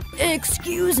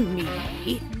 Excuse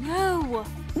me. No.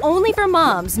 Only for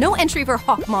moms. No entry for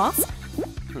hawk moths.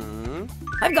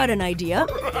 I've got an idea.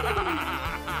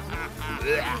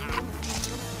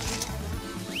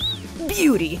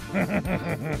 Beauty.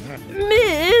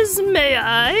 Miss, may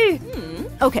I?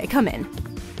 Okay, come in.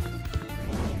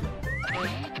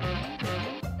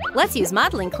 Let's use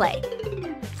modeling clay.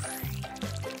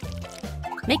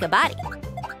 Make a body.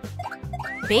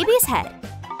 Baby's head.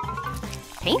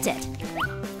 Paint it.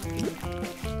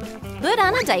 Put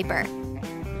on a diaper.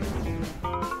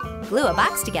 Glue a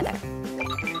box together.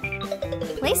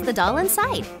 Place the doll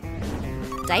inside.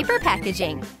 Diaper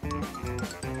packaging.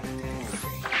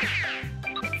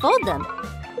 Fold them.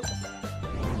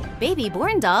 Baby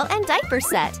born doll and diaper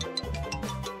set.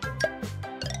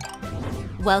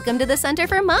 Welcome to the Center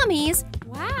for Mommies.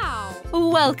 Wow.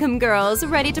 Welcome, girls.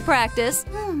 Ready to practice?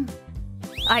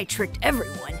 I tricked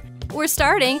everyone. We're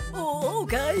starting. Oh,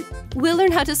 okay. We'll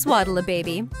learn how to swaddle a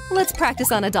baby. Let's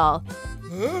practice on a doll.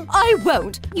 Huh? I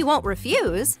won't. You won't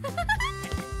refuse.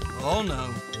 Oh no.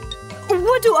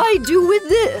 What do I do with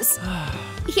this?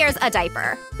 Here's a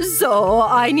diaper. So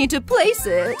I need to place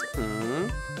it.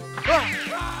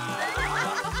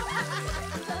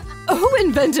 Who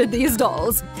invented these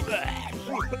dolls?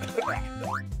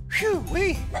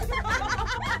 Phew-wee.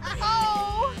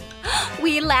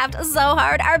 We laughed so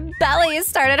hard our bellies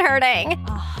started hurting.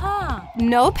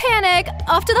 No panic.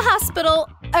 Off to the hospital.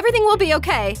 Everything will be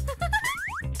okay.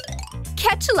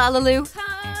 Catch LaLiLu.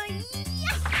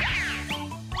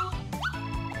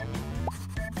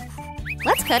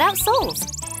 Let's cut out soles.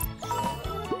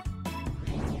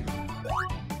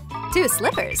 2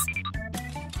 slippers.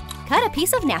 Cut a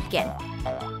piece of napkin.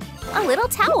 A little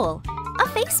towel. A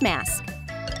face mask.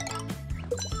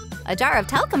 A jar of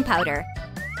talcum powder.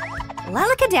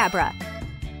 Lalacadabra.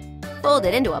 Fold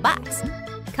it into a box.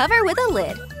 Cover with a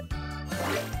lid.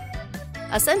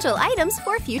 Essential items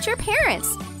for future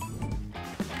parents.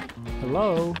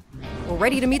 Hello. We're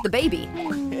ready to meet the baby.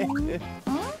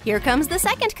 Here comes the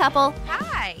second couple.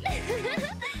 Hi.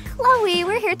 Chloe,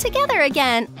 we're here together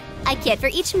again. A kid for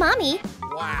each mommy.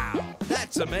 Wow,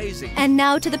 that's amazing. And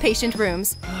now to the patient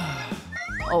rooms.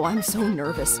 Oh, I'm so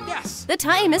nervous. Yes. The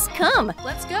time has come.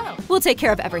 Let's go. We'll take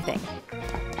care of everything.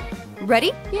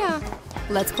 Ready? Yeah.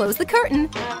 Let's close the curtain.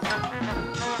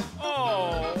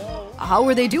 Oh. How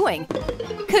are they doing?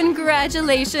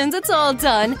 Congratulations, it's all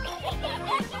done.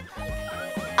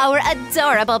 Our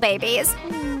adorable babies.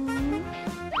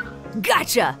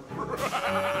 Gotcha!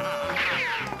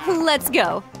 Let's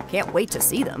go. Can't wait to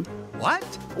see them. What?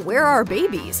 Where are our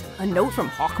babies? A note from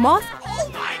Hawkmoth? Oh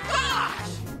my gosh!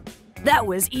 That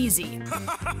was easy.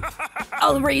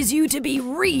 I'll raise you to be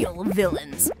real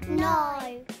villains.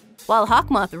 No. While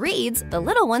Hawkmoth reads, the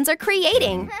little ones are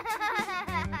creating.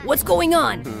 What's going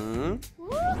on?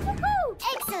 Woo-hoo-hoo.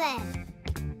 Excellent.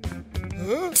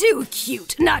 Too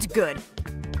cute, not good.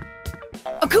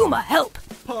 Akuma, help!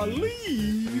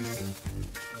 Police!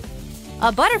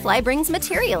 A butterfly brings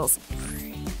materials.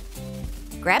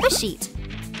 Grab a sheet.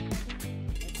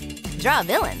 Draw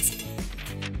villains.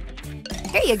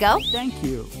 Here you go. Thank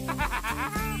you.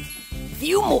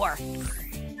 Few more.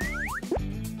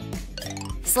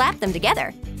 Slap them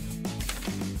together.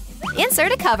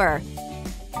 Insert a cover.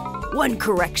 One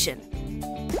correction.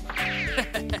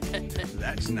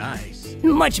 That's nice.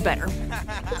 Much better.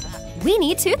 We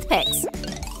need toothpicks.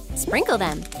 Sprinkle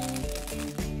them.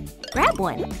 Grab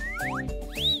one.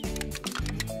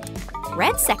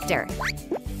 Red sector.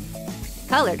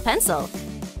 Colored pencil.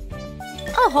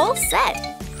 A whole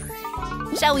set.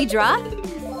 Shall we draw?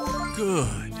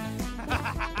 Good.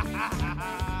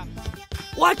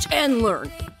 Watch and learn.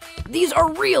 These are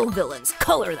real villains.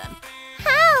 Color them.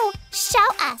 How? Show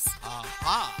us.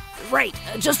 Aha! Right,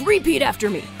 just repeat after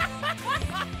me.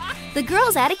 The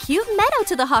girls add a cute meadow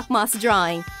to the Hawkmoth's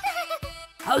drawing.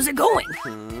 How's it going?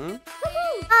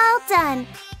 All done.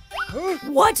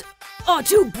 What? Oh,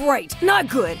 too bright. Not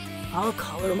good. I'll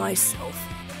color myself.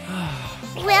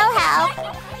 We'll help.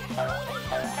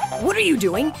 What are you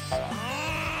doing?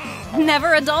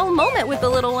 Never a dull moment with the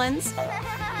little ones.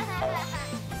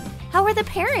 How are the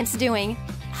parents doing?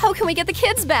 How can we get the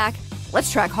kids back? Let's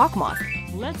track Hawkmoth.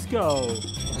 Let's go.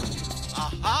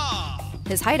 Aha!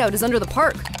 His hideout is under the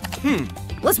park.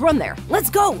 Let's run there. Let's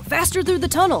go! Faster through the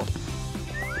tunnel.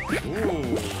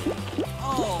 Ooh.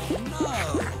 Oh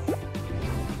no!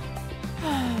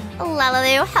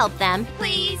 LaLiLu, help them.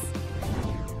 Please.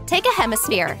 Take a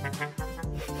hemisphere.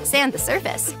 Sand the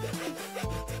surface.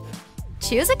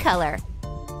 Choose a color.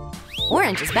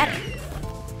 Orange is better.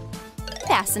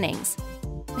 Fastenings.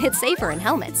 It's safer in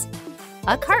helmets.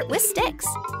 A cart with sticks.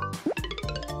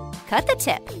 Cut the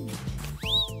tip.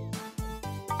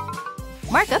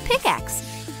 Mark a pickaxe.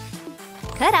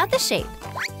 Cut out the shape.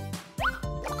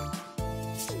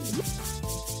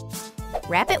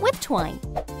 Wrap it with twine.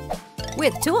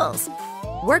 With tools,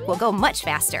 work will go much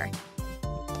faster.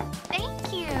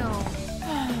 Thank you.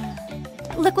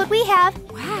 Look what we have.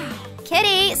 Wow.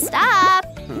 Kitty, stop!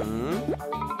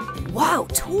 Wow,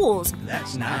 tools.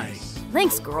 That's nice.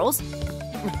 Thanks, girls.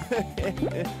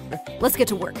 Let's get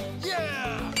to work.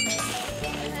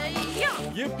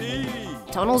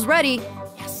 Yippee! Tunnel's ready.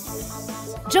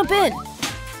 Jump in.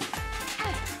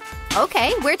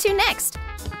 Okay, where to next?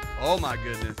 Oh my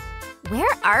goodness.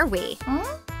 Where are we?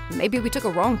 Maybe we took a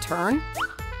wrong turn.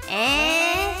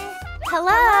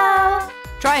 Hello?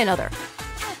 Try another.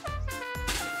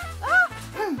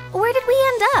 Where did we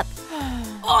end up?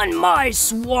 On my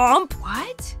swamp.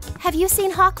 What? Have you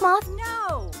seen Hawkmoth?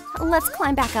 No. Let's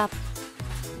climb back up.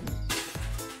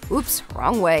 Oops,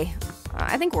 wrong way.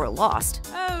 I think we're lost.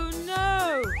 Oh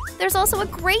no. There's also a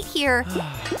grate here.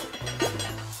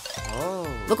 Oh.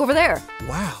 Look over there.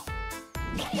 Wow.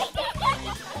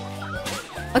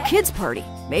 A kid's party.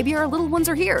 Maybe our little ones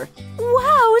are here.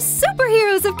 Wow,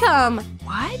 superheroes have come.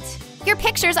 What? Your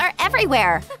pictures are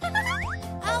everywhere.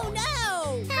 Oh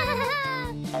no!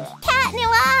 Cat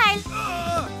Noir!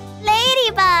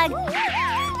 Ladybug!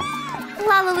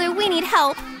 LaLiLu, we need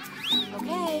help.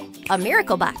 Okay. A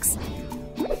miracle box.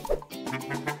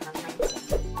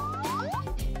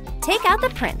 Take out the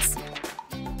prints.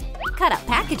 Cut up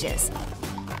packages.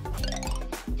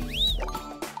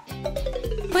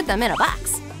 Put them in a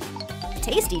box.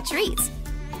 Tasty treats.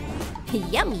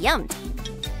 Yum, yum.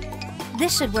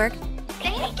 This should work.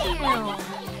 Thank you.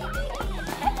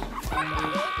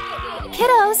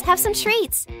 Kiddos, have some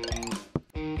treats.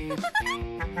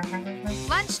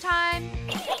 Lunchtime.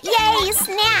 Yay,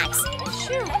 snacks!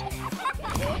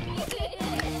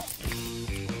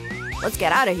 Let's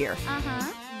get out of here.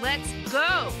 Let's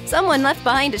go. Someone left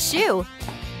behind a shoe.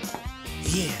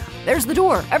 Yeah. There's the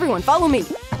door. Everyone, follow me.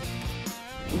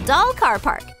 Doll car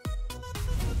park.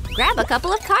 Grab a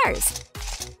couple of cars.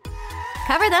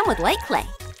 Cover them with light clay.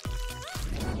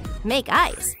 Make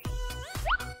eyes.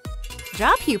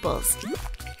 Draw pupils.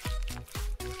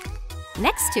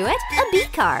 Next to it, a bee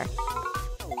car.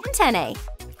 Antennae.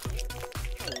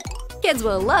 Kids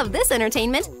will love this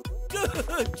entertainment.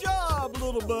 Good job,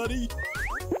 little buddy.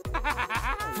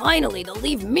 Finally, they'll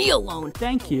leave me alone.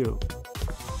 Thank you.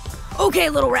 Okay,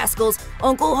 little rascals.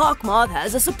 Uncle Hawkmoth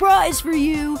has a surprise for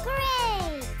you.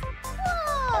 Great!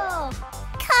 Whoa!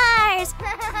 Cars!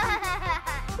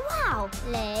 Wow,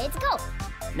 let's go.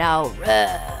 Now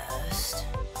rest.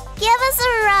 Give us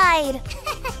a ride.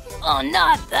 Oh,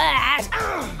 not that.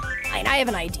 And I have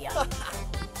an idea.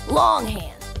 Long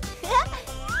hand.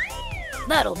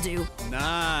 That'll do.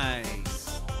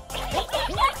 Nice.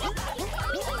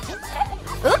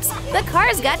 Oops, the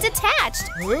cars got detached.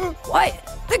 Quiet.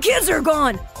 The kids are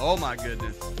gone. Oh my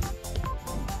goodness. To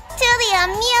the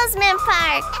amusement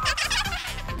park.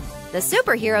 The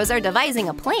superheroes are devising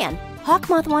a plan.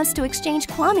 Hawkmoth wants to exchange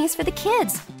Kwamis for the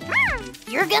kids.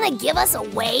 You're gonna give us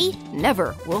away?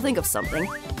 Never. We'll think of something.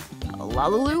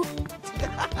 LaLiLu?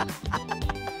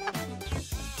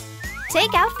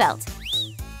 Take out felt.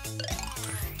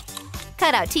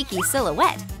 Cut out Tiki's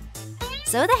silhouette.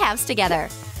 Sew the halves together.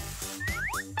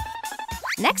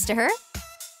 Next to her,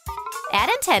 add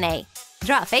antennae.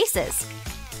 Draw faces.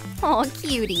 Oh,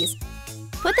 cuties.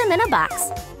 Put them in a box.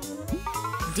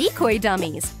 Decoy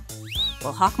dummies.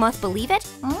 Will Hawkmoth believe it?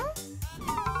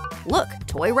 Look,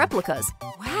 toy replicas.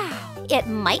 Wow. It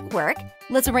might work.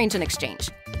 Let's arrange an exchange.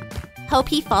 Hope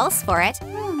he falls for it.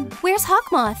 Where's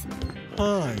Hawkmoth?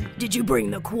 Hi. Did you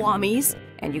bring the Kwamis?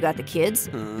 And you got the kids?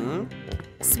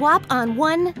 Swap on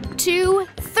 1, 2,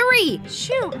 3.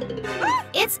 Shoot.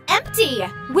 It's empty.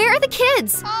 Where are the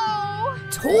kids? Oh.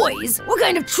 Toys? What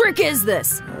kind of trick is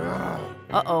this?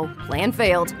 Uh-oh, plan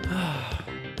failed.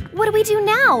 What do we do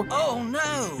now? Oh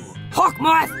no.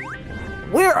 Hawkmoth!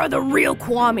 Where are the real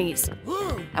Kwamis?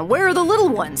 And where are the little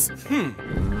ones?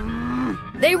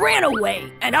 They ran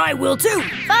away, and I will too.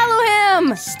 Follow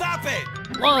him. Stop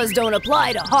it. Laws don't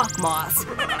apply to Hawkmoths.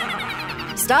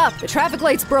 Stop, the traffic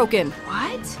light's broken.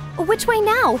 What? Which way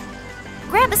now?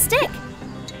 Grab a stick.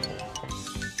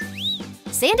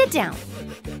 Sand it down.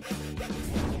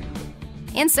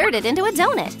 Insert it into a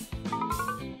donut.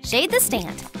 Shade the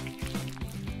stand.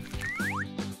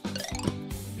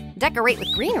 Decorate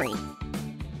with greenery.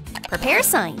 Prepare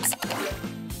signs.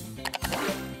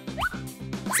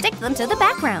 Stick them to the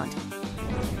background.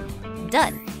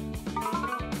 Done.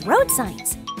 Road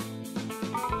signs.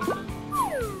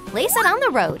 Place it on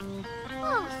the road.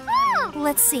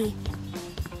 Let's see.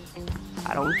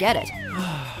 I don't get it.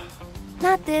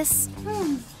 Not this.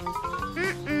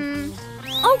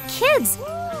 Oh, kids!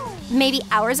 Maybe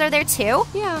ours are there too?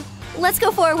 Yeah. Let's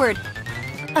go forward.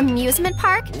 Amusement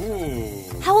park?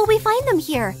 How will we find them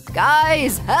here?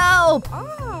 Guys, help!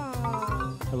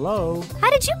 Hello?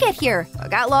 How did you get here? I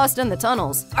got lost in the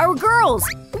tunnels. Our girls!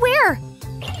 Where?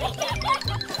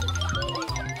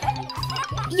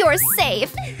 You're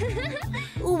safe.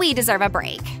 We deserve a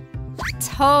break.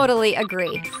 Totally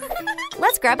agree.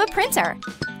 Let's grab a printer.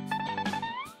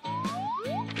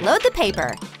 Load the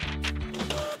paper.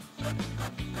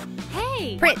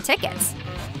 Hey! Print tickets.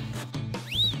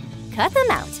 Cut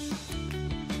them out.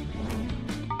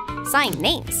 Sign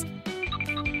names.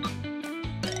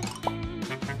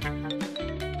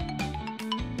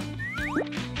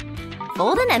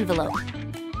 Fold an envelope.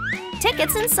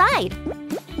 Tickets inside.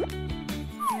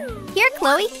 Here,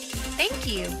 Chloe. Thank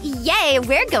you. Yay,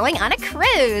 we're going on a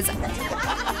cruise.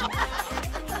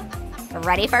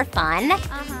 Ready for fun?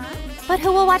 But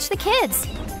who will watch the kids?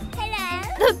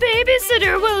 The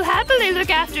babysitter will happily look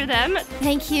after them.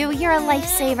 Thank you, you're a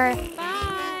lifesaver.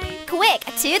 Quick,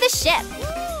 to the ship.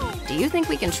 Do you think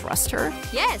we can trust her?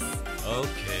 Yes.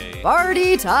 Okay.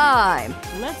 Party time!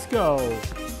 Let's go.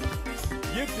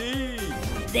 Yippee!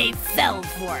 They fell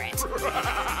for it.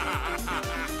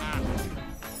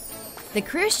 The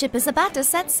cruise ship is about to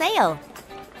set sail.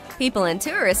 People and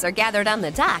tourists are gathered on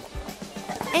the dock.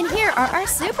 And here are our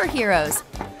superheroes.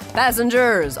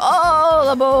 Passengers, all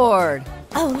aboard!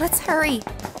 Oh, let's hurry.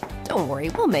 Don't worry,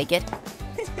 we'll make it.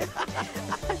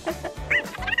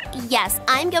 Yes,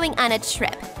 I'm going on a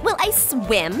trip. Will I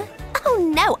swim?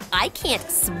 Oh no, I can't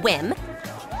swim.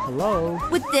 Hello.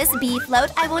 With this bee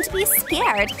float, I won't be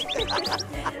scared.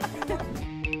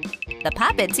 The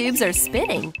poppet tubes are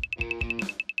spinning.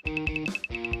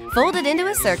 Fold it into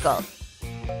a circle.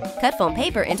 Cut foam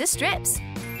paper into strips.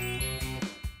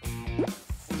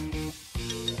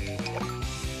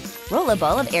 Roll a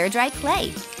ball of air-dry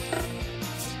clay.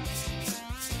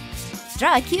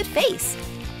 Draw a cute face.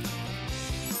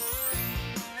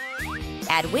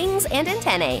 Add wings and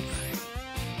antennae.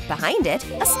 Behind it,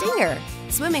 a stinger.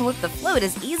 Swimming with the float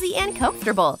is easy and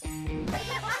comfortable.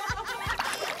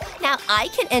 Now I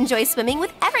can enjoy swimming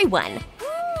with everyone.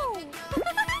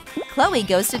 Chloe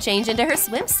goes to change into her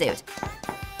swimsuit.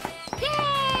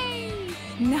 Yay!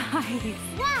 Nice.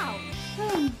 Wow!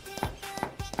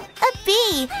 A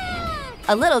bee!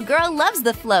 A little girl loves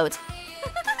the float.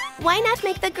 Why not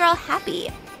make the girl happy?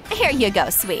 Here you go,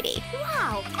 sweetie.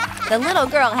 Wow! The little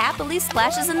girl happily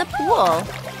splashes in the pool.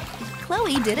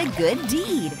 Chloe did a good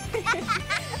deed.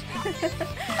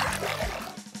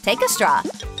 Take a straw.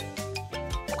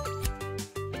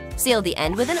 Seal the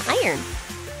end with an iron.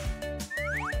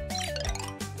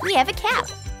 We have a cap.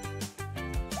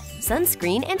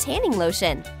 Sunscreen and tanning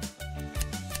lotion.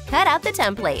 Cut out the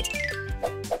template.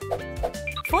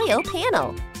 Foil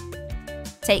panel.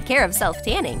 Take care of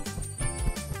self-tanning.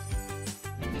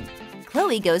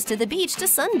 Chloe goes to the beach to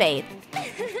sunbathe.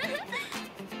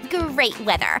 Great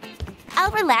weather.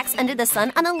 I'll relax under the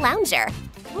sun on a lounger.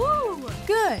 Ooh!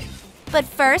 Good. But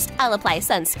first, I'll apply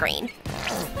sunscreen.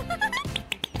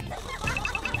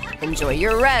 Enjoy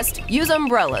your rest. Use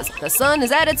umbrellas. The sun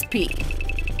is at its peak.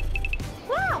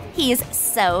 Wow! He's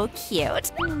so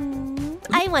cute.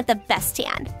 I want the best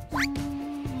tan.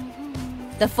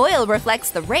 The foil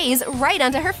reflects the rays right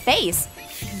onto her face.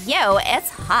 Yo, it's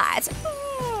hot.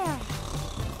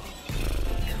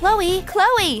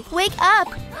 Chloe, wake up!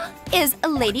 Is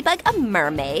Ladybug a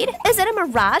mermaid? Is it a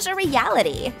mirage or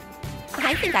reality?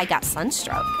 I think I got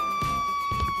sunstroke.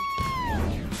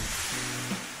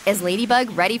 Is Ladybug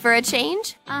ready for a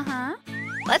change? Uh-huh.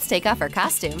 Let's take off her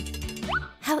costume.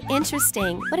 How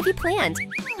interesting. What have you planned?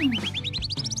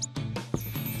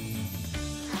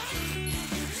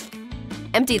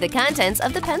 Empty the contents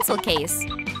of the pencil case.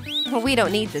 We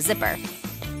don't need the zipper.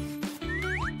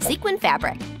 Sequin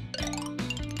fabric.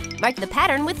 Mark the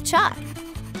pattern with chalk.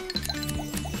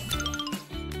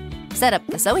 Set up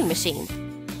the sewing machine.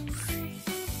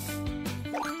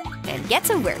 And get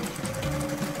to work.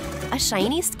 A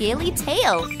shiny, scaly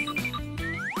tail.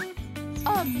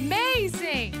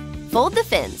 Amazing! Fold the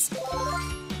fins.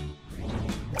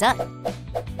 Done.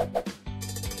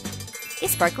 A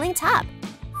sparkling top.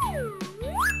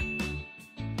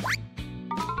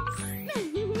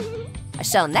 A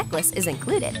shell necklace is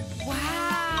included.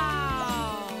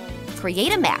 Wow!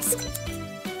 Create a mask.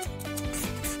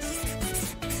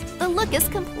 The look is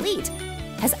complete.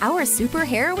 Has our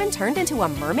superheroine turned into a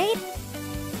mermaid?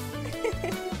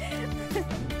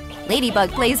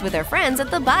 Ladybug plays with her friends at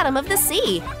the bottom of the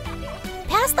sea.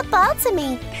 Pass the ball to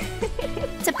me.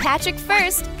 To Patrick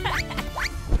first.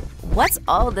 What's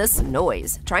all this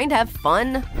noise? Trying to have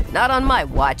fun? Not on my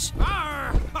watch.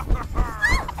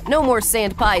 No more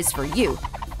sand pies for you.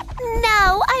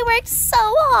 No, I worked so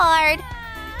hard.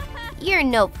 You're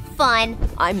no fun.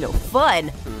 I'm no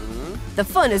fun. The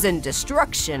fun is in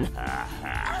destruction.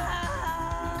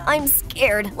 I'm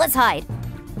scared. Let's hide.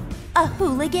 A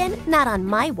hooligan? Not on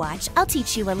my watch. I'll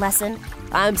teach you a lesson.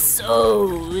 I'm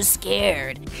so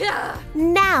scared.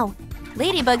 Now,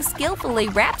 Ladybug skillfully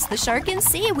wraps the shark in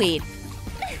seaweed.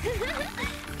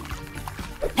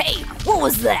 Hey, what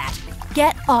was that?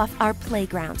 Get off our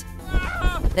playground.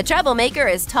 The troublemaker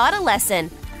is taught a lesson.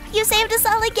 You saved us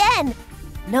all again.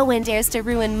 No one dares to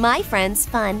ruin my friend's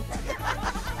fun.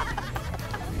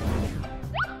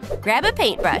 Grab a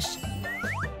paintbrush.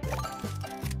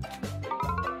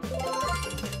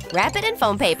 Wrap it in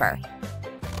foam paper.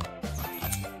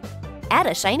 Add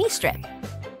a shiny strip.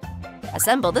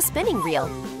 Assemble the spinning reel.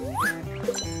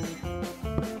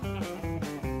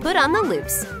 Put on the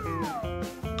loops.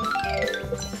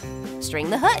 String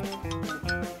the hook.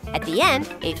 At the end,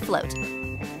 a float.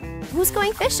 Who's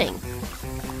going fishing?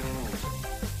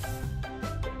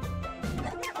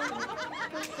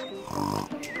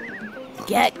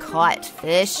 Get caught,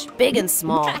 fish, big and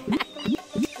small.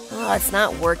 Oh, it's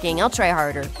not working. I'll try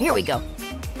harder. Here we go.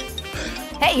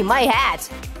 Hey, my hat!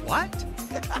 What?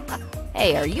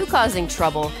 Hey, are you causing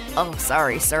trouble? Oh,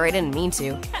 sorry, sir, I didn't mean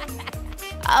to.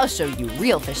 I'll show you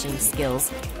real fishing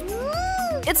skills.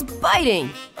 It's biting!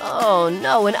 Oh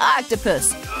no, an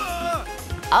octopus!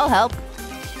 I'll help.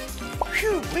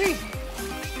 Phew, me.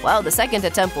 Well, the second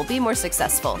attempt will be more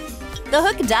successful. The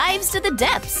hook dives to the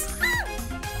depths.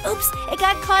 Oops, it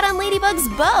got caught on Ladybug's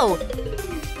bow.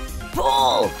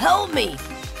 Pull! Help me!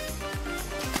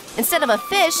 Instead of a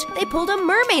fish, they pulled a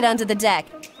mermaid onto the deck.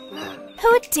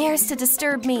 Who dares to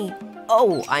disturb me?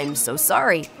 Oh, I'm so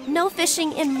sorry. No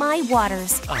fishing in my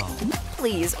waters. Oh.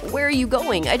 Please, where are you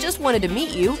going? I just wanted to meet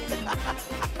you.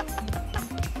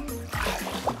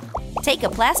 Take a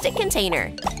plastic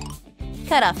container.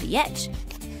 Cut off the edge.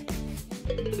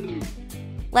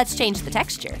 Let's change the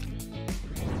texture.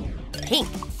 Pink.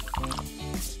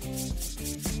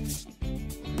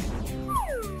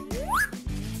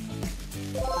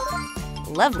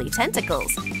 Lovely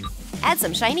tentacles. Add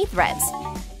some shiny threads.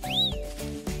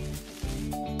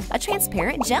 A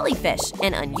transparent jellyfish,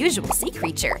 an unusual sea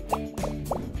creature.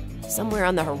 Somewhere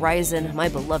on the horizon, my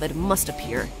beloved must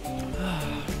appear.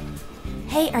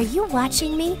 Hey, are you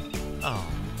watching me? Oh.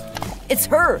 It's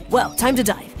her! Well, time to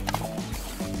dive.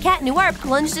 Cat Noir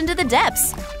plunged into the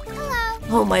depths.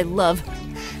 Oh, my love.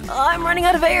 I'm running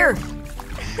out of air!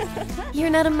 You're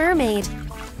not a mermaid.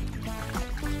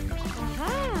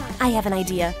 I have an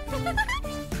idea.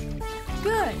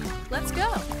 Good. Let's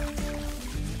go.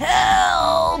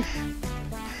 Help!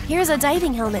 Here's a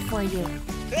diving helmet for you.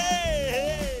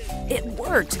 It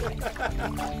worked.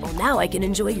 Well, now I can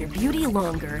enjoy your beauty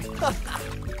longer.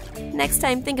 Next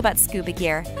time, think about scuba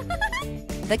gear.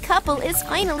 The couple is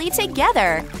finally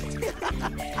together.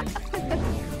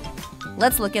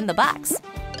 Let's look in the box.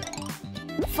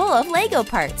 Full of Lego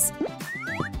parts.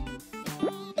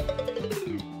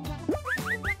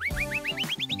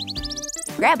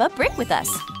 Grab a brick with us.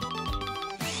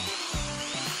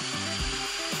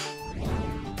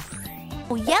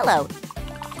 Oh, yellow.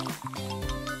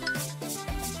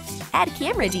 Add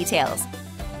camera details.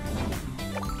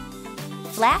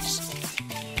 Flash.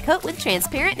 Coat with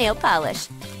transparent nail polish.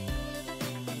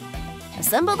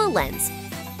 Assemble the lens.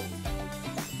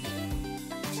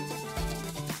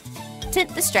 Tint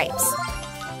the stripes.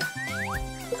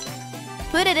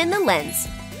 Put it in the lens.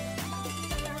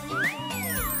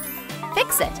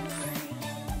 Fix it.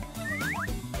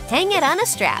 Hang it on a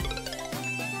strap.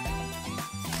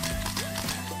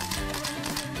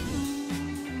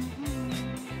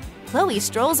 Chloe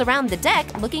strolls around the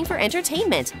deck looking for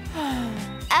entertainment.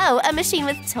 Oh, a machine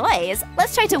with toys.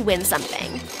 Let's try to win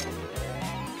something.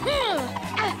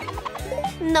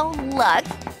 No luck.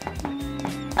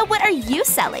 Oh, what are you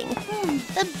selling?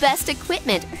 The best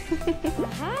equipment.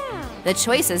 The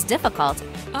choice is difficult.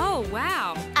 Oh,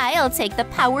 wow. I'll take the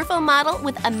powerful model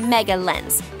with a mega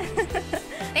lens.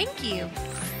 Thank you.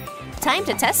 Time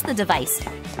to test the device.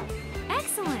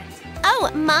 Excellent. Oh,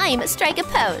 mime, strike a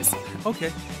pose.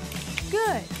 Okay.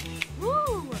 Good.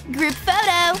 Woo. Group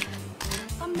photo.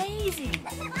 Amazing.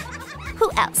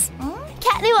 Who else?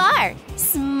 Cat Noir.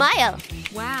 Smile.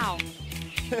 Wow.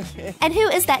 And who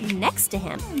is that next to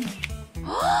him?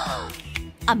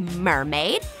 A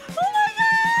mermaid?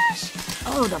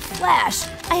 Oh, the flash!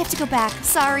 I have to go back.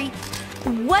 Sorry.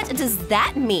 What does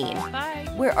that mean? Bye.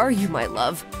 Where are you, my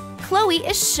love? Chloe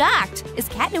is shocked. Is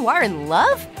Cat Noir in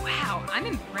love? Wow, I'm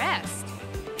impressed.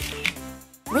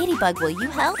 Ladybug, will you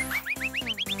help?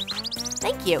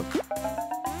 Thank you.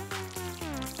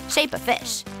 Shape a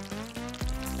fish.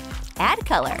 Add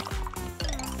color.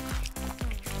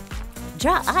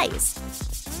 Draw eyes.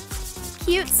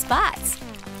 Cute spots.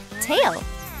 Tail.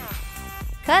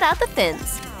 Cut out the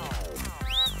fins.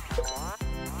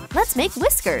 Let's make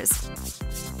whiskers.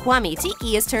 Kwame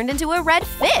Tiki is turned into a red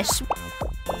fish.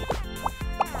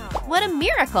 What a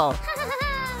miracle!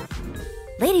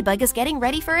 Ladybug is getting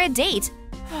ready for a date.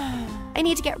 I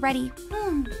need to get ready.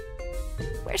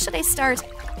 Where should I start?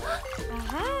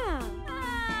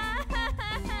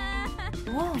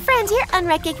 Friend, you're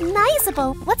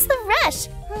unrecognizable. What's the rush?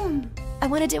 I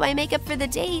want to do my makeup for the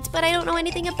date, but I don't know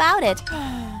anything about it.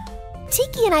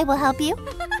 Tiki and I will help you.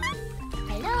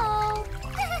 Hello.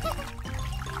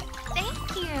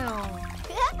 Thank you.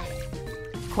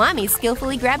 Kwame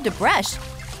skillfully grabbed a brush.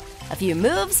 A few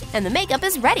moves, and the makeup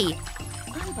is ready.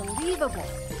 Unbelievable.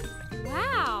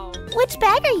 Wow. Which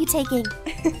bag are you taking?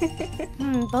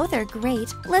 Both are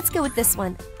great. Let's go with this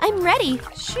one. I'm ready.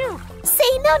 Shoo. Say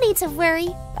no need to worry.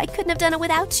 I couldn't have done it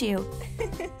without you.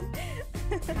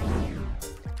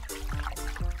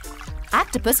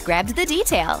 Octopus grabbed the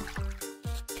detail.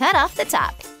 Cut off the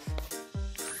top.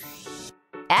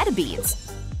 Add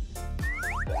beads.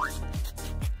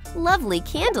 Lovely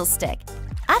candlestick.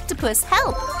 Octopus,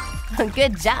 help!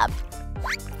 Good job.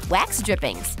 Wax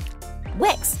drippings.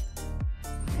 Wicks.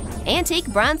 Antique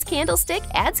bronze candlestick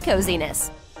adds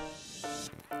coziness.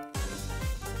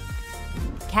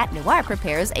 Cat Noir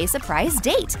prepares a surprise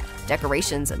date.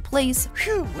 Decorations in place.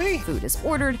 Phew-wee. Food is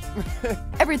ordered.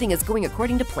 Everything is going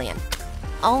according to plan.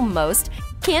 Almost.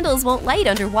 Candles won't light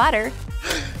underwater.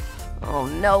 Oh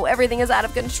no, everything is out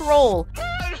of control.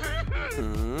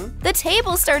 The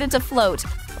table started to float.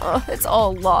 Oh, it's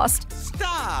all lost.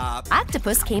 Stop.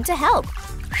 Octopus came to help.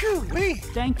 Phew-wee.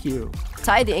 Thank you.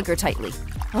 Tie the anchor tightly.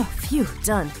 Oh, phew,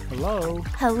 done. Hello.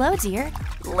 Hello, dear.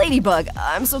 Ladybug,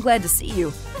 I'm so glad to see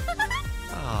you.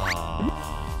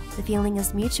 The feeling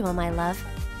is mutual, my love.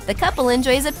 The couple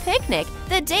enjoys a picnic.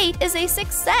 The date is a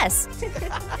success.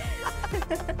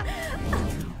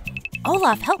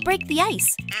 Olaf, help break the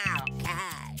ice.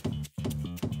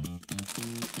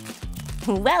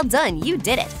 Well done, you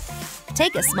did it.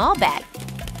 Take a small bag.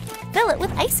 Fill it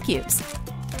with ice cubes.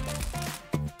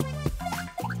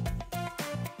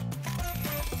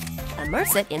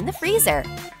 Immerse it in the freezer.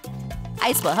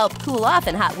 Ice will help cool off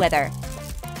in hot weather.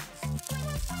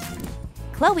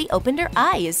 Chloe opened her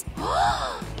eyes.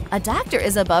 A doctor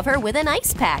is above her with an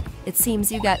ice pack. It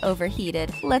seems you got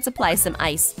overheated. Let's apply some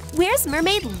ice. Where's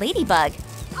Mermaid Ladybug?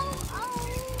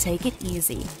 Take it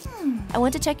easy. I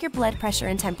want to check your blood pressure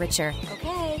and temperature.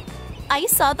 Okay. I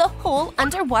saw the whole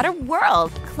underwater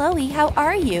world. Chloe, how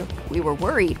are you? We were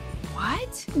worried.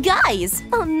 What? Guys,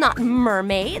 not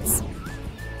mermaids.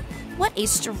 What a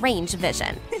strange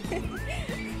vision.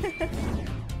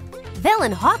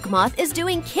 Villain Hawkmoth is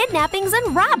doing kidnappings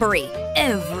and robbery.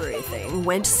 Everything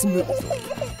went smoothly.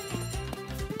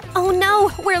 Oh no,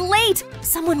 we're late.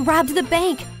 Someone robbed the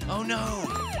bank. Oh no.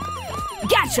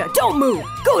 Gotcha, don't move.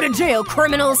 Go to jail,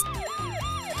 criminals.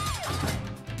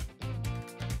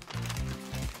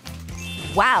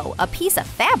 Wow, a piece of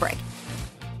fabric.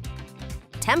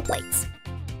 Templates.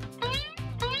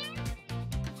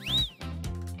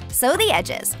 Sew the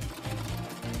edges.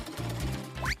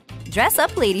 Dress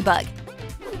up Ladybug.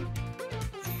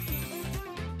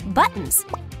 Buttons.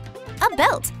 A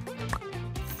belt.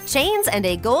 Chains and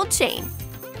a gold chain.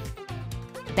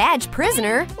 Badge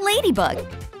prisoner Ladybug.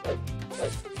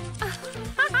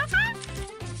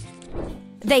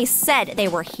 They said they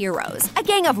were heroes. A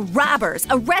gang of robbers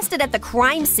arrested at the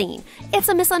crime scene. It's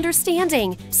a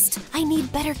misunderstanding. Psst, I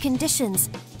need better conditions.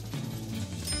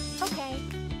 Okay.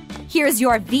 Here's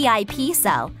your VIP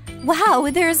cell. Wow,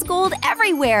 there's gold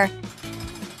everywhere.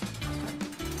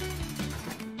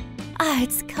 Ah,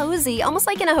 it's cozy, almost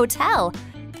like in a hotel.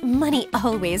 Money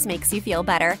always makes you feel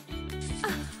better.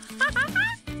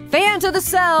 Fan to the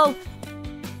cell!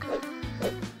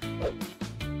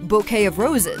 Bouquet of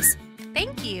roses.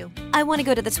 Thank you. I want to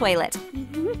go to the toilet.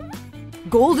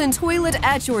 Golden toilet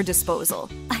at your disposal.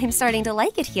 I'm starting to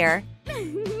like it here.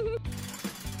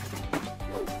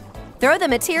 Throw the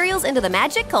materials into the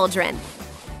magic cauldron.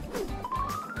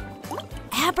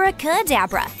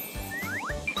 Abracadabra.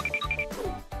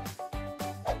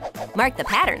 Mark the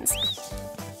patterns.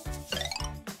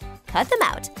 Cut them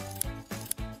out.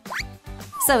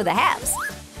 Sew the halves.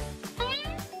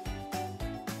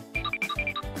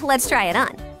 Let's try it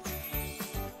on.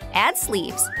 Add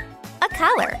sleeves. A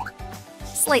collar.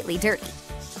 Slightly dirty.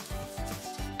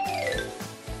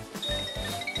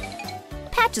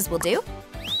 Patches will do.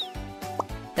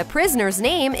 The prisoner's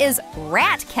name is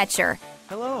Ratcatcher.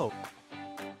 Hello.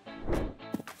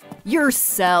 Your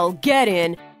cell, get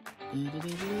in.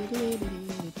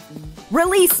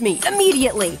 Release me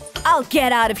immediately. I'll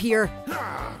get out of here.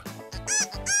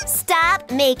 Stop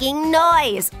making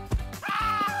noise.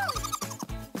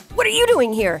 What are you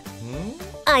doing here?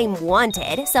 I'm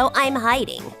wanted, so I'm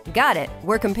hiding. Got it.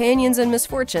 We're companions in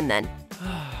misfortune then.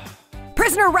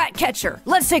 Prisoner rat catcher,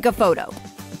 let's take a photo.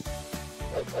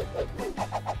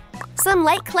 Some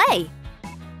light clay.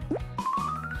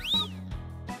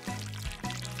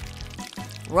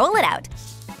 Roll it out.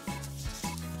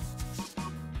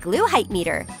 Glue height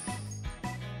meter.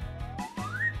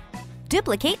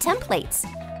 Duplicate templates.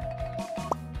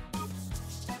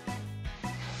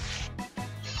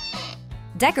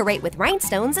 Decorate with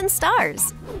rhinestones and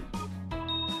stars.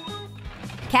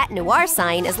 Cat Noir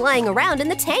sign is lying around in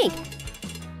the tank.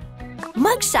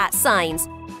 Mugshot signs.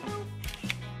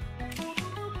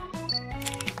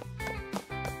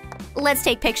 Let's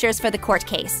take pictures for the court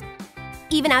case.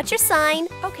 Even out your sign.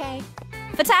 Okay.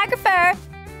 Photographer.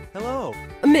 Hello.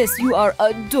 Miss, you are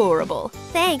adorable.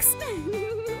 Thanks.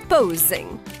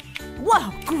 Posing.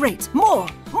 Wow, great. More.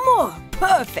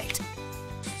 Perfect.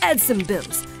 Add some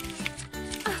bills.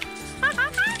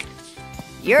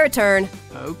 Your turn.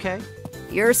 Okay.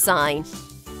 Your sign.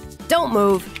 Don't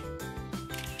move.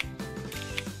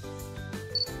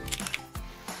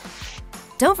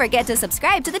 Don't forget to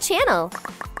subscribe to the channel.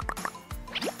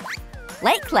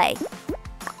 Light clay.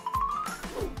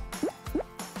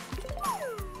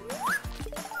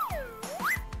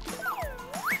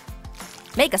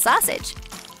 Make a sausage.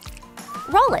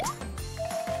 Roll it.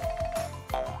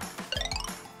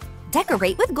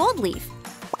 Decorate with gold leaf.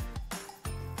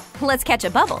 Let's catch a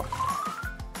bubble.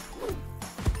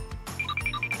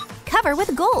 Cover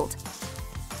with gold.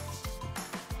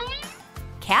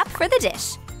 Cap for the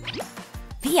dish.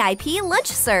 VIP lunch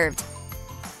served.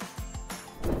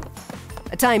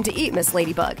 Time to eat, Miss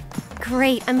Ladybug.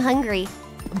 Great, I'm hungry.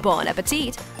 Bon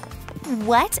appetit.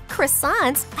 What?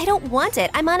 Croissants? I don't want it.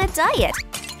 I'm on a diet.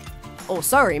 Oh,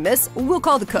 sorry, miss. We'll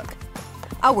call the cook.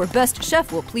 Our best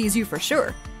chef will please you for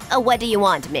sure. What do you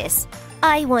want, miss?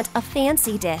 I want a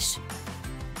fancy dish.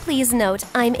 Please note,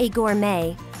 I'm a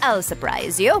gourmet. I'll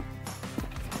surprise you.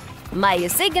 My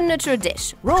signature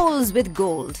dish, rolls with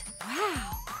gold.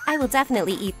 Wow. I will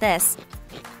definitely eat this.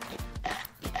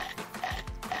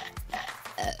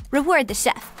 Reward the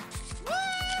chef.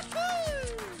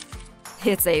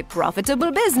 It's a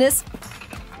profitable business.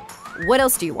 What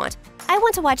else do you want? I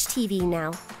want to watch TV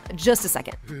now. Just a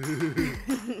second.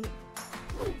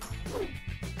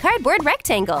 Cardboard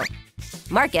rectangle.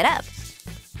 Mark it up.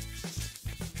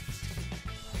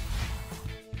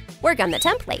 Work on the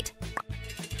template.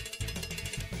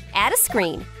 Add a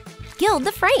screen. Gild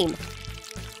the frame.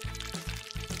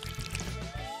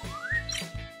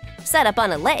 Set up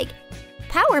on a leg.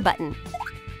 Power button.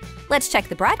 Let's check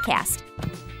the broadcast.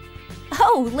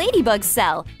 Oh, Ladybug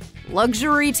cell.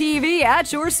 Luxury TV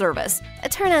at your service.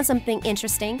 Turn on something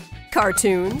interesting.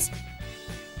 Cartoons.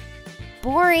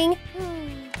 Boring.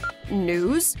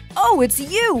 News. Oh, it's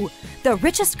you! The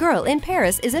richest girl in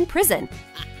Paris is in prison.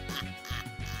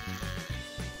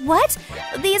 What?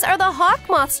 These are the hawk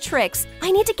moth's tricks.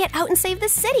 I need to get out and save the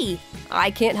city. I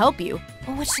can't help you.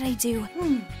 What should I do?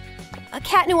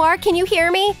 Cat Noir, can you hear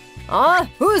me?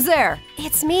 Who's there?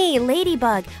 It's me,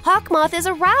 Ladybug. Hawkmoth is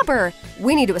a robber.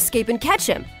 We need to escape and catch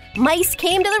him. Mice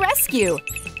came to the rescue.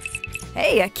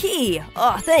 Hey, a key.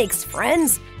 Oh, thanks,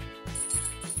 friends.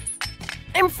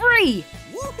 I'm free.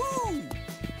 Woohoo!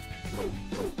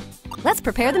 Let's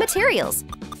prepare the materials.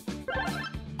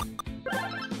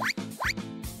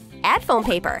 Add foam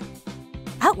paper.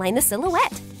 Outline the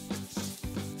silhouette.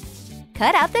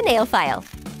 Cut out the nail file.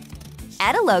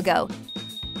 Add a logo.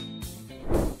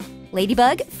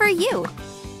 Ladybug, for you.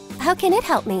 How can it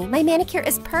help me? My manicure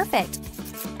is perfect.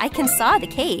 I can saw the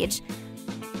cage.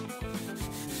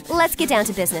 Let's get down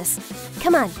to business.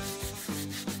 Come on.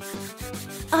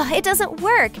 Oh, it doesn't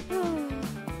work.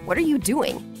 What are you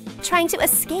doing? Trying to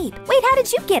escape. Wait, how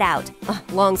did you get out?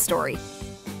 Long story.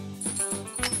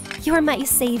 You're my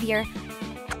savior.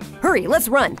 Hurry, let's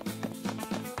run.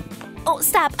 Oh,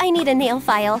 stop. I need a nail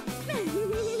file.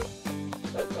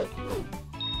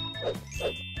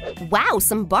 Wow,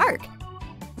 some bark.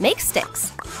 Make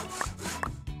sticks.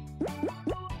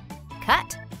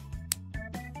 Cut.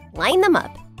 Line them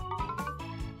up.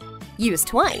 Use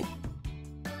twine.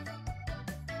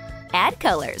 Add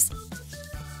colors.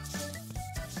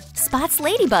 Spots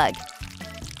Ladybug.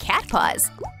 Cat paws.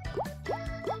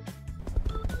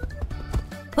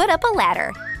 Put up a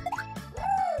ladder.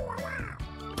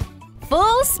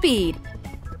 Full speed.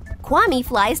 Kwame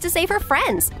flies to save her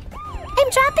friends. I'm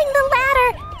dropping the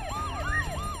ladder.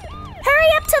 Hurry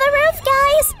up to the roof,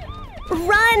 guys!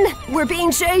 Run! We're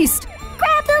being chased.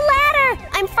 Grab the ladder!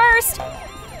 I'm first.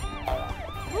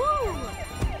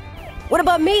 What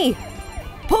about me?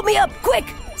 Pull me up, quick!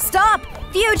 Stop!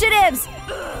 Fugitives!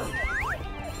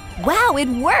 Wow, it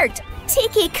worked!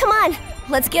 Tiki, come on!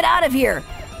 Let's get out of here.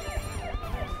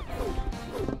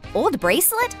 Old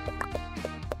bracelet?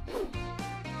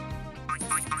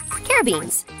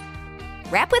 Carabines.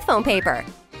 Wrap with foam paper.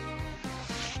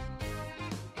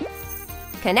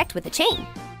 Connect with the chain.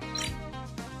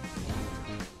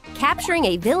 Capturing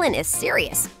a villain is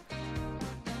serious.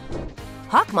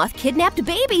 Hawkmoth kidnapped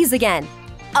babies again.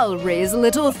 I'll raise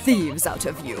little thieves out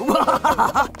of you.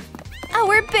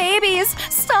 Our babies!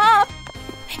 Stop!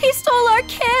 He stole our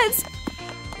kids!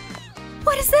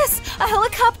 What is this? A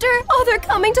helicopter? Oh, they're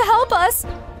coming to help us!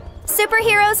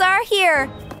 Superheroes are here!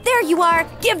 There you are!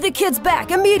 Give the kids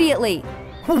back immediately.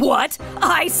 What?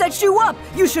 I set you up.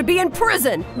 You should be in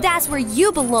prison. That's where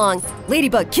you belong!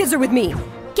 Ladybug, kids are with me.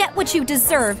 Get what you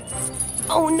deserve!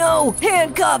 Oh no,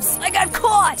 handcuffs! I got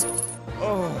caught!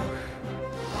 Oh.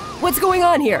 What's going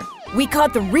on here? We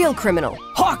caught the real criminal,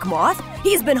 Hawkmoth.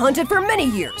 He's been hunted for many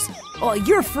years. Oh,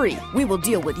 you're free. We will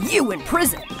deal with you in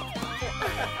prison.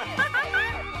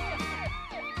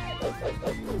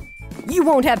 You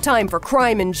won't have time for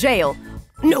crime in jail.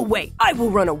 No way, I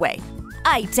will run away.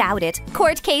 I doubt it.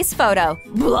 Court case photo.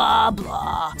 Blah,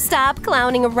 blah. Stop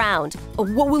clowning around.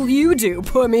 What will you do?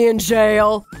 Put me in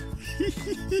jail?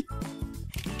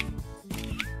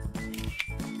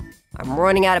 I'm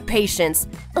running out of patience.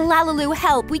 LaLiLu,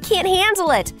 help! We can't handle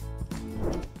it!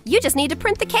 You just need to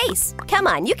print the case. Come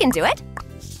on, you can do it.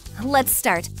 Let's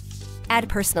start. Add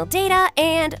personal data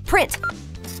and print.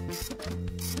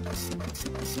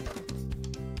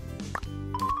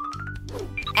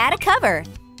 Add a cover.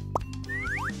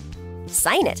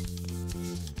 Sign it.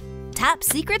 Top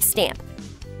secret stamp.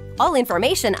 All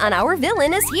information on our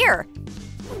villain is here.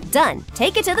 Done.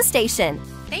 Take it to the station.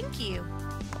 Thank you.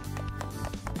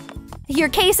 Your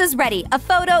case is ready. A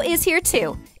photo is here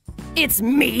too. It's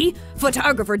me?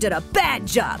 Photographer did a bad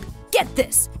job. Get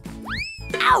this.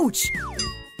 Ouch!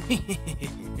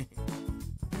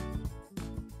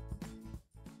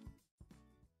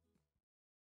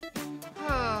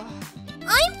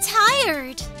 I'm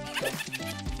tired.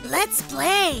 Let's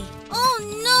play. Oh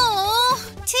no!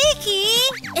 Tiki!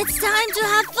 It's time to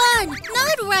have fun.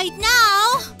 Not right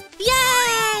now.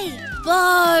 Yay!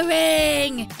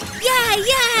 Boring! Yay,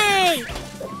 yay!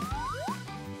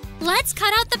 Let's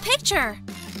cut out the picture.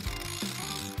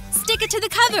 Stick it to the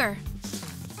cover.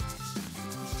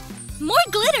 More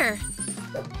glitter.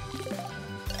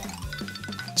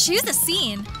 Choose a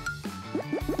scene.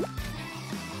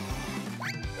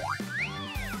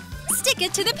 Stick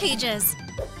it to the pages.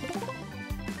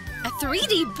 A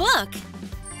 3D book.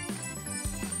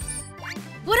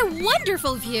 What a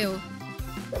wonderful view!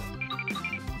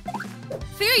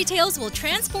 Fairy tales will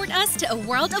transport us to a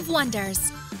world of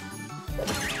wonders.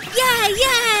 Yay,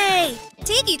 yay!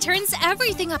 Tiki turns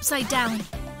everything upside down.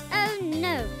 Oh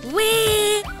no.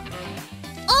 Wee!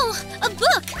 Oh, a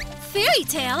book! Fairy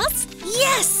tales?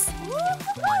 Yes!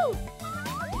 Woo-hoo-hoo.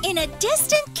 In a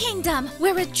distant kingdom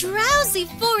where a drowsy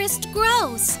forest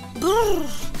grows.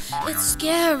 Brrr, it's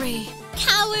scary.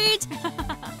 Coward!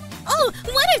 Oh,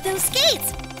 what are those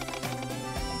skates?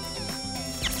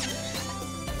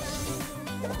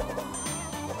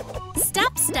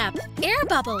 Step, step, air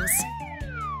bubbles.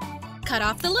 Cut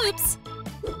off the loops.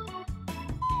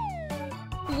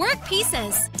 Work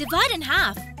pieces, divide in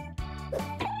half.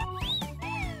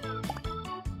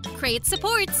 Create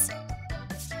supports.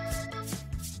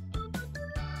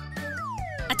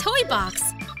 A toy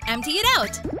box. Empty it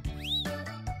out.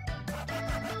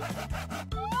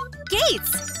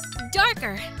 Gates.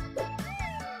 Darker.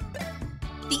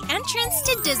 The entrance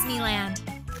to Disneyland.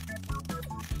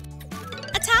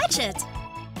 Attach it.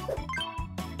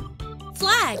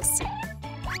 Flags.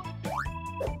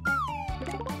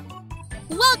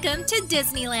 Welcome to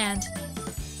Disneyland.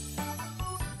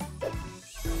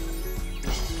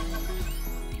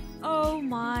 Oh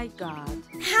my god.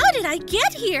 How did I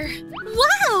get here?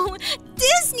 Wow!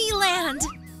 Disneyland!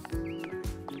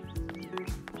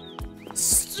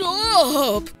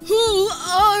 Stop! Who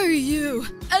are you?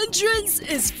 Entrance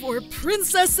is for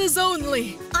princesses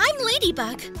only. I'm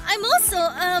Ladybug. I'm also,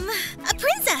 a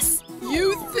princess.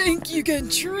 You think you can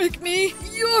trick me?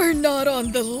 You're not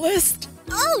on the list.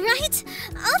 All right,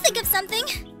 I'll think of something.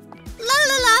 La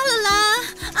la la la la.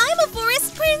 I'm a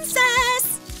forest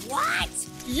princess. What?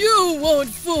 You won't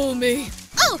fool me.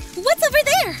 Oh, what's over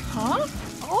there? Huh?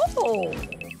 Oh.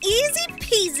 Easy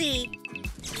peasy.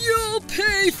 You'll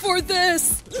pay for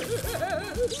this.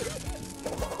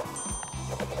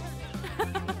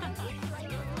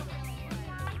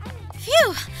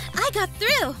 Phew, I got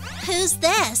through. Who's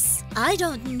this? I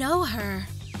don't know her.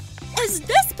 Is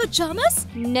this pajamas?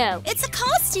 No. It's a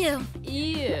costume.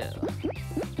 Ew.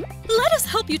 Let us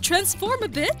help you transform a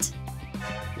bit.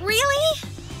 Really?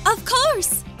 Of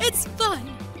course! It's fun!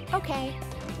 Okay.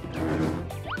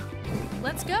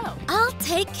 Let's go. I'll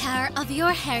take care of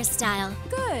your hairstyle.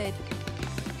 Good.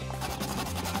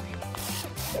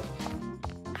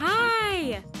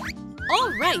 Hi!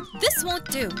 All right, this won't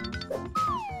do.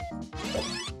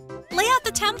 Lay out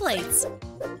the templates.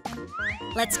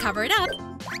 Let's cover it up.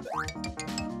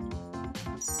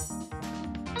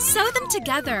 Sew them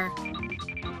together.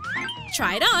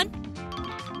 Try it on.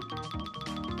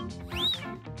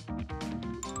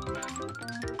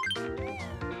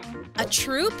 A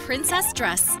true princess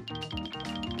dress.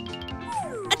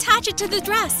 Attach it to the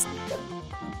dress.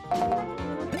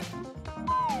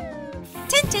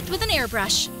 Tint it with an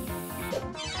airbrush.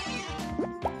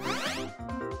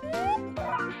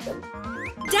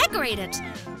 Decorate it.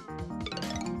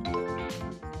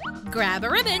 Grab a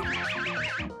ribbon.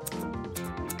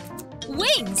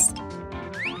 Wings.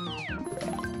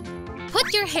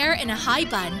 Put your hair in a high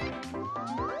bun.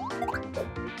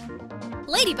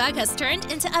 Ladybug has turned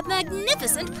into a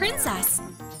magnificent princess.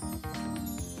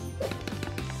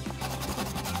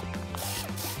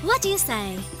 What do you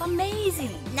say?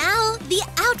 Amazing. Now the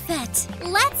outfit.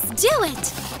 Let's do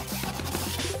it.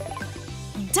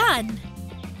 Done.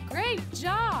 Great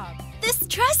job. This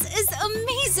dress is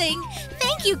amazing.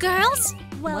 Thank you, girls.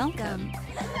 Welcome.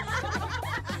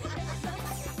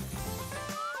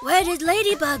 Where did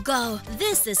Ladybug go?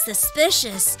 This is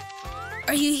suspicious.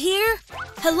 Are you here?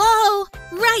 Hello?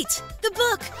 Right, the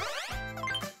book.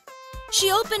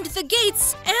 She opened the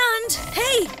gates and…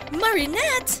 Hey,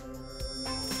 Marinette!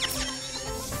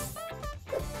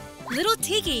 Little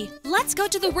Tiki, let's go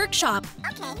to the workshop.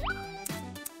 Okay.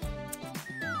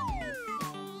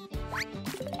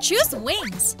 Choose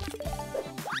wings.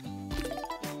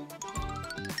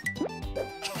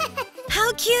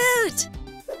 How cute!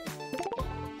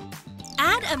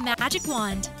 Add a magic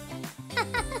wand.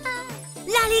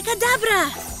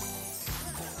 Lalicadabra!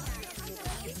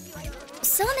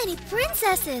 So many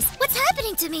princesses. What's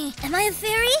happening to me? Am I a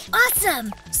fairy?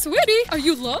 Awesome. Sweetie, are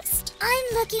you lost? I'm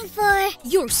looking for…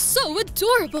 You're so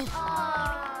adorable.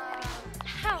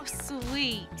 How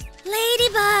sweet.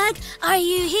 Ladybug, are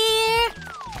you here?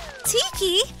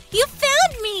 Tiki, you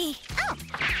found me! Oh.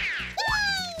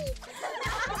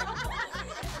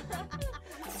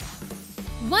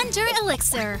 Wonder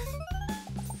Elixir.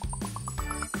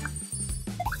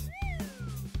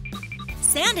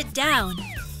 Sand it down.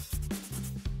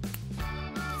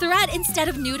 Thread instead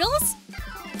of noodles?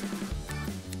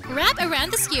 Wrap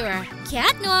around the skewer.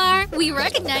 Cat Noir, we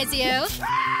recognize you.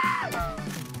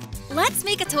 Let's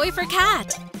make a toy for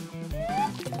Cat.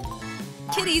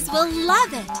 Kitties will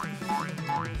love it.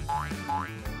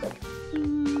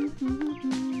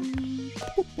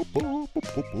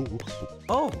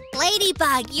 Oh,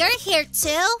 Ladybug, you're here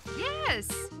too? Yes.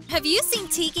 Have you seen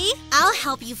Tiki? I'll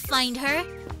help you find her.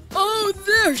 Oh,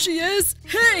 there she is.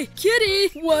 Hey, kitty,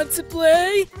 want to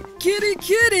play? Kitty,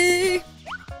 kitty.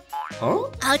 huh?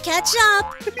 I'll catch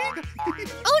up.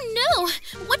 Oh no!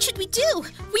 What should we do?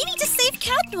 We need to save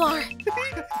Cat Noir.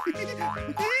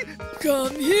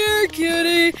 Come here,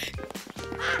 kitty.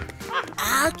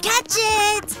 I'll catch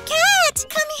it! Cat,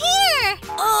 come here!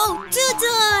 Oh, 2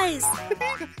 toys!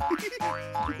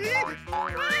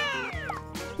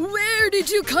 Where did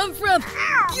you come from?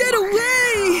 Get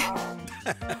away!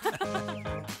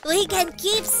 We can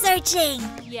keep searching.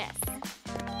 Yes.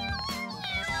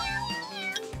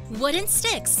 Wooden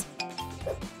sticks.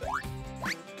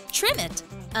 Trim it.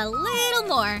 A little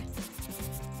more.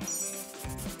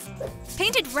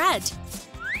 Paint it red.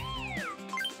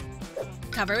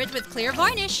 Cover it with clear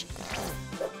varnish.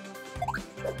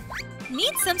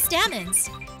 Need some stamens.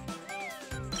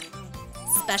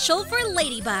 Special for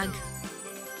Ladybug.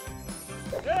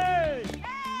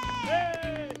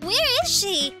 Where is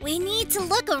she? We need to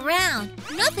look around.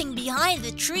 Nothing behind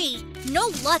the tree. No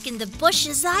luck in the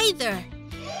bushes either.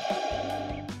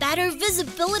 Better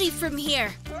visibility from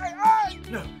here.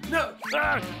 No.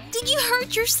 Did you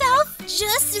hurt yourself?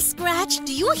 Just a scratch.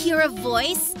 Do you hear a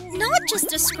voice? Not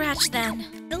just a scratch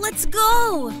then. Let's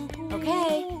go.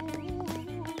 Okay.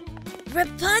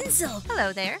 Rapunzel,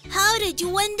 Hello there. how did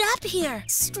you end up here?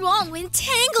 Strong wind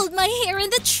tangled my hair in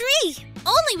the tree.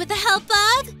 Only with the help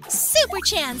of Super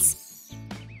Chance.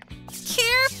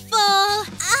 Careful.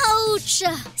 Ouch.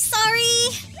 Sorry.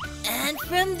 And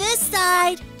from this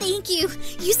side. Thank you.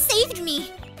 You saved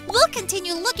me. We'll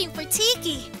continue looking for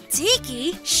Tiki.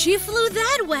 Tiki? She flew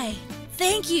that way.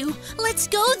 Thank you. Let's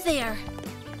go there.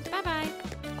 Bye-bye.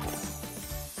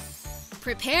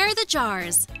 Prepare the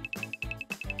jars.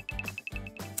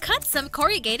 Cut some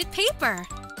corrugated paper.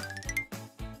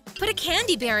 Put a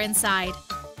candy bear inside.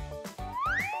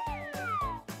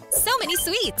 many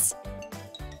sweets.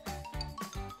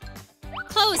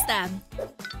 Close them.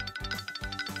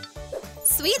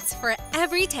 Sweets for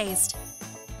every taste.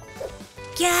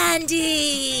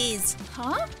 Candies!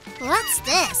 Huh? What's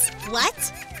this?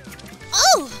 What?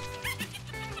 Oh!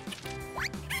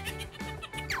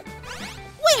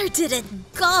 Where did it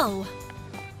go?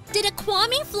 Did a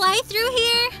Kwame fly through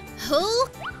here? Who?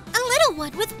 A little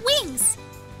one with wings.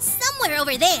 Somewhere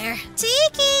over there.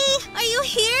 Tiki, are you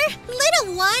here?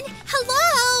 Little one,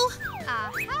 hello?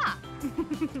 Aha!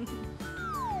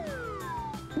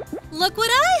 Look what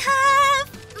I have!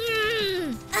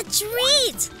 A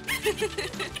treat!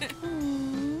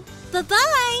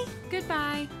 Bye-bye!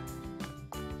 Goodbye.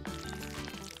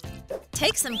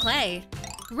 Take some clay.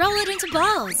 Roll it into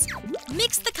balls.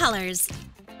 Mix the colors.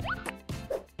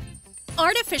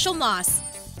 Artificial moss.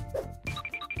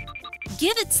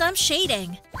 Give it some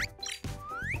shading.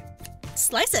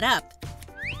 Slice it up.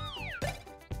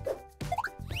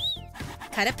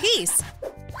 Cut a piece.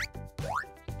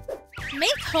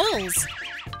 Make holes.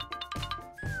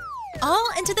 All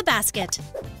into the basket.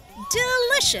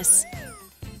 Delicious!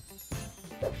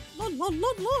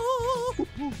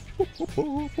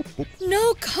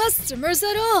 No customers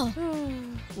at all.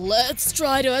 Let's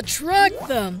try to attract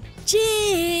them.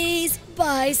 Cheese!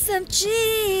 Buy some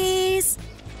cheese!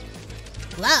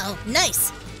 Wow,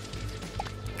 nice!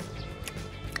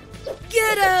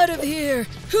 Get out of here!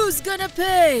 Who's gonna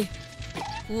pay?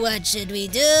 What should we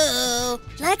do?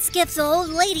 Let's give the old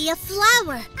lady a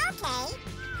flower. Okay.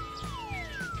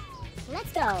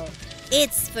 Let's go.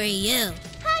 It's for you.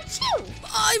 Achoo!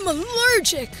 I'm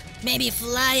allergic! Maybe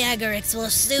fly agarics will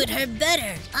suit her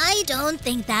better. I don't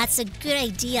think that's a good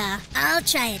idea. I'll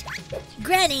try it.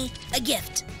 Granny, a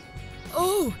gift.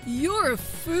 Oh, you're a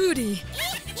foodie.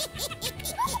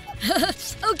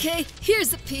 Okay,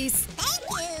 here's a piece. Thank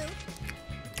you.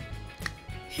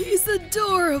 He's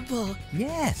adorable.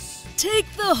 Yes. Take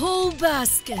the whole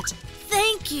basket.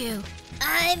 Thank you.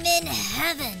 I'm in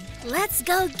heaven. Let's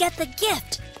go get the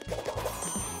gift.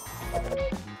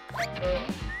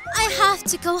 I have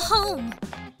to go home.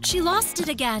 She lost it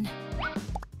again.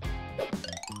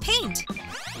 Paint.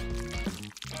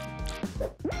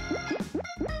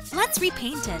 Let's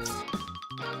repaint it.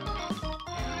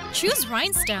 Choose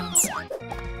rhinestones.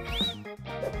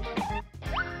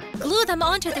 Glue them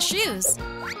onto the shoes.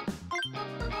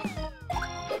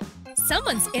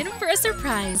 Someone's in for a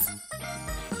surprise.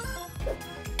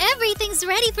 Everything's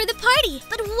ready for the party,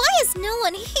 but why is no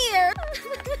one here?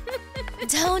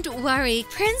 Don't worry,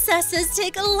 princesses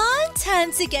take a long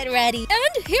time to get ready.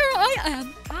 And here I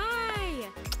am. Hi.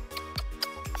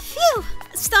 Phew!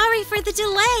 Sorry for the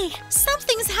delay.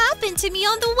 Something's happened to me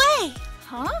on the way.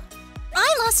 Huh?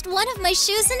 I lost one of my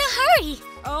shoes in a hurry.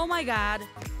 Oh my god.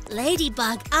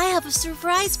 Ladybug, I have a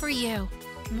surprise for you.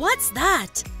 What's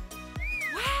that?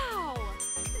 Wow.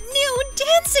 New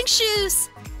dancing shoes!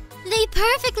 They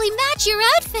perfectly match your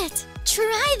outfit.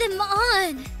 Try them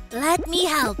on. Let me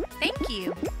help. Thank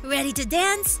you. Ready to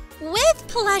dance? With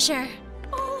pleasure.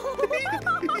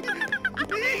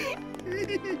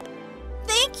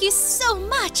 Thank you so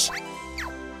much.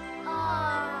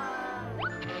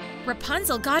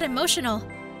 Rapunzel got emotional.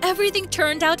 Everything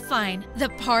turned out fine. The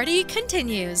party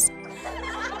continues.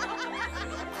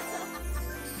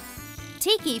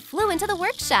 Tiki flew into the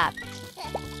workshop.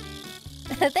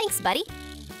 Thanks, buddy.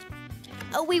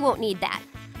 Oh, we won't need that.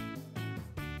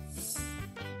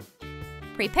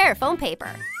 Prepare foam paper.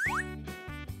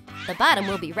 The bottom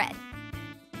will be red.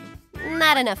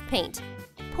 Not enough paint.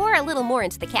 Pour a little more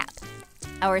into the cap.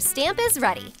 Our stamp is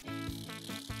ready.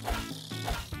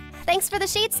 Thanks for the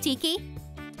shades, Tiki.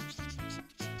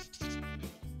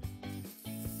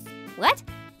 What?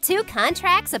 2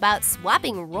 contracts about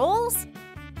swapping roles?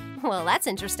 Well, that's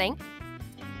interesting.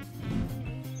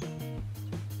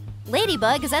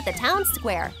 Ladybug is at the town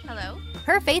square. Hello?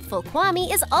 Her faithful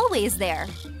Kwame is always there.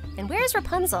 And where's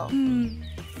Rapunzel?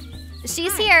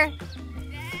 She's here.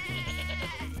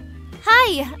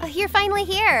 Hi, you're finally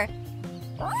here.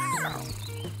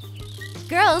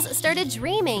 Girls started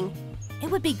dreaming.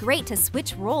 It would be great to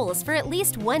switch roles for at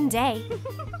least one day.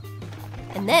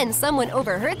 And then someone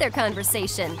overheard their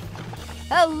conversation.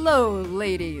 Hello,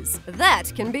 ladies.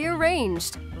 That can be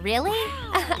arranged. Really?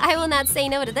 I will not say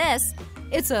no to this.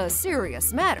 It's a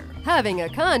serious matter. Having a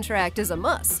contract is a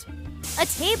must. A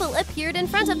table appeared in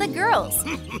front of the girls.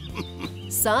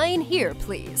 Sign here,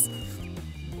 please.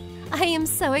 I am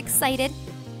so excited.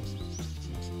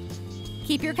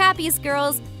 Keep your copies,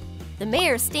 girls. The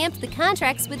mayor stamped the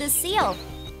contracts with his seal.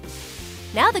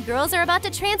 Now the girls are about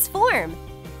to transform.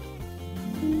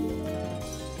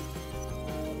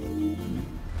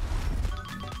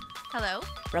 Hello?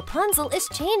 Rapunzel is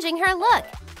changing her look.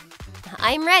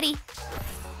 I'm ready.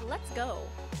 Let's go.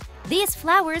 These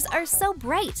flowers are so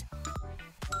bright.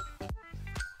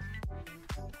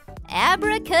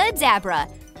 Abracadabra.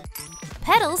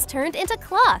 Petals turned into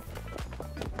cloth.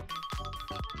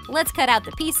 Let's cut out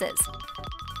the pieces.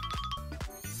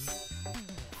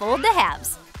 Fold the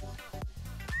halves.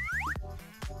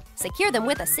 Secure them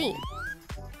with a seam.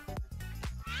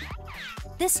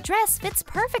 This dress fits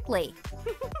perfectly.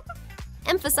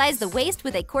 Emphasize the waist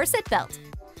with a corset belt.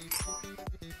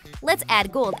 Let's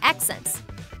add gold accents.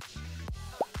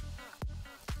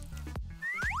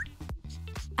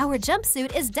 Our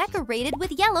jumpsuit is decorated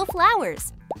with yellow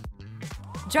flowers.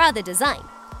 Draw the design.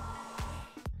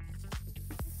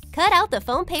 Cut out the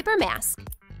foam paper mask.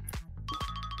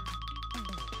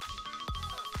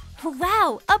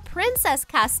 Wow, a princess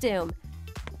costume!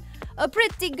 A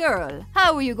pretty girl,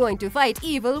 how are you going to fight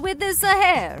evil with this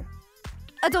hair?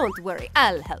 Don't worry,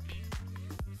 I'll help.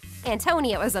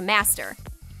 Antonio is a master.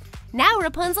 Now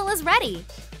Rapunzel is ready.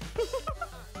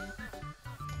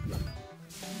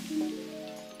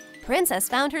 Princess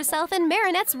found herself in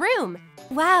Marinette's room.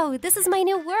 Wow, this is my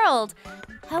new world.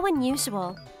 How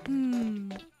unusual.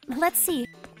 Let's see.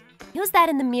 Who's that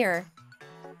in the mirror?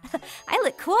 I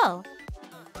look cool.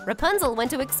 Rapunzel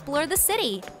went to explore the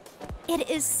city. It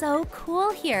is so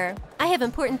cool here. I have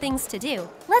important things to do.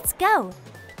 Let's go.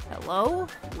 Hello?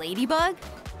 Ladybug?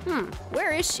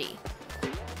 Where is she?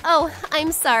 Oh,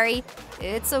 I'm sorry.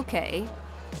 It's okay.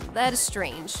 That is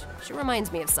strange. She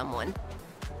reminds me of someone.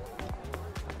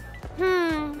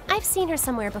 I've seen her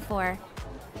somewhere before.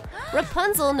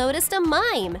 Rapunzel noticed a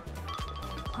mime.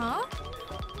 Huh?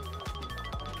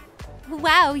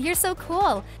 Wow, you're so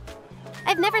cool.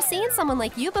 I've never seen someone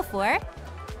like you before.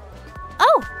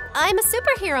 Oh, I'm a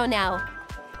superhero now.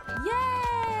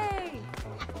 Yay!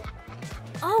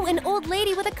 Oh, an old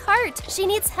lady with a cart. She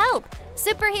needs help.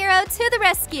 Superhero to the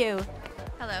rescue.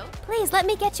 Hello? Please let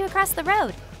me get you across the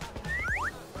road.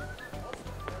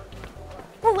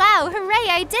 Wow, hooray,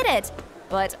 I did it!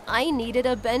 But I needed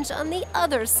a bench on the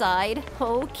other side.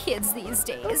 Oh, kids these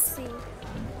days.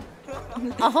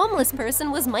 A homeless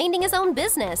person was minding his own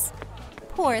business.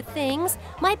 Poor things.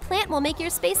 My plant will make your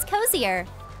space cozier.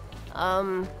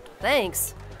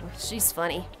 Thanks. She's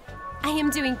funny. I am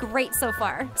doing great so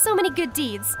far. So many good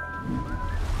deeds.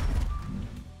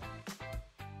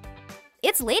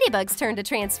 It's Ladybug's turn to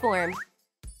transform.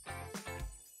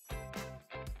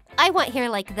 I want hair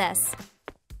like this.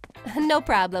 No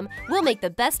problem. We'll make the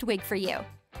best wig for you.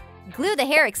 Glue the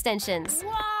hair extensions.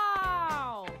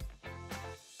 Wow!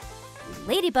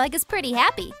 Ladybug is pretty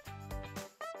happy.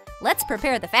 Let's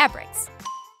prepare the fabrics.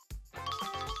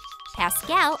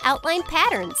 Pascal outlined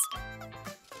patterns.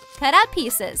 Cut out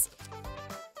pieces.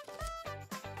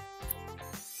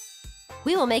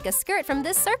 We will make a skirt from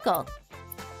this circle.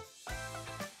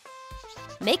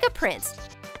 Make a print.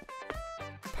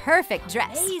 Perfect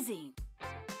dress. Amazing.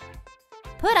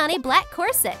 Put on a black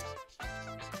corset.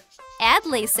 Add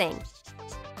lacing.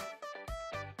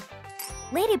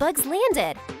 Ladybug's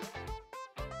landed.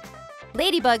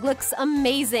 Ladybug looks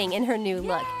amazing in her new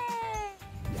look.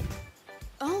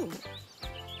 Oh.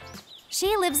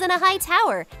 She lives in a high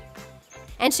tower,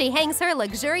 and she hangs her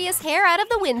luxurious hair out of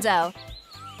the window.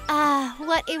 Ah,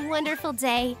 what a wonderful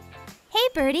day. Hey,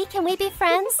 Birdie, can we be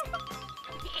friends?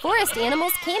 Forest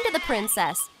animals came to the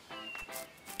princess.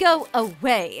 Go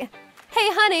away. Hey,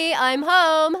 honey, I'm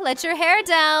home. Let your hair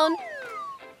down.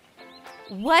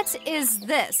 What is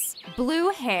this?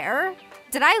 Blue hair?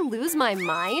 Did I lose my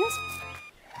mind?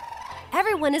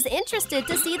 Everyone is interested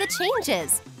to see the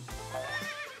changes.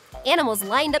 Animals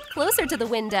lined up closer to the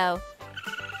window.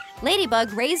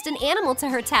 Ladybug raised an animal to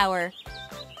her tower.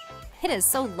 It is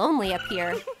so lonely up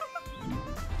here.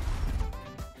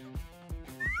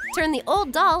 Turn the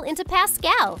old doll into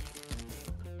Pascal.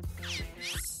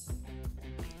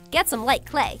 Get some light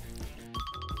clay.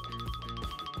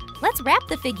 Let's wrap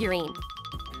the figurine.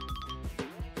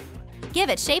 Give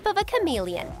it shape of a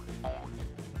chameleon.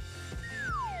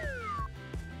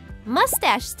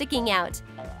 Mustache sticking out.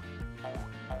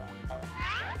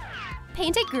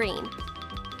 Paint it green.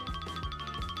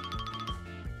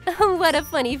 What a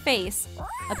funny face.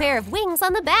 A pair of wings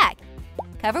on the back.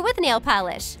 Cover with nail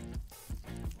polish.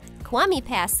 Kwame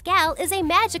Pascal is a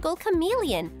magical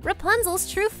chameleon, Rapunzel's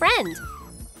true friend.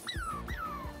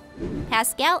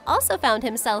 Pascal also found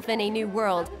himself in a new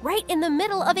world, right in the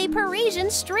middle of a Parisian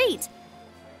street.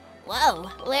 Whoa,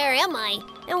 where am I?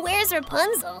 And where's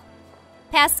Rapunzel?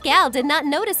 Pascal did not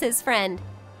notice his friend.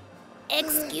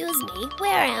 Excuse me,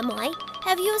 where am I?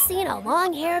 Have you seen a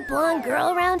long-haired blonde girl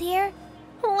around here?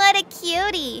 What a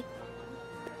cutie!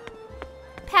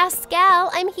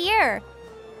 Pascal, I'm here.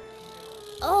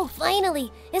 Oh,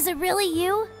 finally. Is it really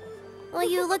you? Well,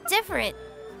 you look different.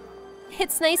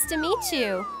 It's nice to meet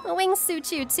you. The wings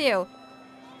suit you too.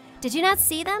 Did you not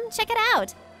see them? Check it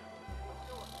out.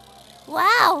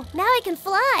 Wow, now I can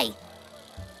fly.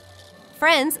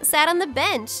 Friends sat on the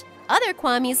bench. Other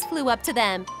Kwamis flew up to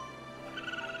them.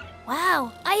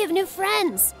 Wow, I have new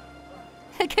friends.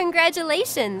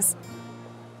 Congratulations.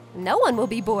 No one will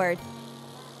be bored.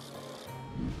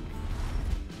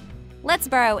 Let's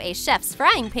borrow a chef's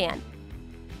frying pan.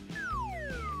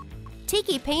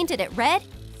 Tiki painted it red,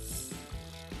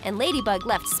 and Ladybug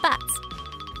left spots.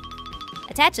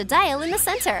 Attach a dial in the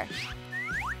center.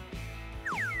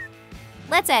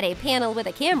 Let's add a panel with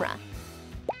a camera.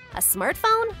 A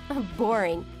smartphone?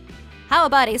 Boring. How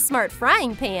about a smart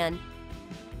frying pan?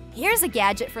 Here's a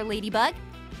gadget for Ladybug.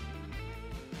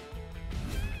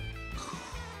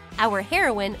 Our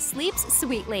heroine sleeps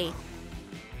sweetly.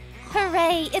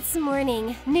 Hooray, it's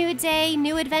morning. New day,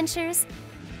 new adventures.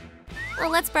 Well,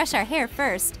 let's brush our hair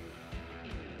first.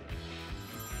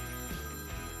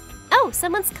 Oh,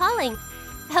 someone's calling.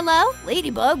 Hello?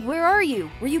 Ladybug, where are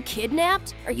you? Were you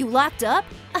kidnapped? Are you locked up?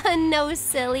 No,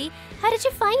 silly. How did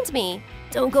you find me?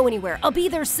 Don't go anywhere. I'll be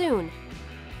there soon.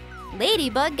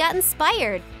 Ladybug got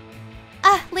inspired.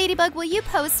 Ladybug, will you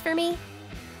pose for me?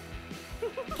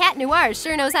 Cat Noir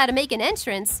sure knows how to make an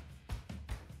entrance.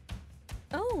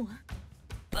 Oh.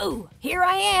 Boo! Here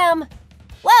I am!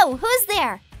 Whoa, who's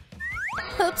there?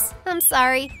 Oops, I'm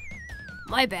sorry.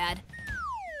 My bad.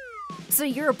 So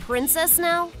you're a princess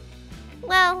now?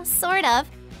 Well, sort of.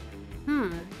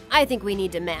 I think we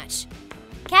need to match.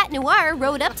 Cat Noir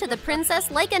rode up to the princess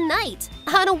like a knight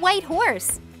on a white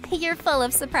horse. You're full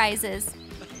of surprises.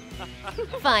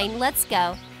 Fine, let's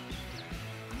go.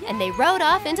 And they rode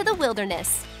off into the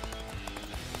wilderness.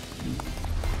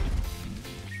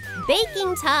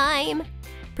 Baking time!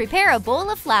 Prepare a bowl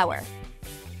of flour.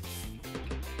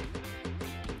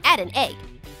 Add an egg.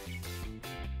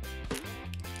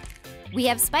 We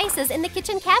have spices in the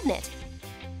kitchen cabinet.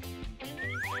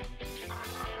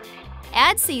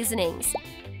 Add seasonings.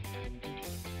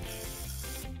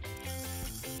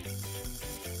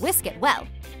 Whisk it well.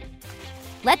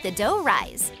 Let the dough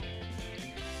rise.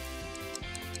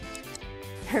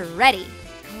 Ready.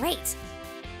 Great.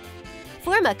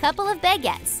 Form a couple of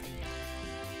baguettes.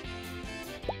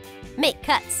 Make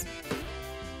cuts.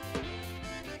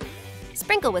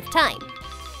 Sprinkle with thyme.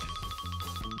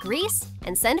 Grease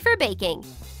and send for baking.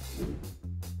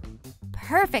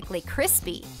 Perfectly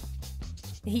crispy.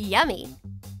 Yummy.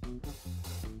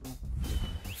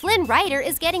 Flynn Rider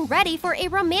is getting ready for a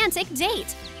romantic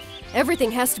date.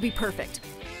 Everything has to be perfect.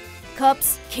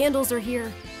 Cups, candles are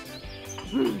here.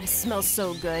 It smells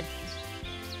so good.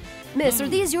 Miss, are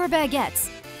these your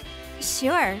baguettes?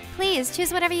 Sure, please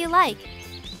choose whatever you like.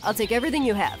 I'll take everything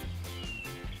you have.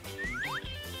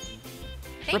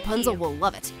 Thank Rapunzel you. will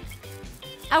love it.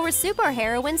 Our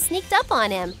superheroine sneaked up on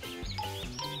him.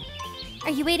 Are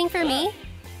you waiting for me?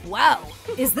 Wow,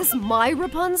 is this my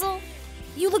Rapunzel?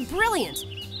 You look brilliant.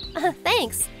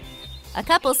 Thanks. A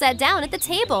couple sat down at the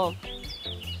table.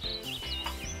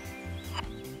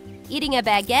 Eating a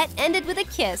baguette ended with a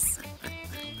kiss.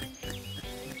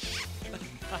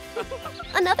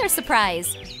 Another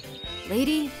surprise.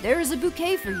 Lady, there is a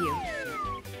bouquet for you.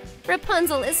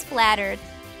 Rapunzel is flattered.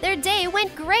 Their day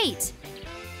went great.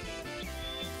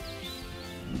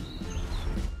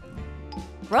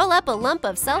 Roll up a lump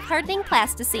of self-hardening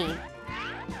plasticine.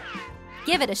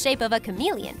 Give it a shape of a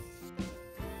chameleon.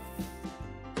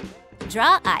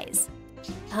 Draw eyes.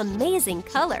 Amazing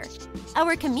color.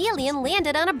 Our chameleon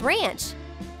landed on a branch.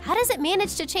 How does it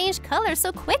manage to change color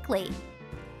so quickly?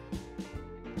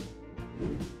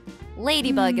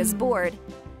 Ladybug is bored.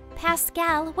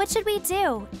 Pascal, what should we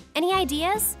do? Any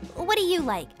ideas? What do you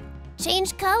like?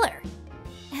 Change color.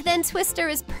 Then Twister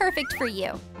is perfect for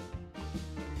you.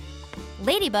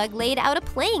 Ladybug laid out a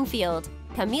playing field.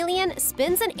 Chameleon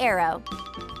spins an arrow.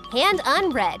 Hand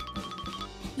on red.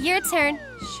 Your turn.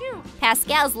 Shoo.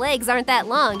 Pascal's legs aren't that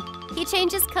long. He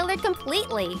changes color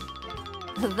completely.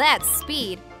 That's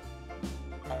speed.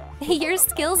 Your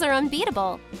skills are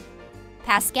unbeatable.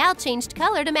 Pascal changed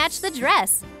color to match the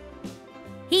dress.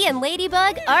 He and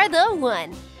Ladybug are the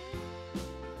one.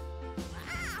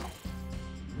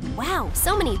 Wow,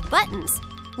 so many buttons.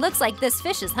 Looks like this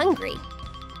fish is hungry.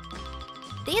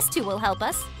 These two will help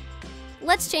us.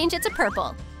 Let's change it to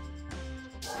purple.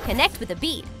 Connect with a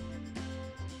bead.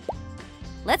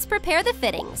 Let's prepare the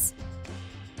fittings.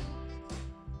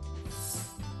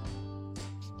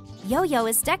 Yo-Yo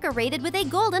is decorated with a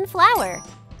golden flower.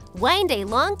 Wind a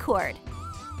long cord.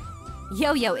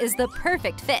 Yo-Yo is the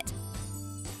perfect fit.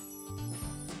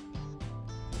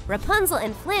 Rapunzel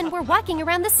and Flynn were walking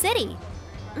around the city.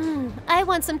 I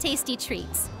want some tasty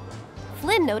treats.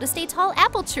 Flynn noticed a tall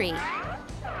apple tree.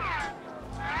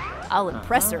 I'll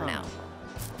impress her now.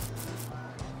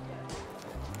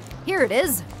 Here it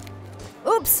is.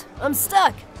 Oops, I'm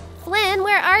stuck. Flynn,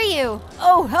 where are you?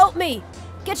 Oh, help me.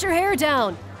 Get your hair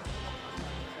down.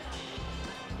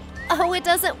 Oh, it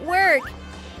doesn't work.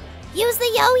 Use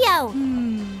the yo-yo.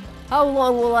 How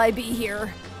long will I be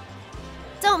here?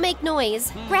 Don't make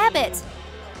noise. Grab it.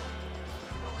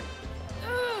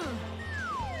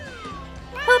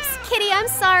 Oops, Kitty, I'm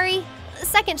sorry.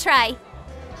 Second try.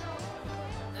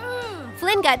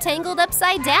 Flynn got tangled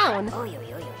upside down.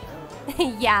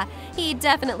 Yeah, he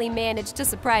definitely managed to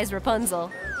surprise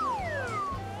Rapunzel.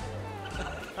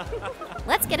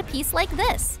 Let's get a piece like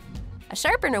this. A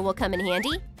sharpener will come in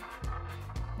handy.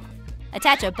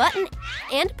 Attach a button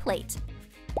and plate.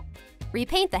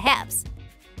 Repaint the halves.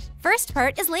 First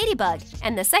part is Ladybug,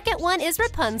 and the second one is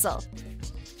Rapunzel.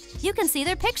 You can see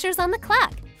their pictures on the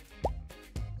clock.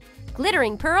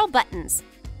 Glittering pearl buttons.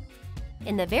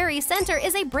 In the very center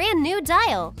is a brand new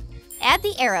dial. Add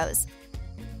the arrows.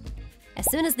 As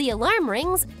soon as the alarm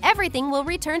rings, everything will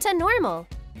return to normal.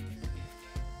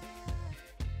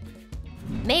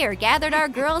 Mayor gathered our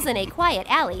girls in a quiet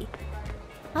alley.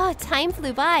 Oh, time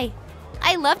flew by.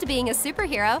 I loved being a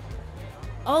superhero.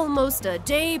 Almost a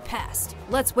day passed.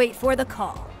 Let's wait for the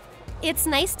call. It's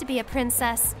nice to be a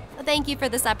princess. Thank you for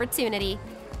this opportunity.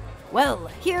 Well,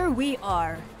 here we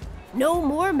are. No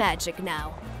more magic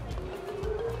now.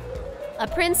 A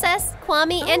princess,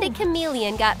 Kwame, and a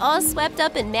chameleon got all swept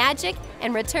up in magic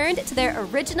and returned to their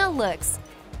original looks.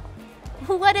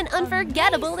 What an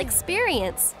unforgettable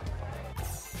experience!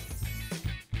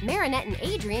 Marinette and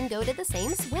Adrian go to the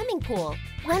same swimming pool.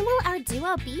 When will our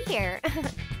duo be here?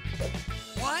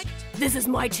 What? This is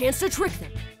my chance to trick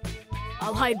them.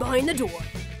 I'll hide behind the door.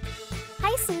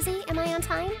 Hi, Susie. Am I on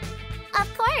time?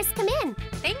 Of course. Come in.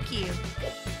 Thank you.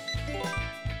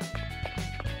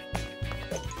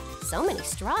 So many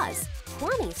straws.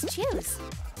 Kwame's choose.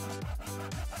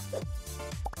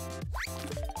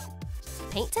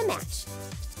 Paint to match.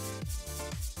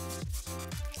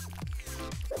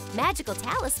 Magical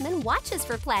Talisman watches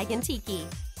for Flag and Tiki.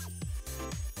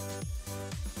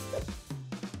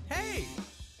 Hey!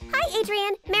 Hi,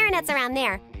 Adrian. Marinette's around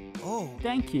there. Oh.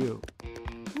 Thank you.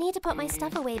 Need to put my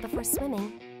stuff away before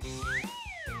swimming.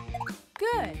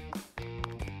 Good.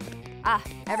 Ah,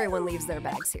 everyone leaves their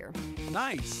bags here.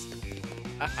 Nice.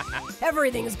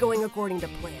 Everything is going according to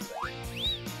plan.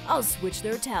 I'll switch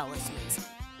their talismans.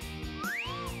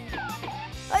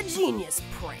 A genius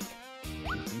prank.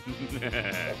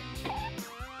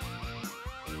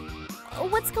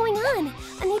 What's going on?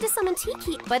 I need to summon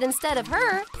Tiki. But instead of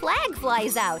her, Flag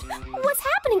flies out. What's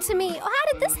happening to me? How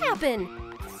did this happen?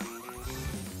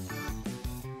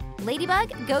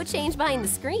 Ladybug, go change behind the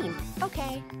screen.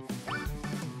 Okay.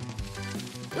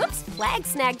 Oops, Flag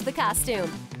snagged the costume.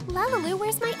 LaLiLu,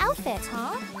 where's my outfit?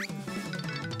 Huh?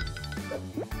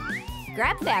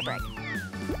 Grab fabric.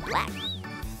 Black.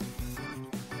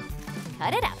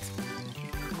 Cut it out.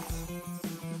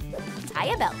 Tie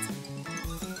a belt.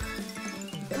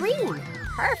 Green.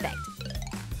 Perfect.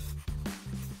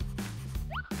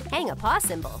 Hang a paw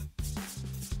symbol.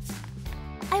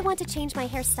 I want to change my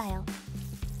hairstyle.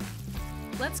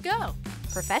 Let's go.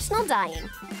 Professional dyeing.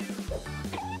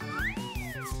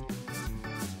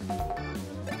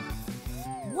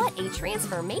 What a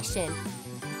transformation!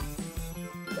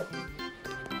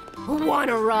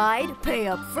 Want a ride? Pay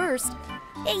up first.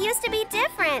 It used to be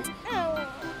different.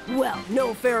 Well,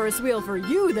 no Ferris wheel for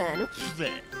you then.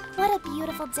 What a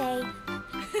beautiful day.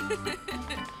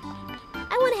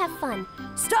 I want to have fun.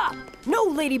 Stop! No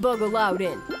ladybug allowed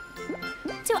in.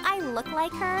 Do I look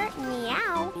like her?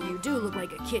 Meow. You do look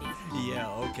like a kitty. Yeah,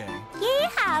 okay.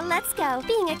 Yeah, let's go.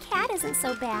 Being a cat isn't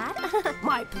so bad.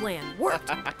 My plan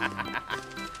worked.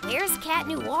 There's Cat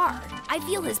Noir. I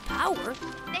feel his power.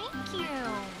 Thank you.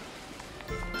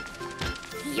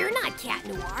 You're not Cat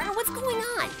Noir. What's going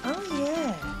on? Oh,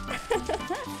 yeah.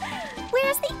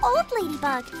 Where's the old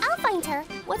ladybug? I'll find her.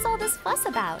 What's all this fuss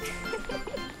about?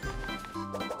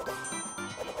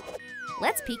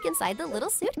 Let's peek inside the little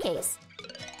suitcase.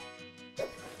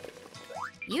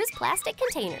 Use plastic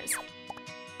containers.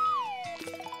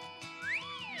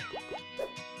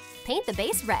 Paint the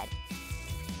base red.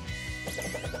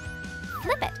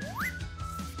 Flip it.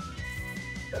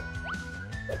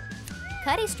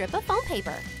 Cut a strip of foam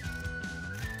paper.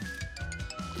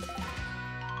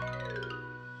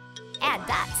 Add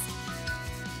dots.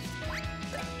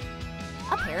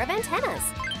 A pair of antennas.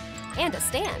 And a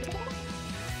stand.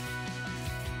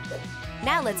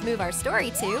 Now let's move our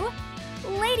story to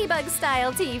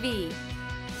Ladybug-style TV.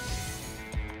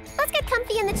 Let's get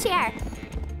comfy in the chair.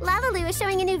 LaLiLu is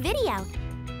showing a new video.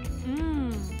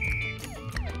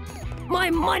 My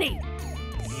money!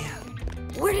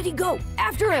 Where did he go?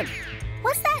 After him!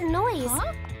 What's that noise?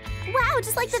 Huh? Wow,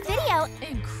 just like the video.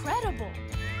 Incredible.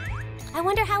 I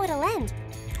wonder how it'll end.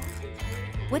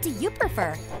 What do you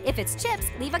prefer? If it's chips,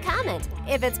 leave a comment.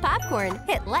 If it's popcorn,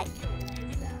 hit like.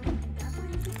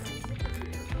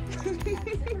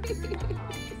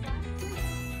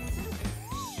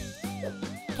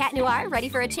 Cat Noir, ready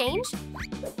for a change?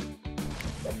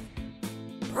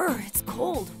 Brr, it's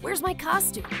cold. Where's my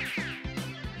costume?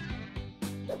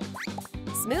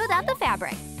 Smooth out the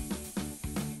fabric.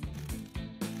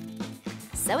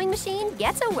 Sewing machine,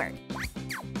 get to work.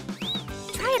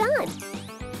 Try it on.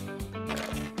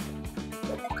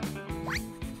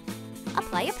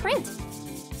 Apply a print.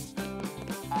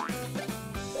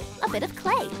 A bit of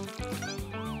clay.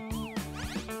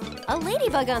 A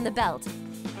ladybug on the belt.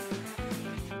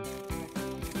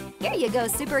 Here you go,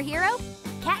 superhero.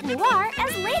 Cat Noir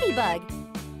as Ladybug.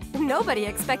 Nobody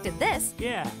expected this.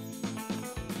 Yeah.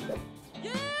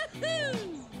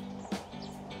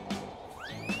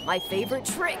 My favorite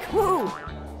trick. Woo!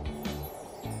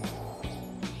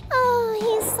 Oh,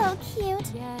 he's so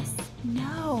cute. Yes.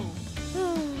 No.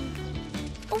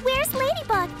 Where's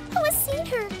Ladybug? Who has seen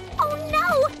her? Oh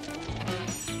no!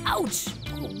 Ouch!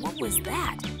 Oh, what was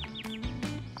that?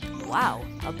 Wow,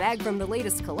 a bag from the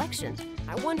latest collection.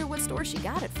 I wonder what store she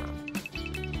got it from.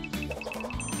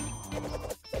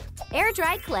 Air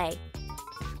dry clay.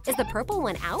 Is the purple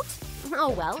one out? Oh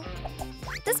well.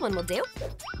 This one will do.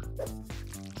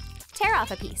 Tear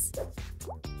off a piece.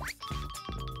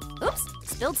 Oops,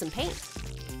 spilled some paint.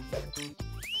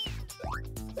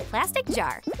 Plastic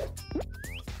jar.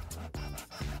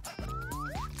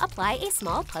 Apply a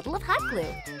small puddle of hot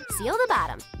glue. Seal the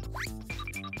bottom.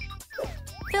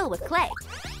 Fill with clay.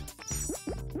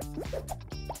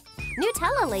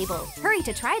 Nutella label. Hurry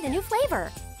to try the new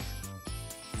flavor.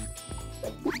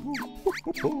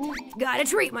 Gotta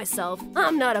treat myself.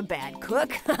 I'm not a bad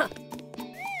cook.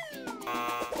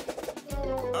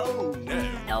 Oh no.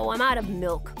 No, I'm out of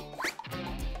milk.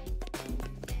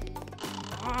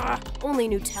 Only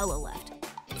Nutella left.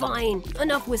 Fine,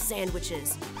 enough with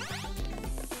sandwiches.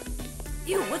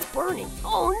 Ew, what's burning?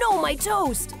 Oh no, my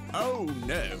toast! Oh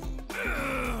no.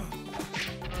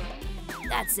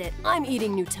 That's it, I'm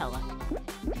eating Nutella.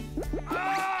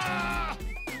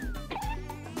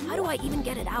 How do I even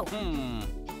get it out?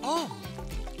 Oh.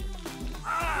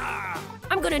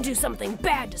 I'm gonna do something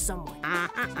bad to someone.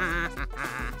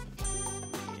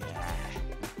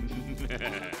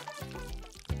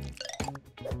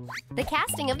 The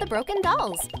casting of the broken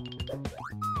dolls.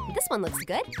 This one looks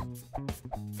good.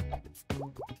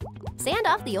 Sand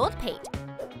off the old paint.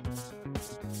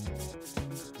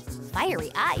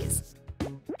 Fiery eyes.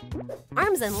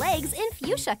 Arms and legs in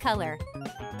fuchsia color.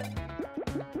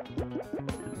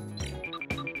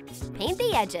 Paint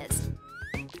the edges.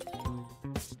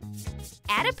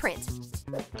 Add a print.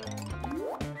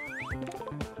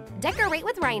 Decorate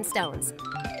with rhinestones.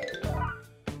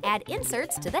 Add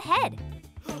inserts to the head.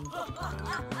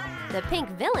 The pink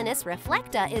villainous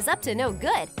Reflecta is up to no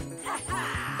good.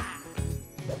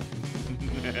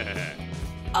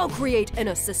 I'll create an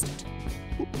assistant.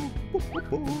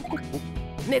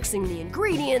 Mixing the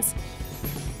ingredients.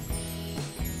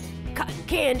 Cotton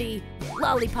candy,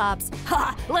 lollipops.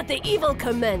 Ha! Let the evil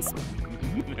commence.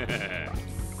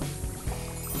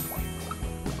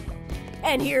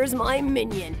 And here's my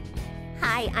minion.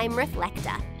 Hi, I'm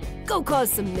Reflecta. Go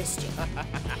cause some mischief.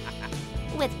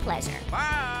 With pleasure.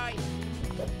 Bye.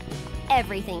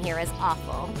 Everything here is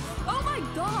awful. Oh my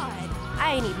god.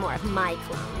 I need more of my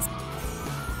clones.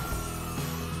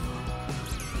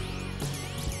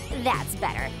 That's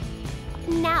better.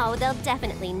 Now they'll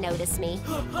definitely notice me.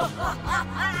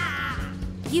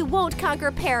 You won't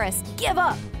conquer Paris. Give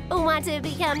up. Want to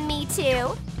become me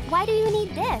too? Why do you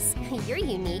need this? You're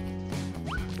unique.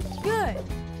 Good.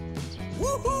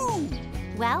 Woohoo!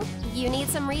 Well, you need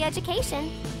some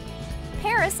re-education.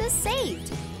 Paris is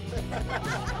saved.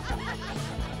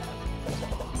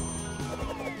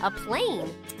 A plane.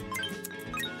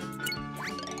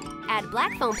 Add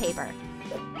black foam paper.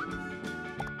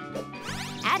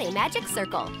 Add a magic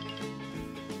circle.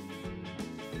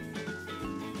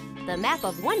 The map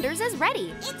of wonders is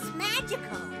ready. It's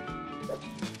magical.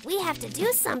 We have to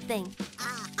do something.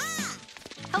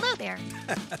 Hello there.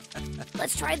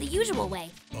 Let's try the usual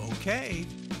way. Okay.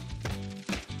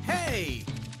 Hey!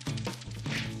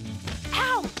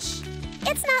 Ouch!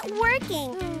 It's not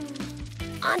working.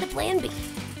 On to plan B.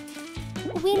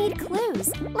 We need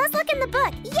clues. Let's look in the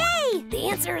book. Yay! The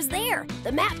answer is there.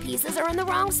 The map pieces are in the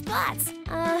wrong spots.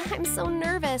 I'm so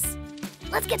nervous.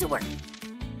 Let's get to work.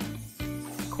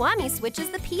 Kwame switches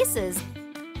the pieces.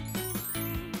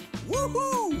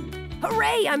 Woohoo!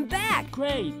 Hooray, I'm back!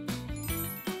 Great.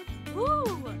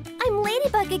 I'm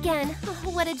Ladybug again.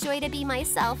 Oh, what a joy to be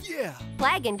myself. Yeah.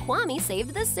 Flag and Kwame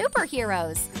saved the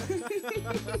superheroes.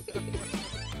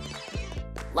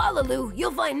 LaLiLu,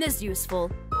 you'll find this useful.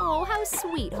 Oh, how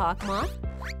sweet, Hawkmoth.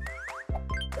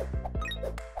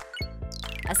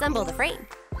 Assemble the frame.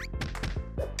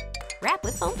 Wrap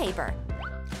with foam paper.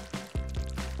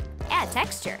 Add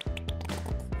texture.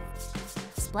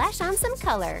 Splash on some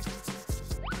color.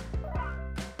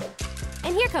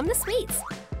 And here come the sweets.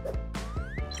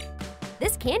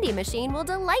 This candy machine will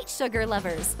delight sugar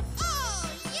lovers.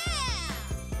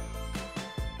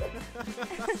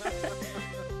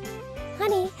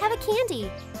 Honey, have a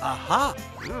candy. Aha!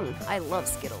 I love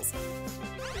Skittles.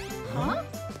 Huh?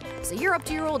 So you're up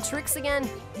to your old tricks again?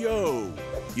 Yo!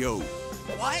 Yo!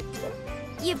 What?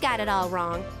 You've got it all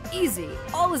wrong. Easy,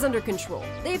 all is under control.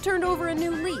 They've turned over a new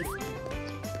leaf.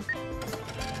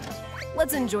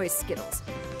 Let's enjoy Skittles.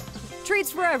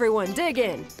 Treats for everyone, dig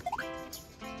in.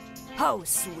 Oh,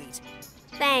 sweet.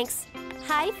 Thanks.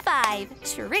 High five.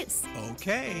 Truce.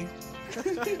 Okay.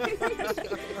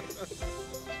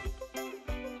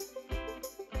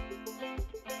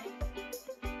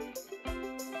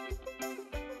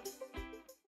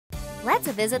 Let's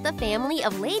visit the family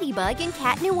of Ladybug and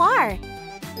Cat Noir.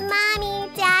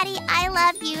 Mommy, Daddy, I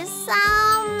love you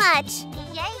so much.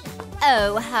 Yay!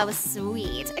 Oh, how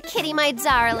sweet. Kitty, my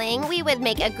darling, we would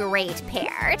make a great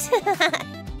pair.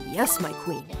 Yes, my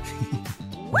queen.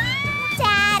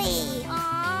 Daddy!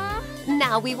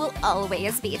 Now we will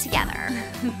always be together.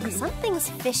 Something's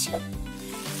fishy.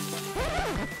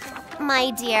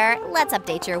 My dear, let's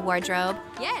update your wardrobe.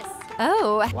 Yes.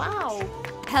 Oh, Wow.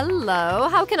 hello.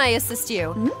 How can I assist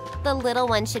you? The little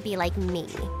one should be like me.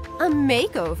 A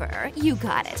makeover. You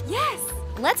got it. Yes.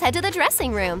 Let's head to the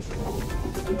dressing room.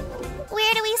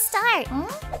 Where do we start?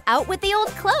 Out with the old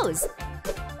clothes.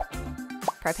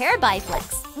 Prepare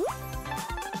biflex.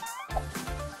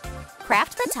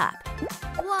 Craft the top.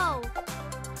 Whoa.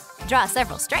 Draw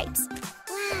several stripes.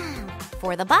 Wow.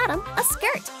 For the bottom, a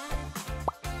skirt.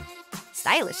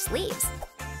 Stylish sleeves.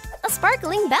 A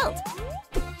sparkling belt.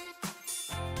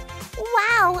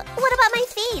 Wow. What about my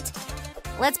feet?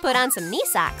 Let's put on some knee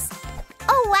socks.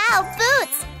 Oh, wow.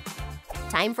 Boots.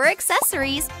 Time for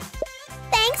accessories.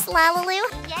 Thanks, LaLiLu.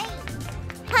 Yay.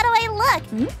 How do I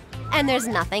look? And there's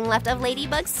nothing left of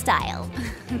Ladybug's style.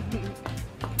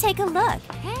 Take a look.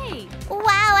 Hey. Wow,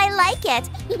 I like it.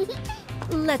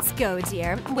 Let's go,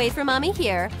 dear. Wait for Mommy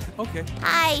here. Okay.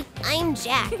 Hi, I'm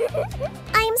Jack.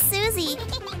 I'm Susie.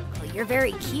 Oh, you're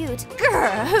very cute.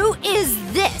 Grr, who is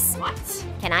this? What?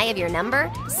 Can I have your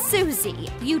number? Susie,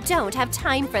 you don't have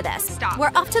time for this. Stop.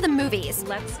 We're off to the movies.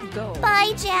 Let's go.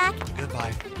 Bye, Jack.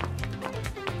 Goodbye.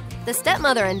 The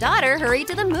stepmother and daughter hurry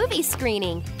to the movie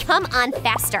screening. Come on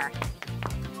faster.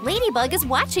 Ladybug is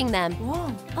watching them.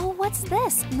 Whoa. Oh, what's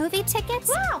this? Movie tickets?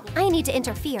 Wow. I need to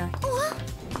interfere.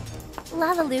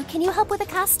 LaLiLu, can you help with a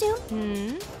costume?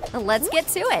 Let's get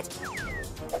to it.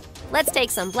 Let's take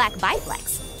some black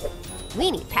biflex. We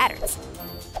need patterns.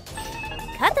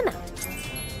 Cut them out.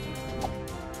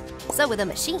 Sew with a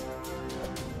machine.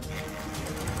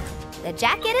 The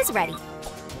jacket is ready.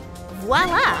 Voila!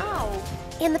 Wow.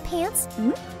 And the pants?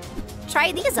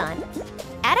 Try these on.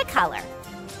 Add a collar.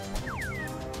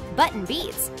 Button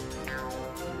beads.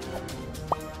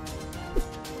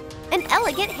 An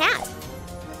elegant hat.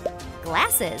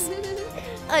 Glasses.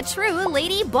 A true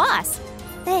lady boss.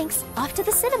 Thanks. Off to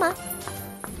the cinema.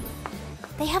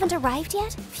 They haven't arrived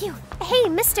yet? Phew. Hey,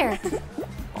 mister.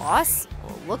 Boss?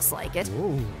 Well, looks like it.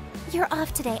 You're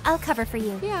off today. I'll cover for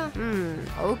you. Yeah.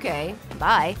 Okay.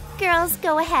 Bye. Girls,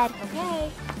 go ahead.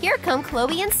 Okay. Here come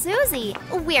Chloe and Susie.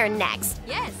 We're next.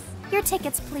 Yes. Your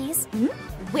tickets, please.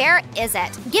 Where is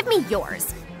it? Give me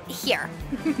yours. Here.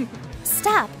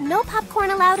 Stop. No popcorn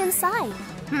allowed inside.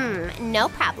 No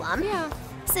problem. Yeah.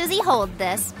 Susie, hold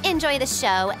this. Enjoy the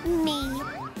show. Me.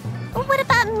 What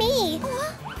about me?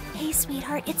 Hey,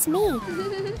 sweetheart, it's me.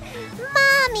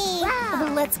 Mommy.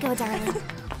 Let's go, darling.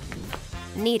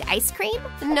 Need ice cream?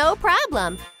 No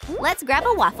problem. Let's grab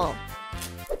a waffle.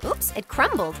 Oops, it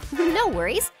crumbled. No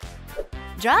worries.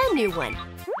 Draw a new one.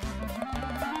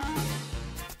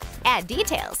 Add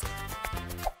details.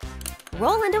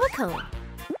 Roll into a cone.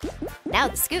 Now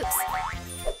the scoops.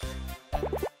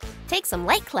 Take some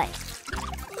light clay.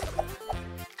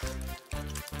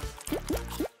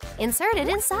 Insert it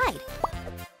inside.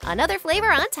 Another flavor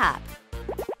on top.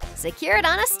 Secured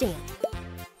on a stand.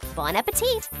 Bon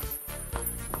appetit.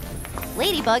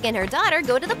 Ladybug and her daughter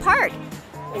go to the park.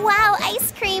 Wow,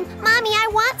 ice cream! Mommy, I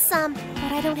want some!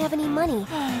 But I don't have any money.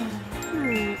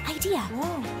 Idea.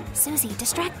 Susie,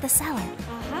 distract the seller.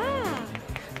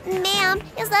 Ma'am,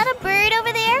 is that a bird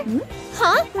over there?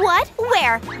 Huh? What?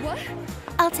 Where? What?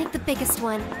 I'll take the biggest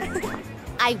one.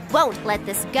 I won't let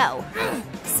this go.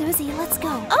 Susie, let's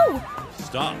go. Oh!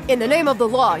 Stop. In the name of the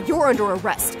law, you're under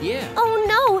arrest. Yeah. Oh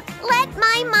no! Let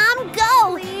my mom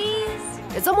go!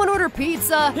 Please? Did someone order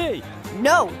pizza? Hey,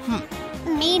 No.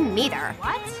 Me neither.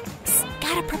 What? Psst,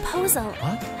 got a proposal.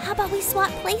 How about we swap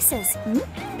places?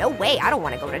 No way, I don't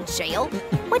want to go to jail.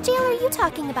 What jail are you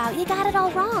talking about? You got it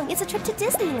all wrong. It's a trip to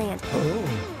Disneyland.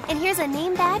 And here's a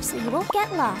name badge so you won't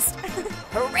get lost.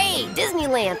 Hooray,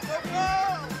 Disneyland.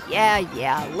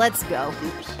 Yeah, let's go.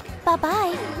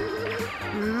 Bye-bye.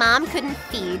 Mom couldn't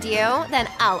feed you? Then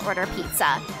I'll order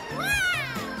pizza.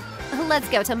 Let's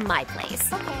go to my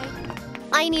place. Okay.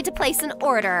 I need to place an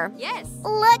order. Yes.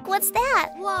 Look, what's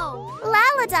that? Whoa.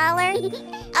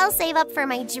 $1. I'll save up for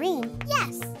my dream.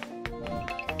 Yes.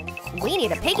 We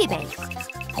need a piggy bank.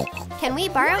 Can we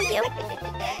borrow you?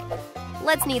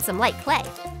 Let's need some light clay.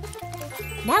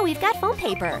 Now we've got foam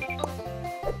paper.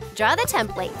 Draw the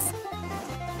templates.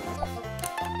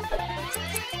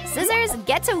 Scissors,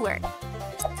 get to work.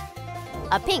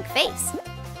 A pink face.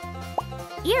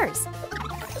 Ears.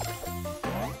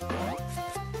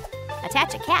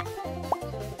 Attach a cap.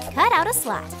 Cut out a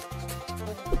slot.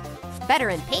 Better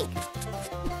in pink.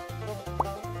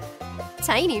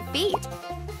 Tiny feet.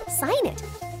 Sign it.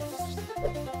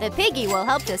 The piggy will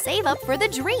help to save up for the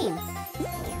dream.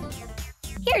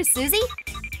 Here's Susie.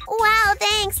 Wow,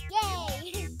 thanks.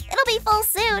 Yay. It'll be full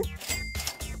soon.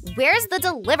 Where's the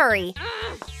delivery?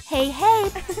 Hey,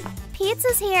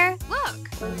 pizza's here. Look.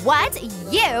 What?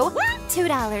 You?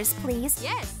 $2, please.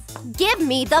 Yes. Give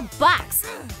me the box.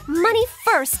 Money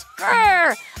first.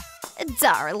 Grr.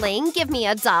 Darling, give me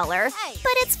 $1.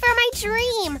 But it's for my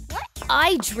dream.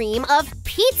 I dream of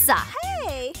pizza.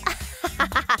 Hey.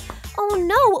 Oh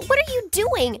no, what are you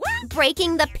doing?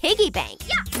 Breaking the piggy bank.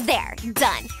 There,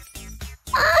 done.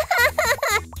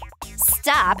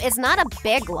 Stop, it's not a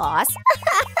big loss.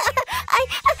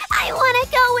 I want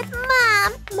to go with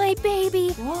Mom. My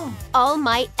baby. All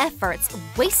my efforts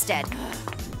wasted.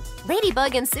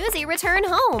 Ladybug and Susie return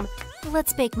home.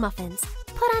 Let's bake muffins.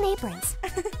 Put on aprons.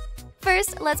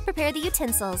 First, let's prepare the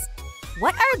utensils.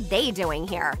 What are they doing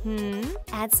here?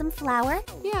 Add some flour.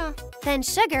 Yeah. Then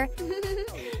sugar.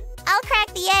 I'll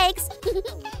crack the eggs.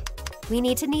 We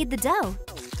need to knead the dough.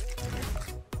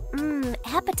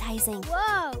 Appetizing.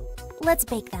 Whoa. Let's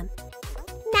bake them.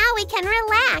 Now we can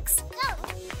relax.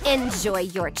 Enjoy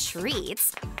your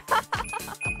treats.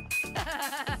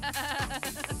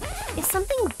 Is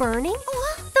something burning?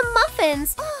 The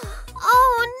muffins!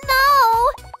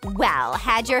 Oh no! Well,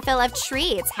 had your fill of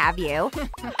treats, have you?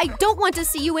 I don't want to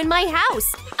see you in my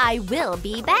house. I will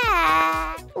be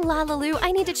back. LaLiLu,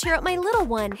 I need to cheer up my little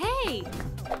one. Hey.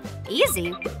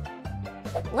 Easy.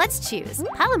 Let's choose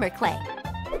polymer clay.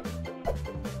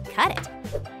 Cut it.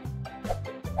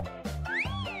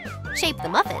 Shape the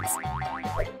muffins.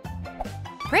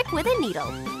 Prick with a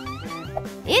needle.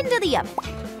 Into the oven.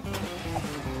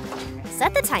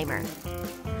 Set the timer.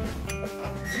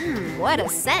 What a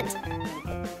scent.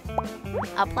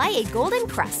 Apply a golden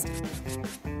crust.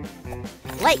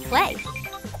 Light clay.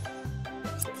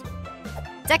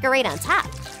 Decorate on top.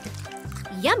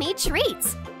 Yummy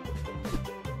treats.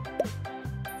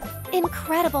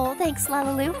 Incredible, thanks,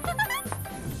 LaLiLu.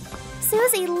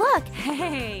 Susie, look.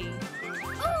 Hey.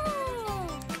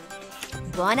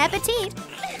 Bon appetit.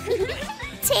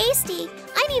 Tasty.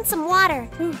 I need some water.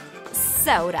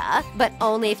 Soda, but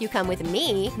only if you come with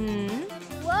me.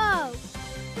 Whoa.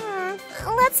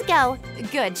 Let's go.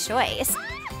 Good choice.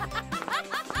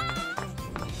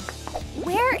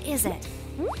 Where is it?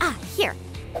 Ah, here.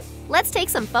 Let's take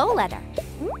some faux leather.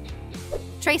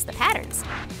 Trace the patterns.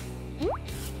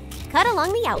 Cut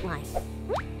along the outline.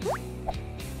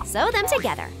 Sew them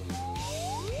together.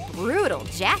 Brutal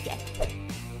jacket.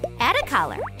 Add a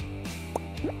collar.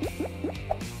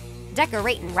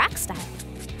 Decorate in rock style.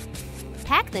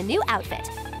 Pack the new outfit.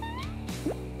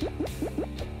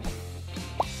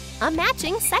 A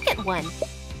matching second one.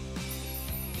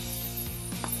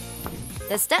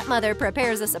 The stepmother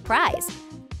prepares a surprise.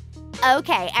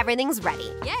 Okay, everything's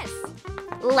ready. Yes.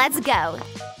 Let's go.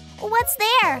 What's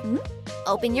there?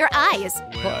 Open your eyes.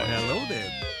 Well, hello there.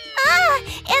 Ah,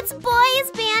 it's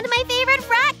Boys Band, my favorite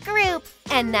rock group.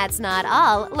 And that's not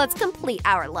all. Let's complete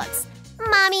our looks.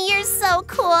 Mommy, you're so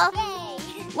cool.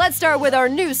 Let's start with our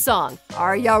new song.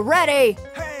 Are ya ready?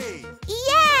 Hey!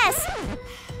 Yes!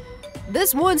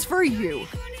 This one's for you.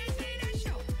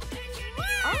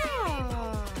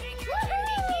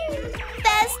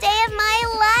 Best day of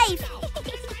my life.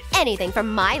 Anything for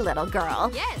my little girl.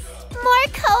 Yes. More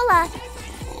cola.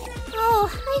 Oh,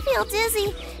 I feel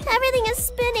dizzy. Everything is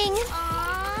spinning.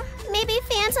 Maybe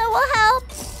Fanta will help.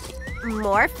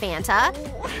 More Fanta.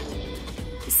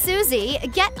 Susie,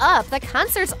 get up. The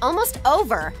concert's almost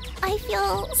over. I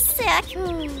feel sick.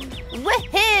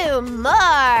 Woohoo!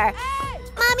 More!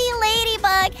 Mommy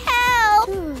Ladybug, help!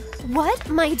 What?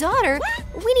 My daughter?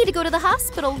 We need to go to the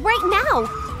hospital right now.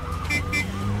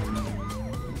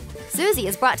 Susie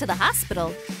is brought to the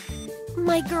hospital.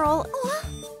 My girl.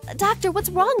 Doctor, what's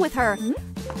wrong with her?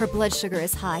 Her blood sugar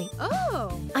is high.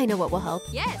 Oh. I know what will help.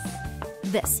 Yes.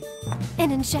 This.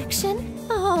 An injection?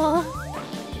 Oh.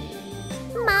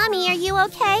 Mommy, are you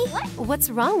okay? What's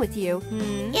wrong with you?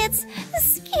 It's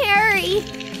scary.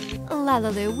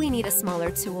 LaLiLu, we need a smaller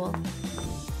tool.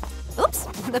 Oops,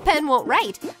 the pen won't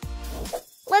write.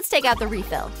 Let's take out the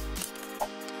refill.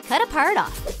 Cut a part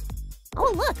off.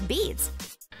 Oh, look, beads.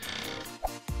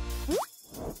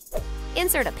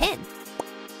 Insert a pin.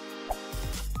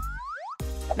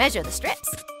 Measure the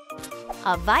strips.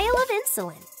 A vial of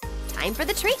insulin. Time for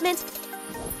the treatment.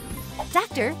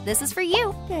 Doctor, this is for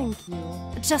you. Thank you.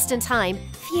 Just in time.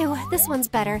 Phew, this one's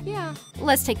better. Yeah.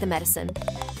 Let's take the medicine.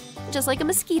 Just like a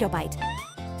mosquito bite.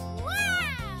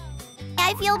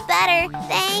 I feel better.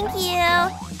 Thank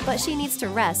you. But she needs to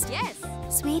rest. Yes.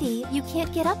 Sweetie, you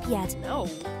can't get up yet. No.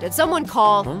 Did someone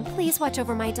call? Please watch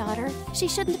over my daughter. She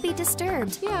shouldn't be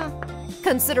disturbed. Yeah.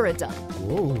 Consider it done.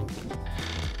 Whoa.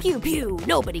 Pew pew,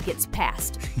 nobody gets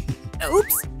past.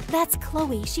 Oops, that's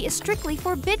Chloe. She is strictly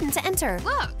forbidden to enter.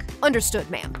 Look. Understood,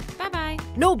 ma'am. Bye-bye.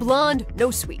 No blonde,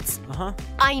 no sweets. Uh-huh.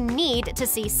 I need to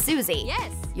see Susie.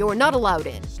 Yes. You're not allowed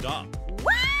in. Stop.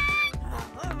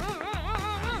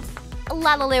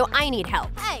 LaLiLu, I need help.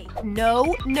 Hey.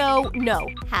 No, no, no.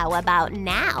 How about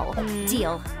now?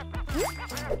 Deal.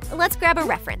 Let's grab a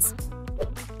reference.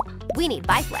 We need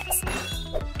biflex.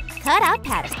 Cut out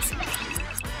patterns.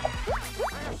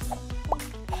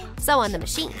 Sew on the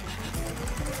machine.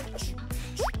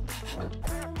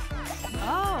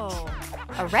 Oh.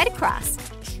 A red cross.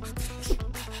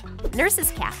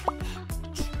 Nurse's cap.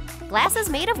 Glasses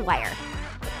made of wire.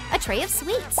 A tray of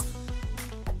sweets.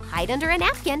 Hide under a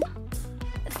napkin.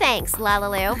 Thanks,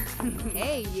 LaLiLu.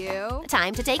 Hey, you.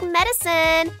 Time to take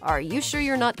medicine. Are you sure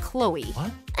you're not Chloe?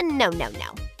 What? No, no,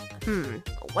 no.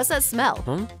 What's that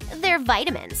smell? They're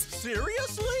vitamins.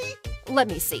 Seriously? Let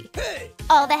me see. Hey!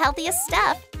 All the healthiest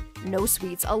stuff. No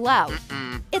sweets allowed.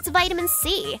 It's vitamin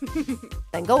C.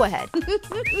 Then go ahead.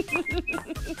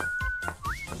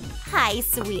 Hi,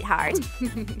 sweetheart.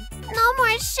 No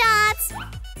more shots.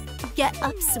 Get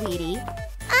up, sweetie.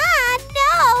 Ah,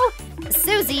 no!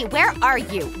 Susie, where are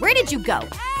you? Where did you go?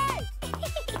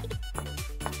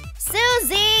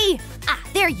 Susie! Ah,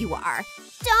 there you are.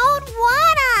 Don't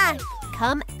wanna!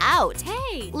 Come out.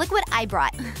 Hey. Look what I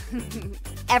brought.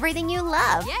 Everything you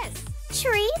love. Yes.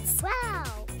 Treats?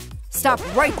 Wow. Stop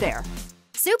right there.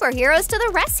 Superheroes to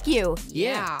the rescue.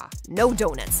 Yeah. No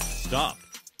donuts. Stop.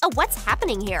 Oh, what's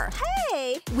happening here?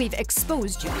 Hey! We've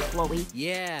exposed you, Chloe.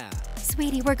 Yeah.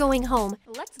 Sweetie, we're going home.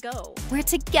 Let's go. We're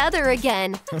together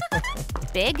again.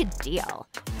 Big deal.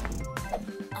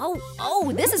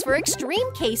 Oh, this is for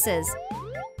extreme cases.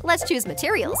 Let's choose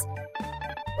materials.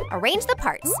 Arrange the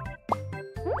parts.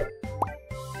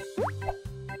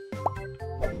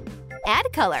 Add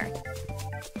color.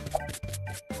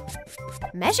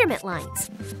 Measurement lines.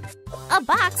 A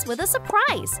box with a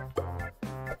surprise.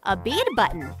 A bead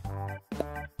button.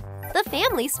 The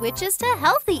family switches to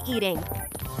healthy eating.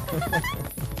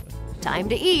 Time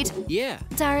to eat. Yeah.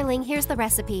 Darling, here's the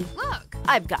recipe. Look.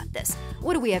 I've got this.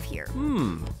 What do we have here?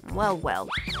 Well, well.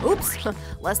 Oops.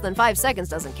 Less than 5 seconds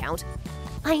doesn't count.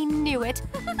 I knew it.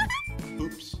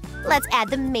 Oops. Let's add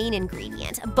the main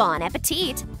ingredient. Bon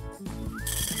appetit.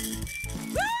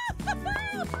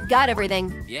 Got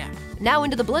everything. Yeah. Now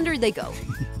into the blender they go.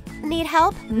 Need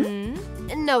help?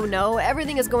 No,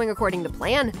 everything is going according to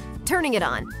plan. Turning it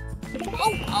on.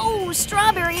 Oh,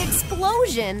 strawberry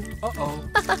explosion. Uh-oh.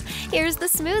 Here's the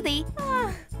smoothie.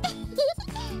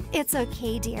 It's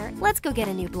okay, dear. Let's go get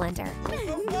a new blender.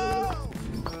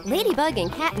 Ladybug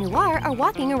and Cat Noir are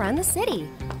walking around the city.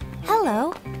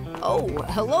 Hello. Oh,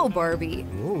 hello, Barbie.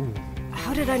 Whoa.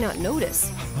 How did I not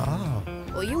notice? Ah.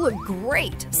 Well, you look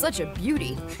great. Such a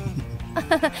beauty.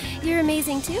 You're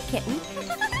amazing too, kitten.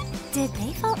 Did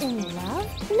they fall in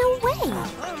love? No way.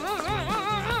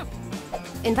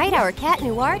 Invite our Cat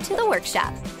Noir to the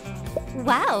workshop.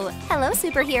 Wow, hello,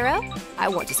 superhero. I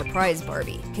want to surprise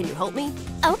Barbie. Can you help me?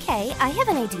 Okay, I have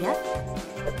an idea.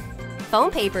 Foam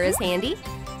paper is handy.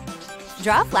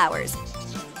 Draw flowers.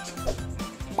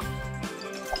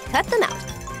 Cut them out.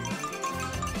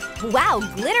 Wow,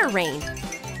 glitter rain!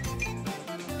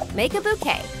 Make a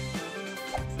bouquet.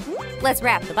 Let's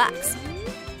wrap the box.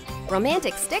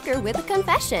 Romantic sticker with a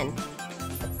confession.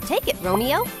 Take it,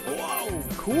 Romeo. Whoa.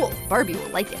 Cool, Barbie will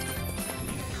like it.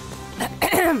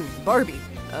 Barbie,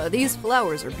 these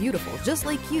flowers are beautiful, just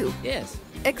like you. Yes.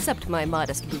 Except my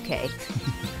modest bouquet.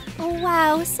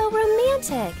 Wow, so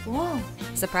romantic. Whoa.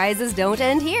 Surprises don't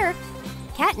end here.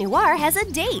 Cat Noir has a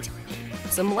date.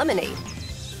 Some lemonade.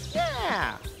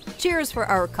 Yeah. Cheers for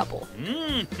our couple.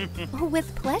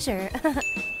 With pleasure.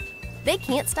 They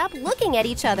can't stop looking at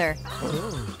each other.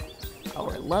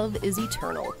 Our love is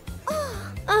eternal.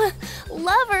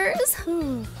 Lovers.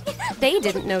 They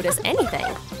didn't notice anything.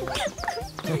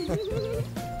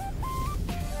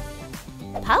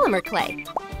 Polymer clay.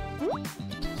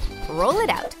 Roll it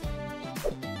out.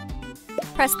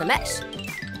 Press the mesh.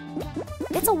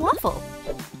 It's a waffle.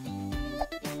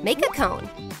 Make a cone.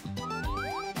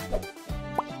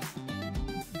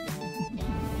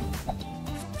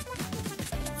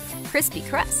 Crispy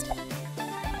crust.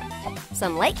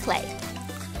 Some light clay.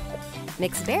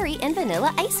 Mix berry and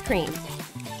vanilla ice cream.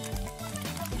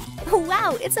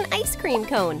 Wow, it's an ice cream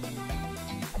cone.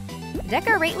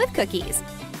 Decorate with cookies.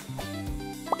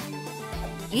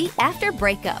 Eat after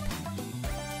breakup.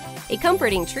 A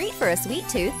comforting treat for a sweet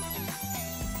tooth.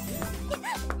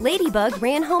 Ladybug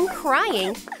ran home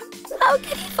crying. How could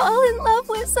he fall in love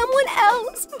with someone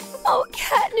else? Oh,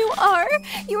 Cat Noir,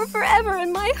 you're forever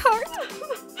in my heart.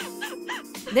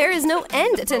 There is no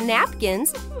end to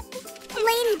napkins.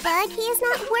 Ladybug, he is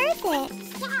not worth it.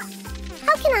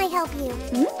 How can I help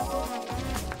you?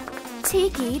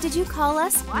 Tiki, did you call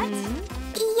us? What?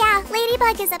 Yeah,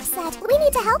 Ladybug is upset. We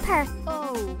need to help her.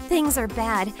 Oh. Things are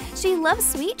bad. She loves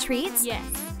sweet treats. Yes.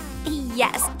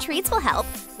 Yes, treats will help.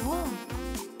 Whoa.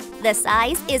 The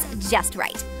size is just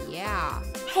right. Yeah.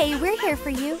 Hey, we're here for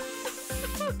you.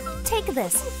 Take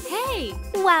this. Hey.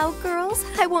 Wow, girls,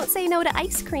 I won't say no to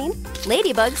ice cream.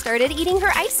 Ladybug started eating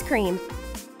her ice cream.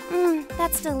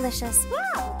 That's delicious.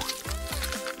 Wow.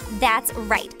 That's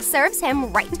right. Serves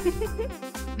him right.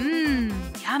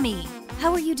 Yummy.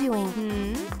 How are you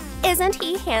doing? Isn't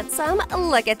he handsome?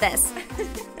 Look at this.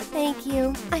 Thank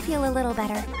you. I feel a little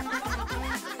better.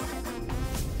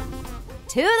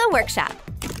 To the workshop.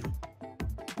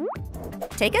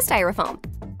 Take a styrofoam.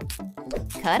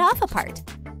 Cut off a part.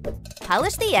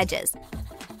 Polish the edges.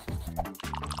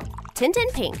 Tint in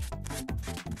pink.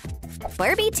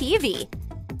 Barbie TV.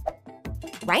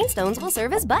 Rhinestones will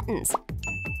serve as buttons.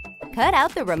 Cut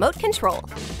out the remote control.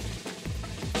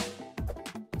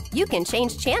 You can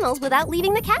change channels without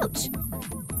leaving the couch.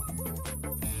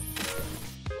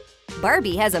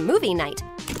 Barbie has a movie night.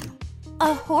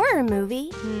 A horror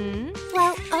movie?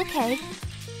 Well, okay.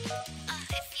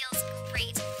 It feels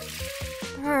great.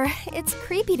 It's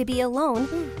creepy to be alone.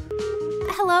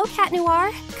 Hello, Cat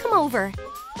Noir. Come over.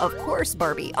 Of course,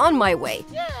 Barbie, on my way.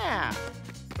 Yeah.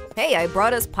 Hey, I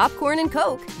brought us popcorn and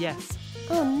Coke. Yes.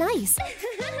 Oh, nice.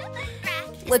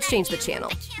 Let's change the channel.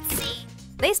 Can't see.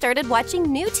 They started watching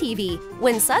new TV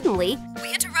when suddenly,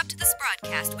 We interrupt this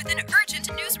broadcast with an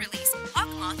urgent news release.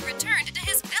 Hawkmoth returned to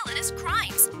his villainous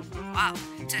crimes. Wow,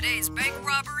 today's bank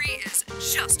robbery is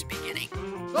just beginning.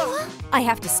 I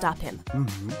have to stop him.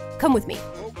 Come with me.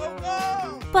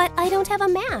 but I don't have a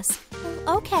mask.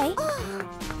 Okay.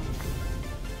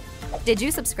 Did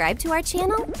you subscribe to our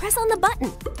channel? Press on the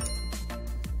button.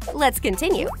 Let's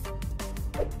continue.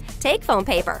 Take foam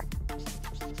paper.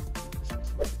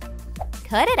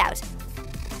 Cut it out.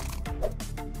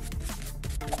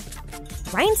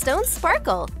 Rhinestones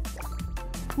sparkle.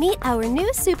 Meet our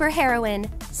new superheroine,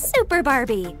 Super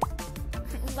Barbie.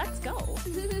 Let's go.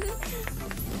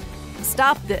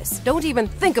 Stop this. Don't even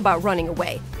think about running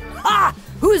away. Ah!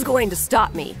 Who's going to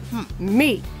stop me?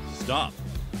 Me. Stop.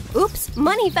 Oops,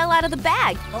 money fell out of the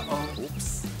bag.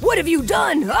 Oops. What have you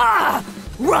done? Ah!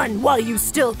 Run while you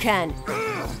still can.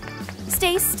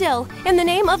 Stay still. In the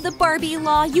name of the Barbie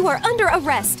law, you are under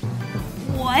arrest.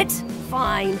 What?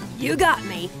 Fine. You got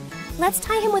me. Let's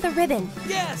tie him with a ribbon.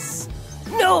 Yes.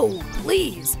 No,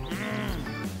 please.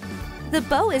 The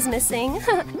bow is missing.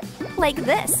 Like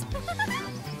this.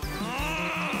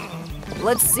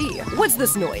 Let's see. What's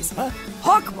this noise?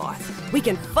 Hawkmoth. We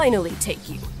can finally take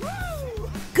you.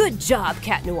 Good job,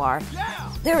 Cat Noir.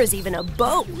 There is even a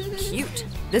bow. Cute.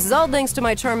 This is all thanks to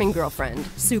my charming girlfriend,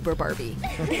 Super Barbie.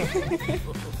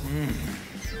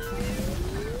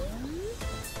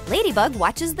 Ladybug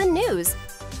watches the news.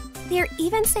 They're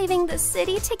even saving the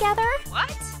city together?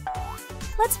 What?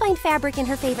 Let's find fabric in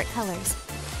her favorite colors.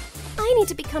 I I need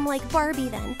to become like Barbie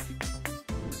then.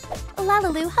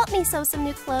 LaLiLu, help me sew some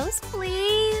new clothes,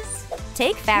 please.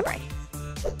 Take fabric.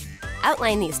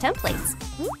 Outline these templates.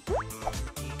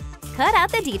 Cut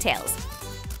out the details.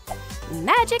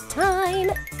 Magic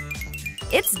time!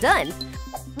 It's done.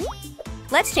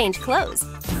 Let's change clothes.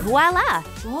 Voila!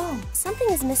 Whoa, something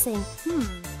is missing.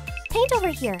 Paint over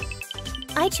here.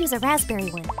 I choose a raspberry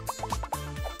one.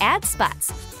 Add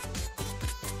spots.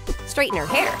 Straighten her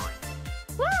hair.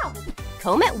 Wow!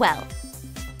 Comb it well.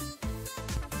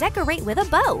 Decorate with a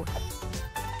bow.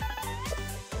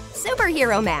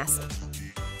 Superhero mask.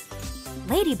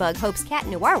 Ladybug hopes Cat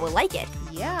Noir will like it.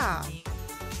 Yeah.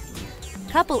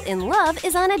 Couple in love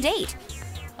is on a date.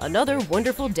 Another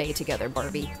wonderful day together,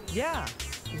 Barbie. Yeah.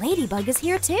 Ladybug is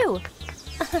here too.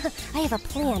 I have a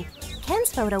plan.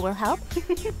 Ken's photo will help.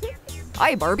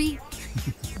 Hi, Barbie.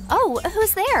 Oh,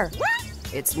 who's there?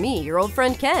 It's me, your old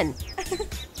friend Ken.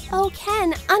 Oh,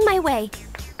 Ken, on my way.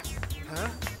 Huh?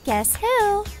 Guess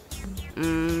who?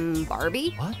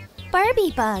 Barbie? What?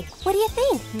 Barbie Bug. What do you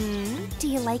think? Do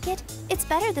you like it? It's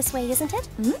better this way, isn't it?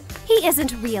 He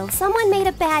isn't real. Someone made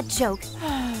a bad joke.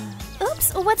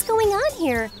 Oops, what's going on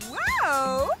here?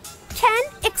 Wow. Ken,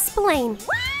 explain.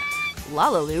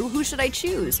 LaLiLu, who should I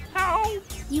choose?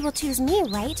 You will choose me,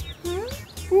 right?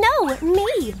 No,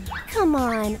 me. Come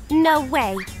on, no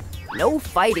way. No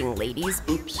fighting, ladies.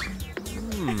 Oops.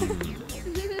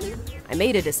 I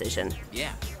made a decision.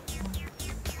 Yeah.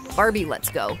 Barbie, let's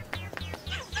go.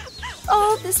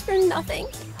 All this for nothing.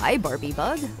 Hi, Barbie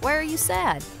Bug. Why are you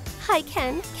sad? Hi,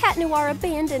 Ken. Cat Noir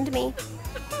abandoned me.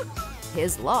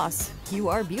 His loss. You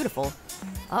are beautiful.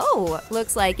 Oh,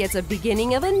 looks like it's a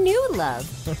beginning of a new love.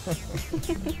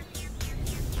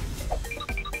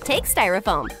 Take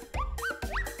styrofoam.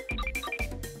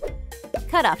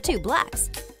 Cut off 2 blocks.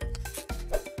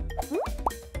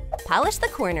 Polish the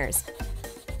corners.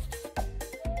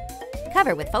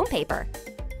 Cover with foam paper.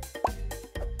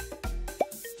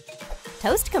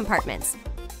 Toast compartments.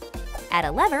 Add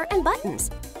a lever and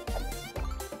buttons.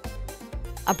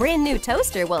 A brand new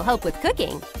toaster will help with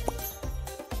cooking.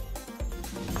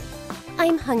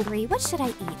 I'm hungry. What should I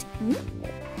eat?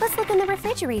 Let's look in the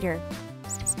refrigerator.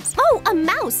 Oh, a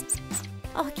mouse!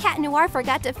 Oh, Cat Noir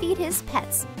forgot to feed his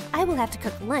pets. I will have to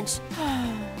cook lunch.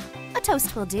 A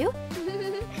toast will do.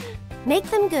 Make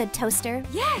them good, toaster.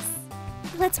 Yes.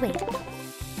 Let's wait.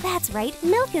 That's right,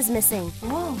 milk is missing.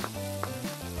 Whoa.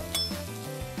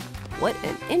 What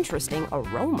an interesting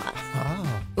aroma.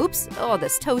 Oh. Oops, oh,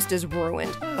 this toast is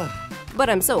ruined. But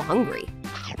I'm so hungry.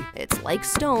 It's like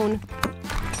stone.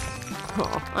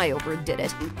 Oh, I overdid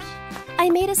it. I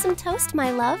made us some toast,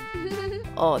 my love.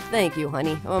 Oh, thank you,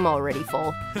 honey. I'm already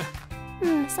full.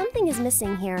 Something is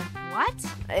missing here. What?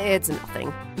 It's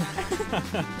nothing.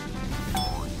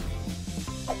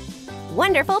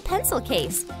 Wonderful pencil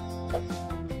case.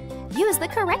 Use the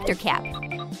corrector cap.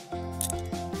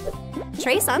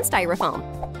 Trace on styrofoam.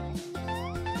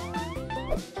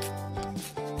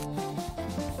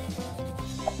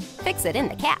 Fix it in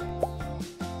the cap.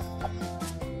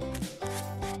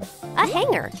 A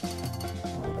hanger.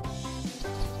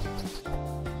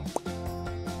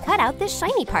 Cut out this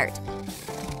shiny part.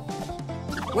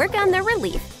 Work on the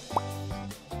relief.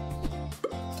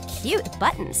 Cute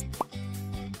buttons.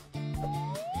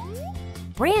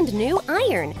 Brand new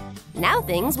iron. Now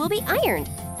things will be ironed.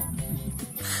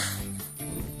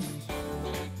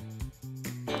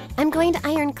 I'm going to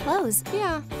iron clothes.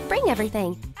 Yeah. Bring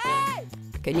everything.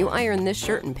 Can you iron this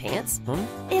shirt and pants?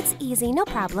 It's easy, no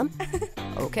problem.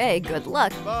 Okay, good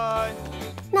luck. Bye.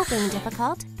 Nothing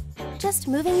difficult. Just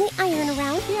moving the iron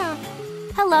around. Yeah.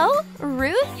 Hello,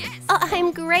 Ruth? Yes.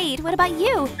 I'm great. What about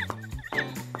you?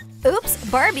 Oops,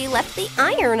 Barbie left the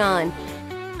iron on.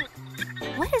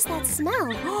 What is that smell?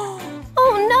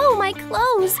 Oh no, my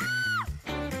clothes!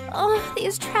 Oh,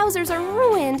 these trousers are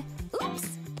ruined. Oops.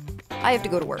 I have to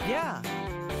go to work. Yeah.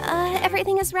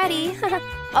 Everything is ready.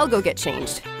 I'll go get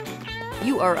changed.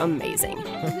 You are amazing.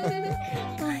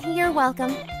 You're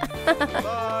welcome.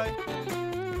 Bye.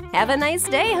 Have a nice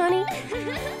day, honey.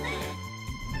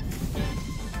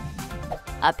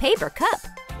 A paper cup.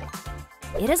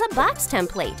 It is a box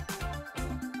template.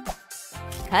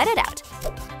 Cut it out.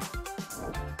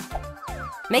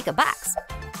 Make a box.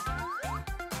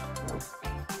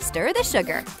 Stir the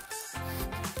sugar.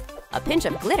 A pinch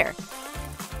of glitter.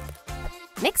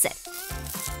 Mix it.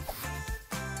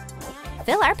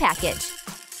 Fill our package.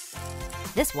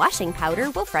 This washing powder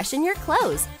will freshen your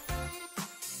clothes.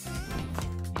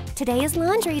 Today is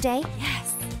laundry day.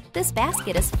 Yes. This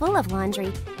basket is full of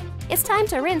laundry. It's time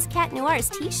to rinse Cat Noir's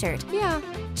t-shirt. Yeah.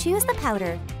 Choose the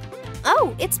powder.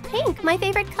 Oh, it's pink, my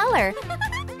favorite color.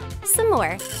 Some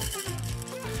more.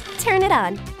 turn it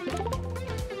on.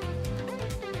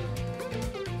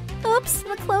 Oops,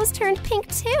 the clothes turned pink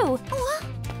too.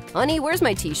 Honey, where's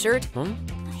my t-shirt?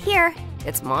 Here.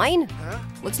 It's mine? Huh?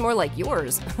 Looks more like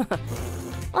yours.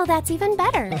 Well, that's even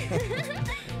better.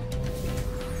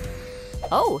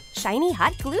 Oh, shiny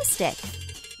hot glue stick.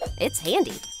 It's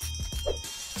handy.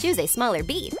 Choose a smaller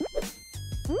bead.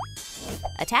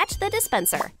 Attach the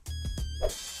dispenser.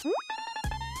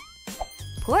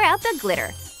 Pour out the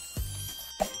glitter.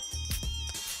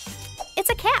 It's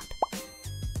a cap.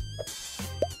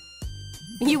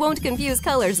 You won't confuse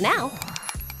colors now.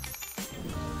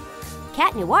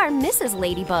 Cat Noir misses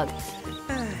Ladybug.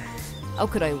 How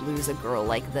could I lose a girl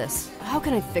like this? How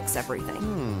can I fix everything?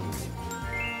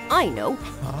 I know.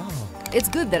 It's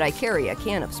good that I carry a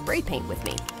can of spray paint with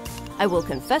me. I will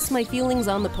confess my feelings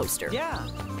on the poster. Yeah.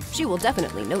 She will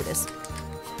definitely notice.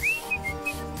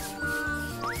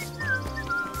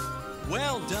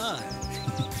 Well done.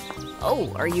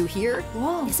 Oh, are you here?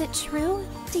 Is it true?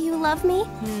 Do you love me?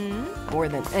 More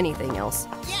than anything else.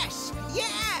 Yes!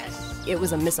 Yes! It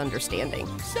was a misunderstanding.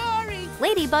 Sorry!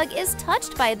 Ladybug is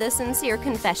touched by the sincere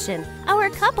confession. Our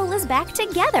couple is back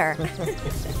together.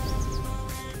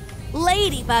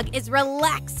 Ladybug is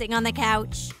relaxing on the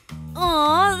couch.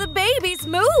 Aw, the baby's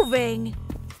moving.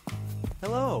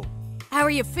 Hello. How are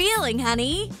you feeling,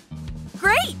 honey?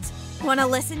 Great! Wanna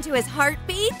listen to his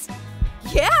heartbeat?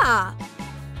 Yeah!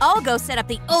 I'll go set up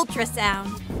the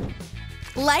ultrasound.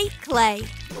 Light clay.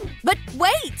 But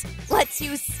wait! Let's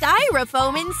use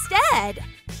styrofoam instead.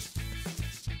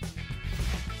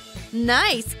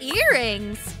 Nice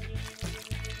earrings.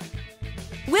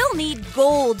 We'll need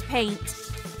gold paint.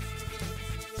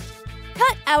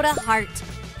 Cut out a heart.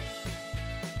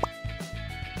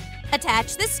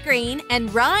 Attach the screen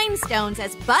and rhinestones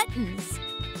as buttons.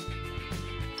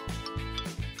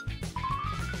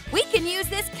 We can use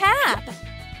this cap.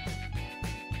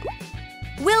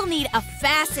 We'll need a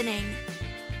fastening.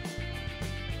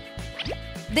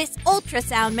 This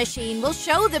ultrasound machine will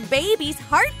show the baby's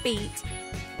heartbeat.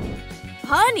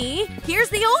 Honey, here's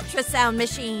the ultrasound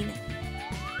machine.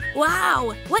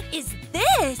 Wow, what is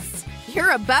this?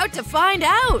 You're about to find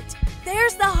out.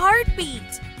 There's the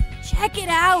heartbeat. Check it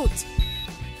out.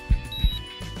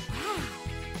 Wow.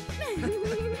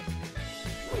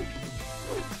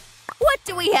 What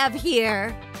do we have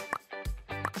here?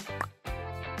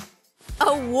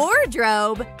 A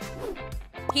wardrobe.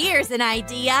 Here's an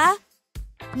idea.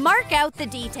 Mark out the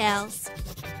details.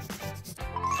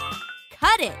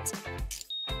 Cut it.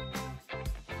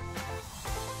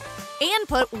 And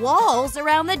put walls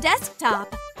around the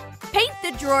desktop. Paint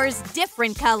the drawers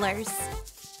different colors.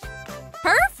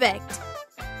 Perfect!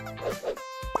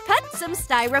 Cut some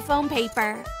styrofoam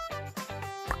paper.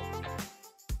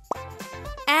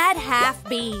 Add half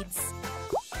beads.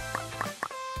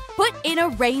 Put in a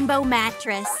rainbow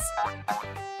mattress.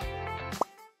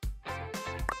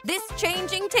 This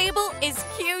changing table is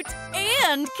cute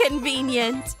and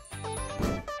convenient.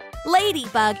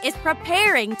 Ladybug is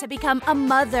preparing to become a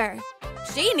mother.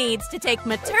 She needs to take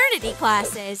maternity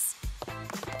classes.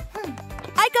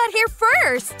 I got here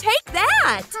first. Take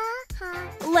that.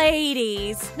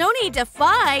 Ladies, no need to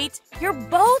fight. You're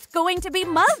both going to be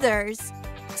mothers.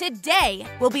 Today,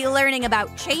 we'll be learning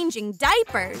about changing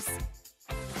diapers.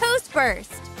 Who's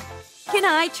first? Can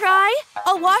I try?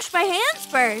 I'll wash my hands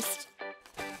first.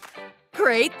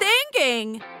 Great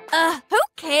thinking. Who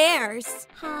cares?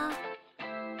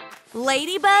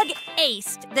 Ladybug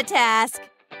aced the task.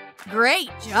 Great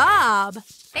job.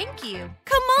 Thank you.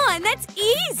 Come on, that's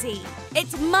easy.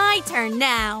 It's my turn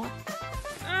now.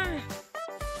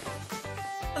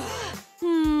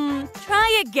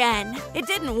 Try again. It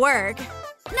didn't work.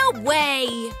 No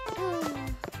way.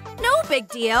 No big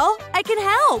deal. I can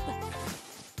help.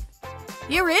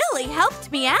 You really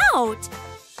helped me out.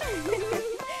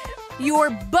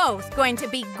 You're both going to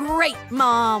be great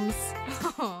moms.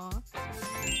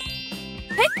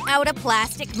 Pick out a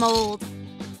plastic mold.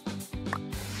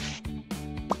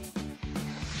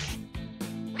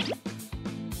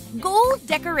 Gold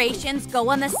decorations go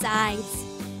on the sides.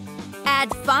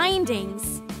 Add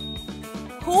findings.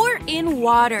 Pour in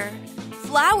water.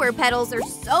 Flower petals are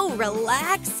so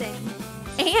relaxing.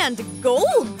 And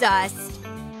gold dust.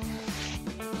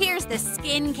 Here's the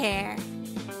skincare.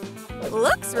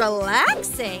 Looks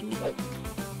relaxing.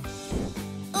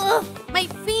 Ugh, my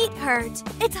feet hurt.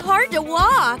 It's hard to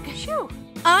walk. Phew.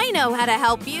 I know how to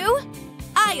help you.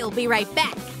 I'll be right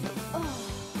back.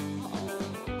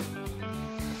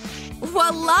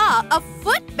 Voila, a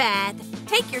foot bath.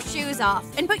 Take your shoes off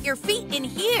and put your feet in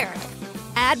here.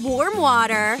 Add warm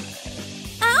water.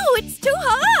 Ow, it's too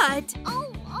hot.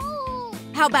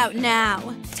 How about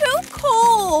now? too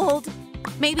cold.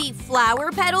 Maybe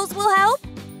flower petals will help?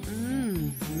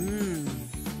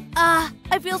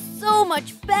 I feel so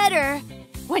much better.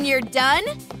 When you're done,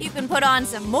 you can put on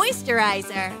some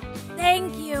moisturizer.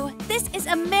 Thank you. This is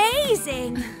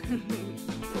amazing.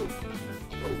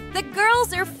 The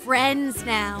girls are friends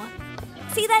now.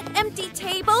 See that empty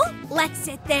table? Let's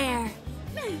sit there.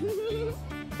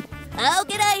 How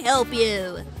can I help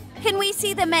you? Can we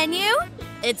see the menu?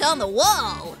 It's on the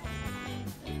wall.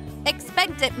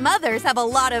 Expectant mothers have a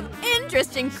lot of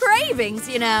interesting cravings,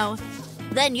 you know.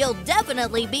 Then you'll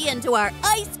definitely be into our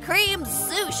ice cream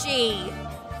sushi.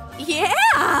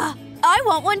 Yeah, I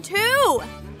want one too.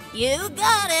 You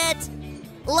got it.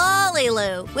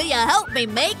 LaLiLu, will you help me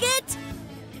make it?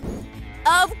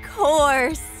 Of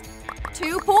course.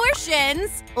 2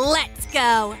 portions. Let's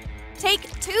go.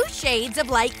 Take 2 shades of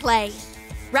light clay.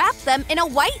 Wrap them in a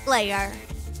white layer.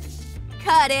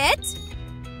 Cut it.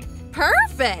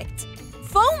 Perfect.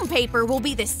 Foam paper will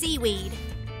be the seaweed.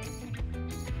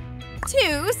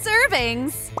 2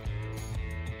 servings.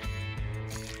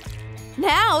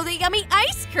 Now the yummy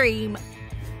ice cream.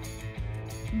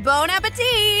 Bon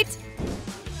appetit.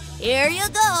 Here you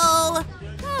go.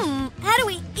 How do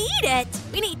we eat it?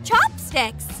 We need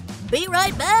chopsticks. Be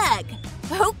right back.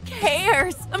 Who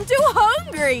cares? I'm too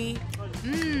hungry.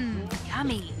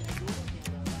 Yummy.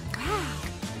 Wow.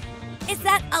 Is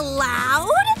that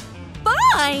allowed?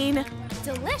 Fine.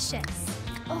 Delicious.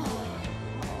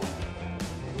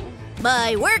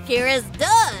 My work here is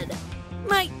done.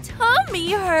 My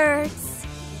tummy hurts.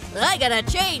 I gotta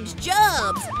change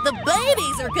jobs. The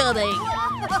babies are coming.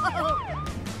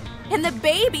 And the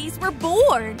babies were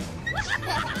born.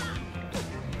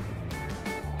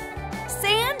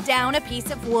 Sand down a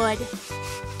piece of wood.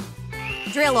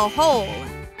 Drill a hole.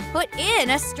 Put in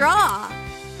a straw.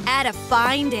 Add a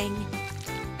finding.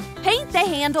 Paint the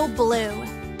handle blue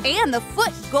and the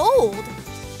foot gold.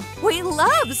 We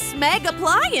love Smeg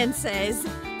appliances.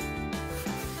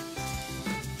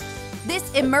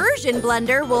 This immersion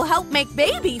blender will help make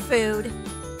baby food.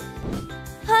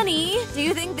 Honey, do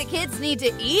you think the kids need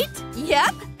to eat?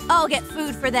 Yep, I'll get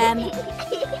food for them.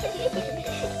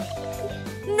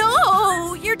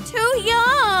 No, you're too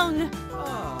young.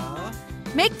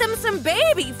 Aww. Make them some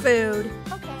baby food.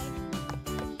 Okay.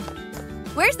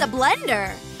 Where's the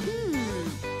blender?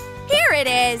 Here it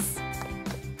is.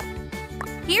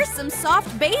 Here's some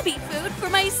soft baby food for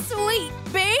my sweet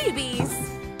babies.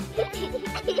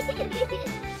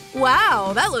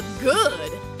 Wow, that looked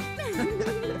good.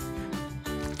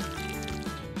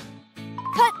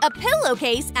 Cut a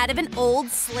pillowcase out of an old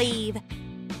sleeve.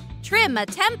 Trim a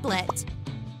template.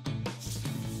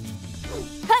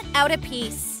 Cut out a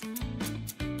piece.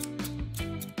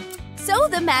 Sew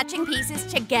the matching pieces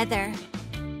together.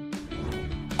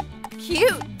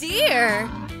 Cute deer.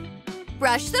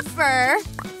 Brush the fur.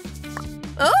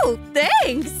 Oh,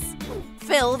 thanks.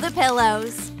 Fill the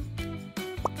pillows.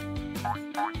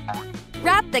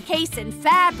 Wrap the case in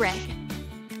fabric.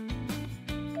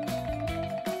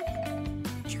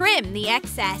 Trim the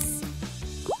excess.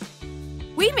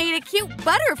 We made a cute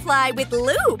butterfly with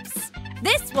loops.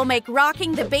 This will make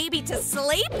rocking the baby to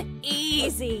sleep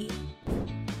easy.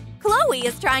 Chloe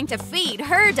is trying to feed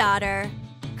her daughter.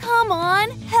 Come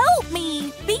on, help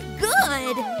me. Be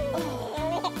good.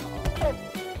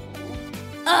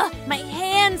 Ugh, my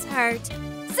hands hurt.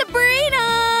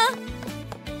 Sabrina!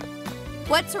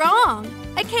 What's wrong?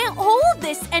 I can't hold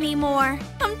this anymore.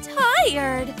 I'm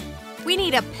tired. We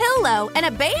need a pillow and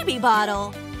a baby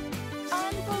bottle.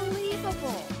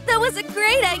 Unbelievable. That was a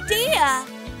great idea.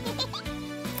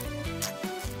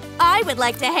 I would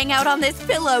like to hang out on this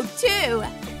pillow too.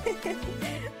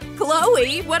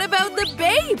 Chloe, what about the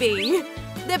baby?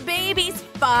 The baby's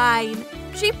fine.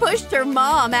 She pushed her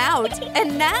mom out,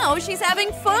 and now she's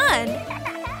having fun.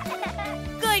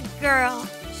 Good girl.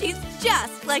 She's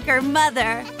just like her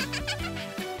mother.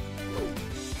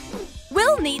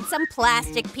 We'll need some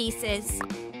plastic pieces.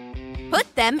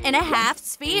 Put them in a half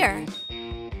sphere.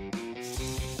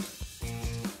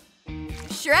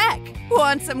 Shrek,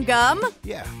 want some gum?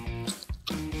 Yeah.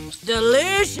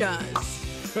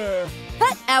 Delicious.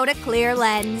 Cut out a clear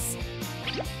lens.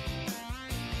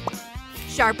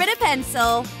 Sharpen a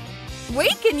pencil. We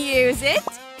can use it.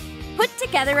 Put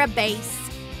together a base.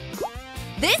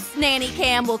 This nanny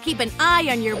cam will keep an eye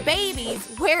on your babies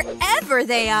wherever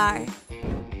they are.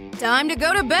 Time to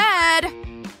go to bed.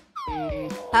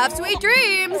 Have sweet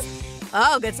dreams.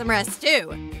 I'll get some rest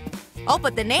too. I'll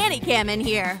put the nanny cam in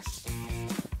here.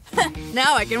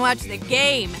 Now I can watch the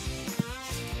game.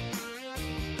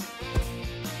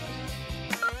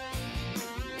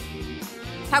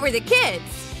 How are the kids?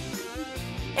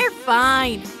 They're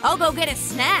fine. I'll go get a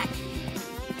snack.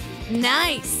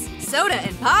 Nice. Soda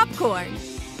and popcorn.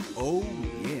 Oh,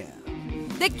 yeah.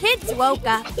 The kids woke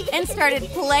up and started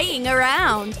playing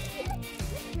around.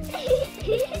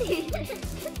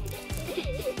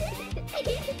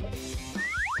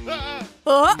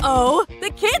 Uh-oh,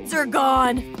 the kids are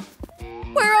gone.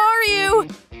 Where are you?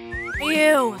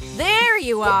 Ew, there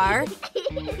you are.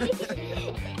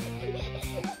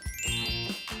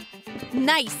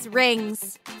 Nice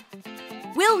rings.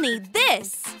 We'll need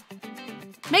this.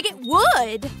 Make it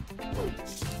wood.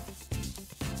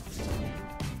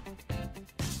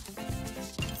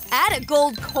 Add a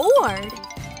gold cord.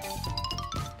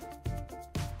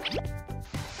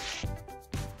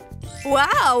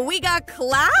 Wow, we got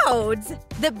clouds!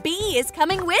 The bee is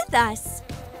coming with us.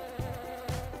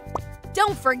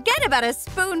 Don't forget about a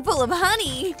spoonful of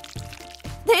honey.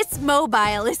 This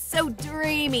mobile is so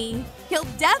dreamy. He'll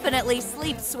definitely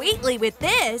sleep sweetly with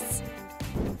this.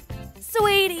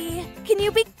 Sweetie, can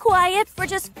you be quiet for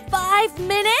just 5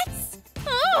 minutes?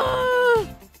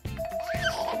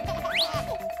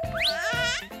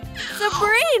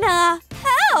 Sabrina,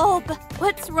 help!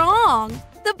 What's wrong?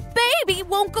 The baby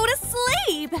won't go to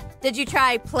sleep! Did you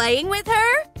try playing with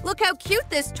her? Look how cute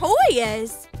this toy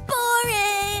is!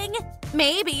 Boring!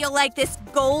 Maybe you'll like this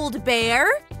gold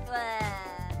bear?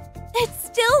 It's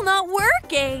still not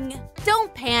working!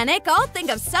 Don't panic, I'll think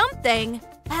of something.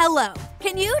 Hello,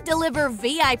 can you deliver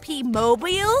VIP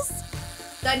mobiles?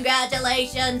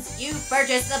 Congratulations, you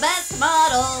purchased the best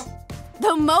model!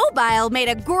 The mobile made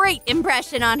a great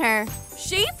impression on her.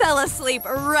 She fell asleep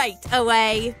right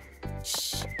away.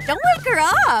 Shh, don't wake her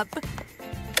up.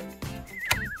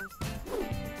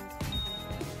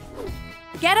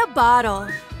 Get a bottle.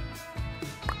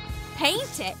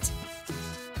 Paint it.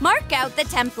 Mark out the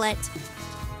template.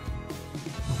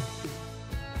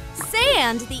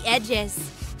 Sand the edges.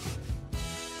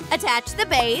 Attach the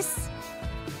base.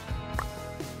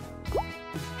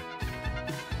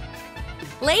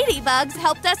 Ladybugs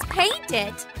helped us paint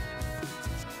it.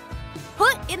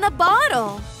 Put in the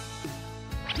bottle.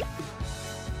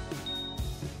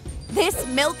 This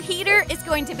milk heater is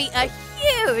going to be a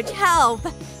huge help.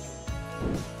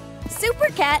 Super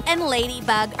Cat and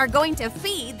Ladybug are going to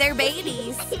feed their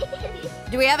babies.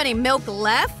 Do we have any milk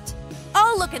left?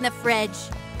 I'll look in the fridge.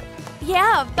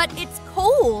 Yeah, but it's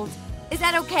cold. Is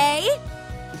that okay?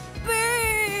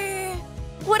 Brr.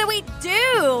 What do we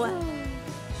do?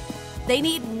 They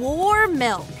need warm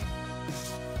milk.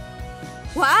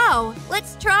 Wow,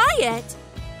 let's try it.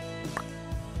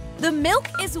 The milk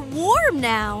is warm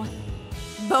now.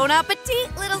 Bon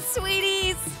appetit, little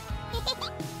sweeties.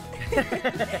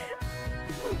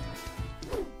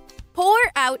 Pour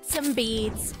out some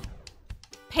beads.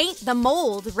 Paint the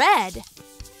mold red.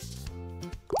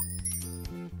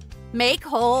 Make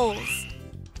holes.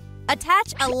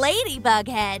 Attach a ladybug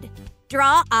head.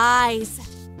 Draw eyes.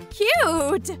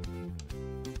 Cute!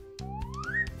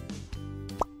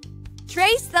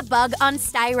 Trace the bug on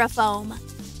styrofoam.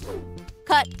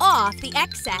 Cut off the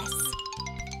excess.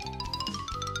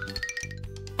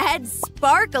 Add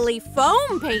sparkly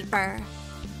foam paper.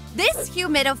 This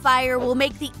humidifier will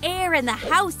make the air in the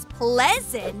house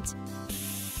pleasant.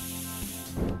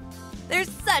 They're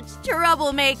such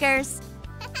troublemakers.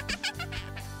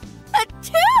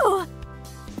 Achoo!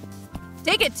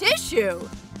 Take a tissue.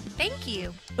 Thank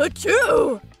you.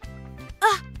 Achoo!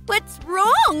 What's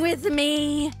wrong with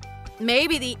me?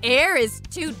 Maybe the air is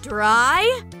too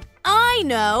dry? I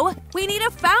know! We need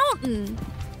a fountain!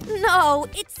 No,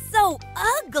 it's so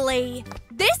ugly!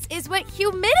 This is what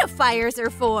humidifiers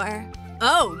are for!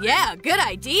 Oh yeah, good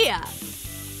idea!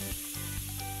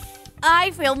 I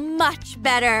feel much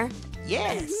better!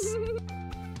 Yes.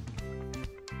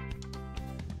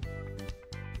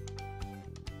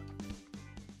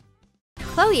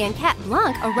 Chloe and Cat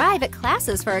Blanc arrive at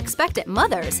classes for expectant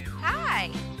mothers.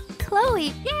 Hi.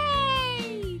 Chloe,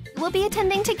 Yay! we'll be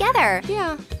attending together.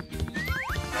 Yeah.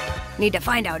 Need to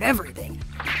find out everything.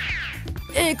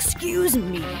 Excuse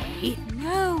me.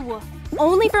 No.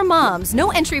 Only for moms.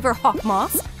 No entry for hawk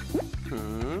moths.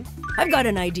 I've got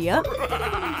an idea.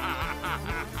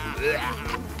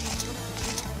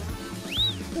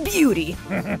 Beauty.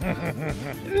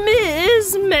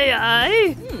 Miss, may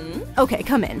I? Okay,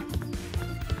 come in.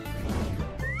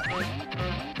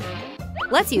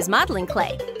 Let's use modeling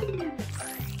clay.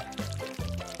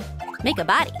 Make a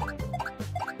body.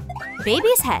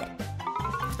 Baby's head.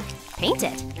 Paint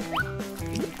it.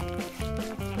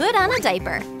 Put on a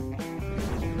diaper.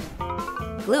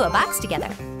 Glue a box together.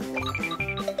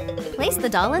 Place the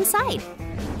doll inside.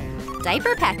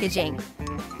 Diaper packaging.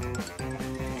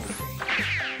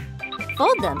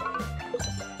 Fold them.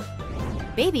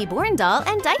 baby born doll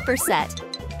and diaper set.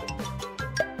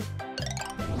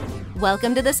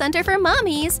 Welcome to the Center for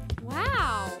Mommies.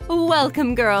 Wow.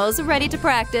 Welcome, girls. Ready to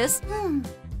practice?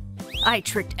 I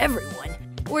tricked everyone.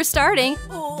 We're starting.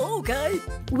 Oh, okay.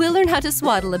 We'll learn how to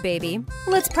swaddle a baby.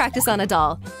 Let's practice on a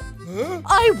doll. Huh?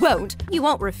 I won't. You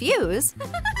won't refuse.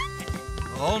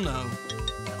 Oh no.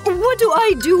 What do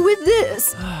I do with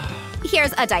this?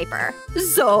 Here's a diaper.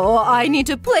 So I need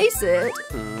to place it.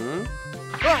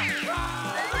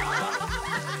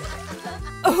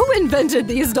 Who invented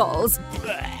these dolls?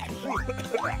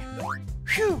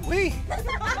 Phew-wee.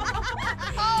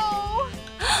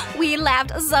 We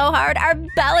laughed so hard our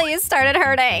bellies started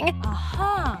hurting.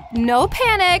 No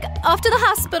panic. Off to the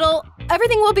hospital.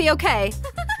 Everything will be okay.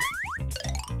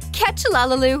 Catch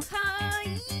LaLiLu.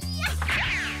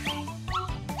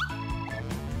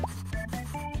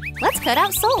 Let's cut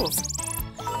out soles.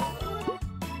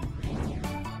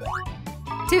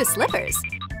 2 slippers.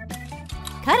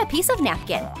 Cut a piece of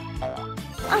napkin.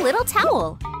 A little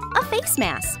towel. A face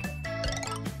mask.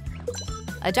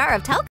 A jar of talcum.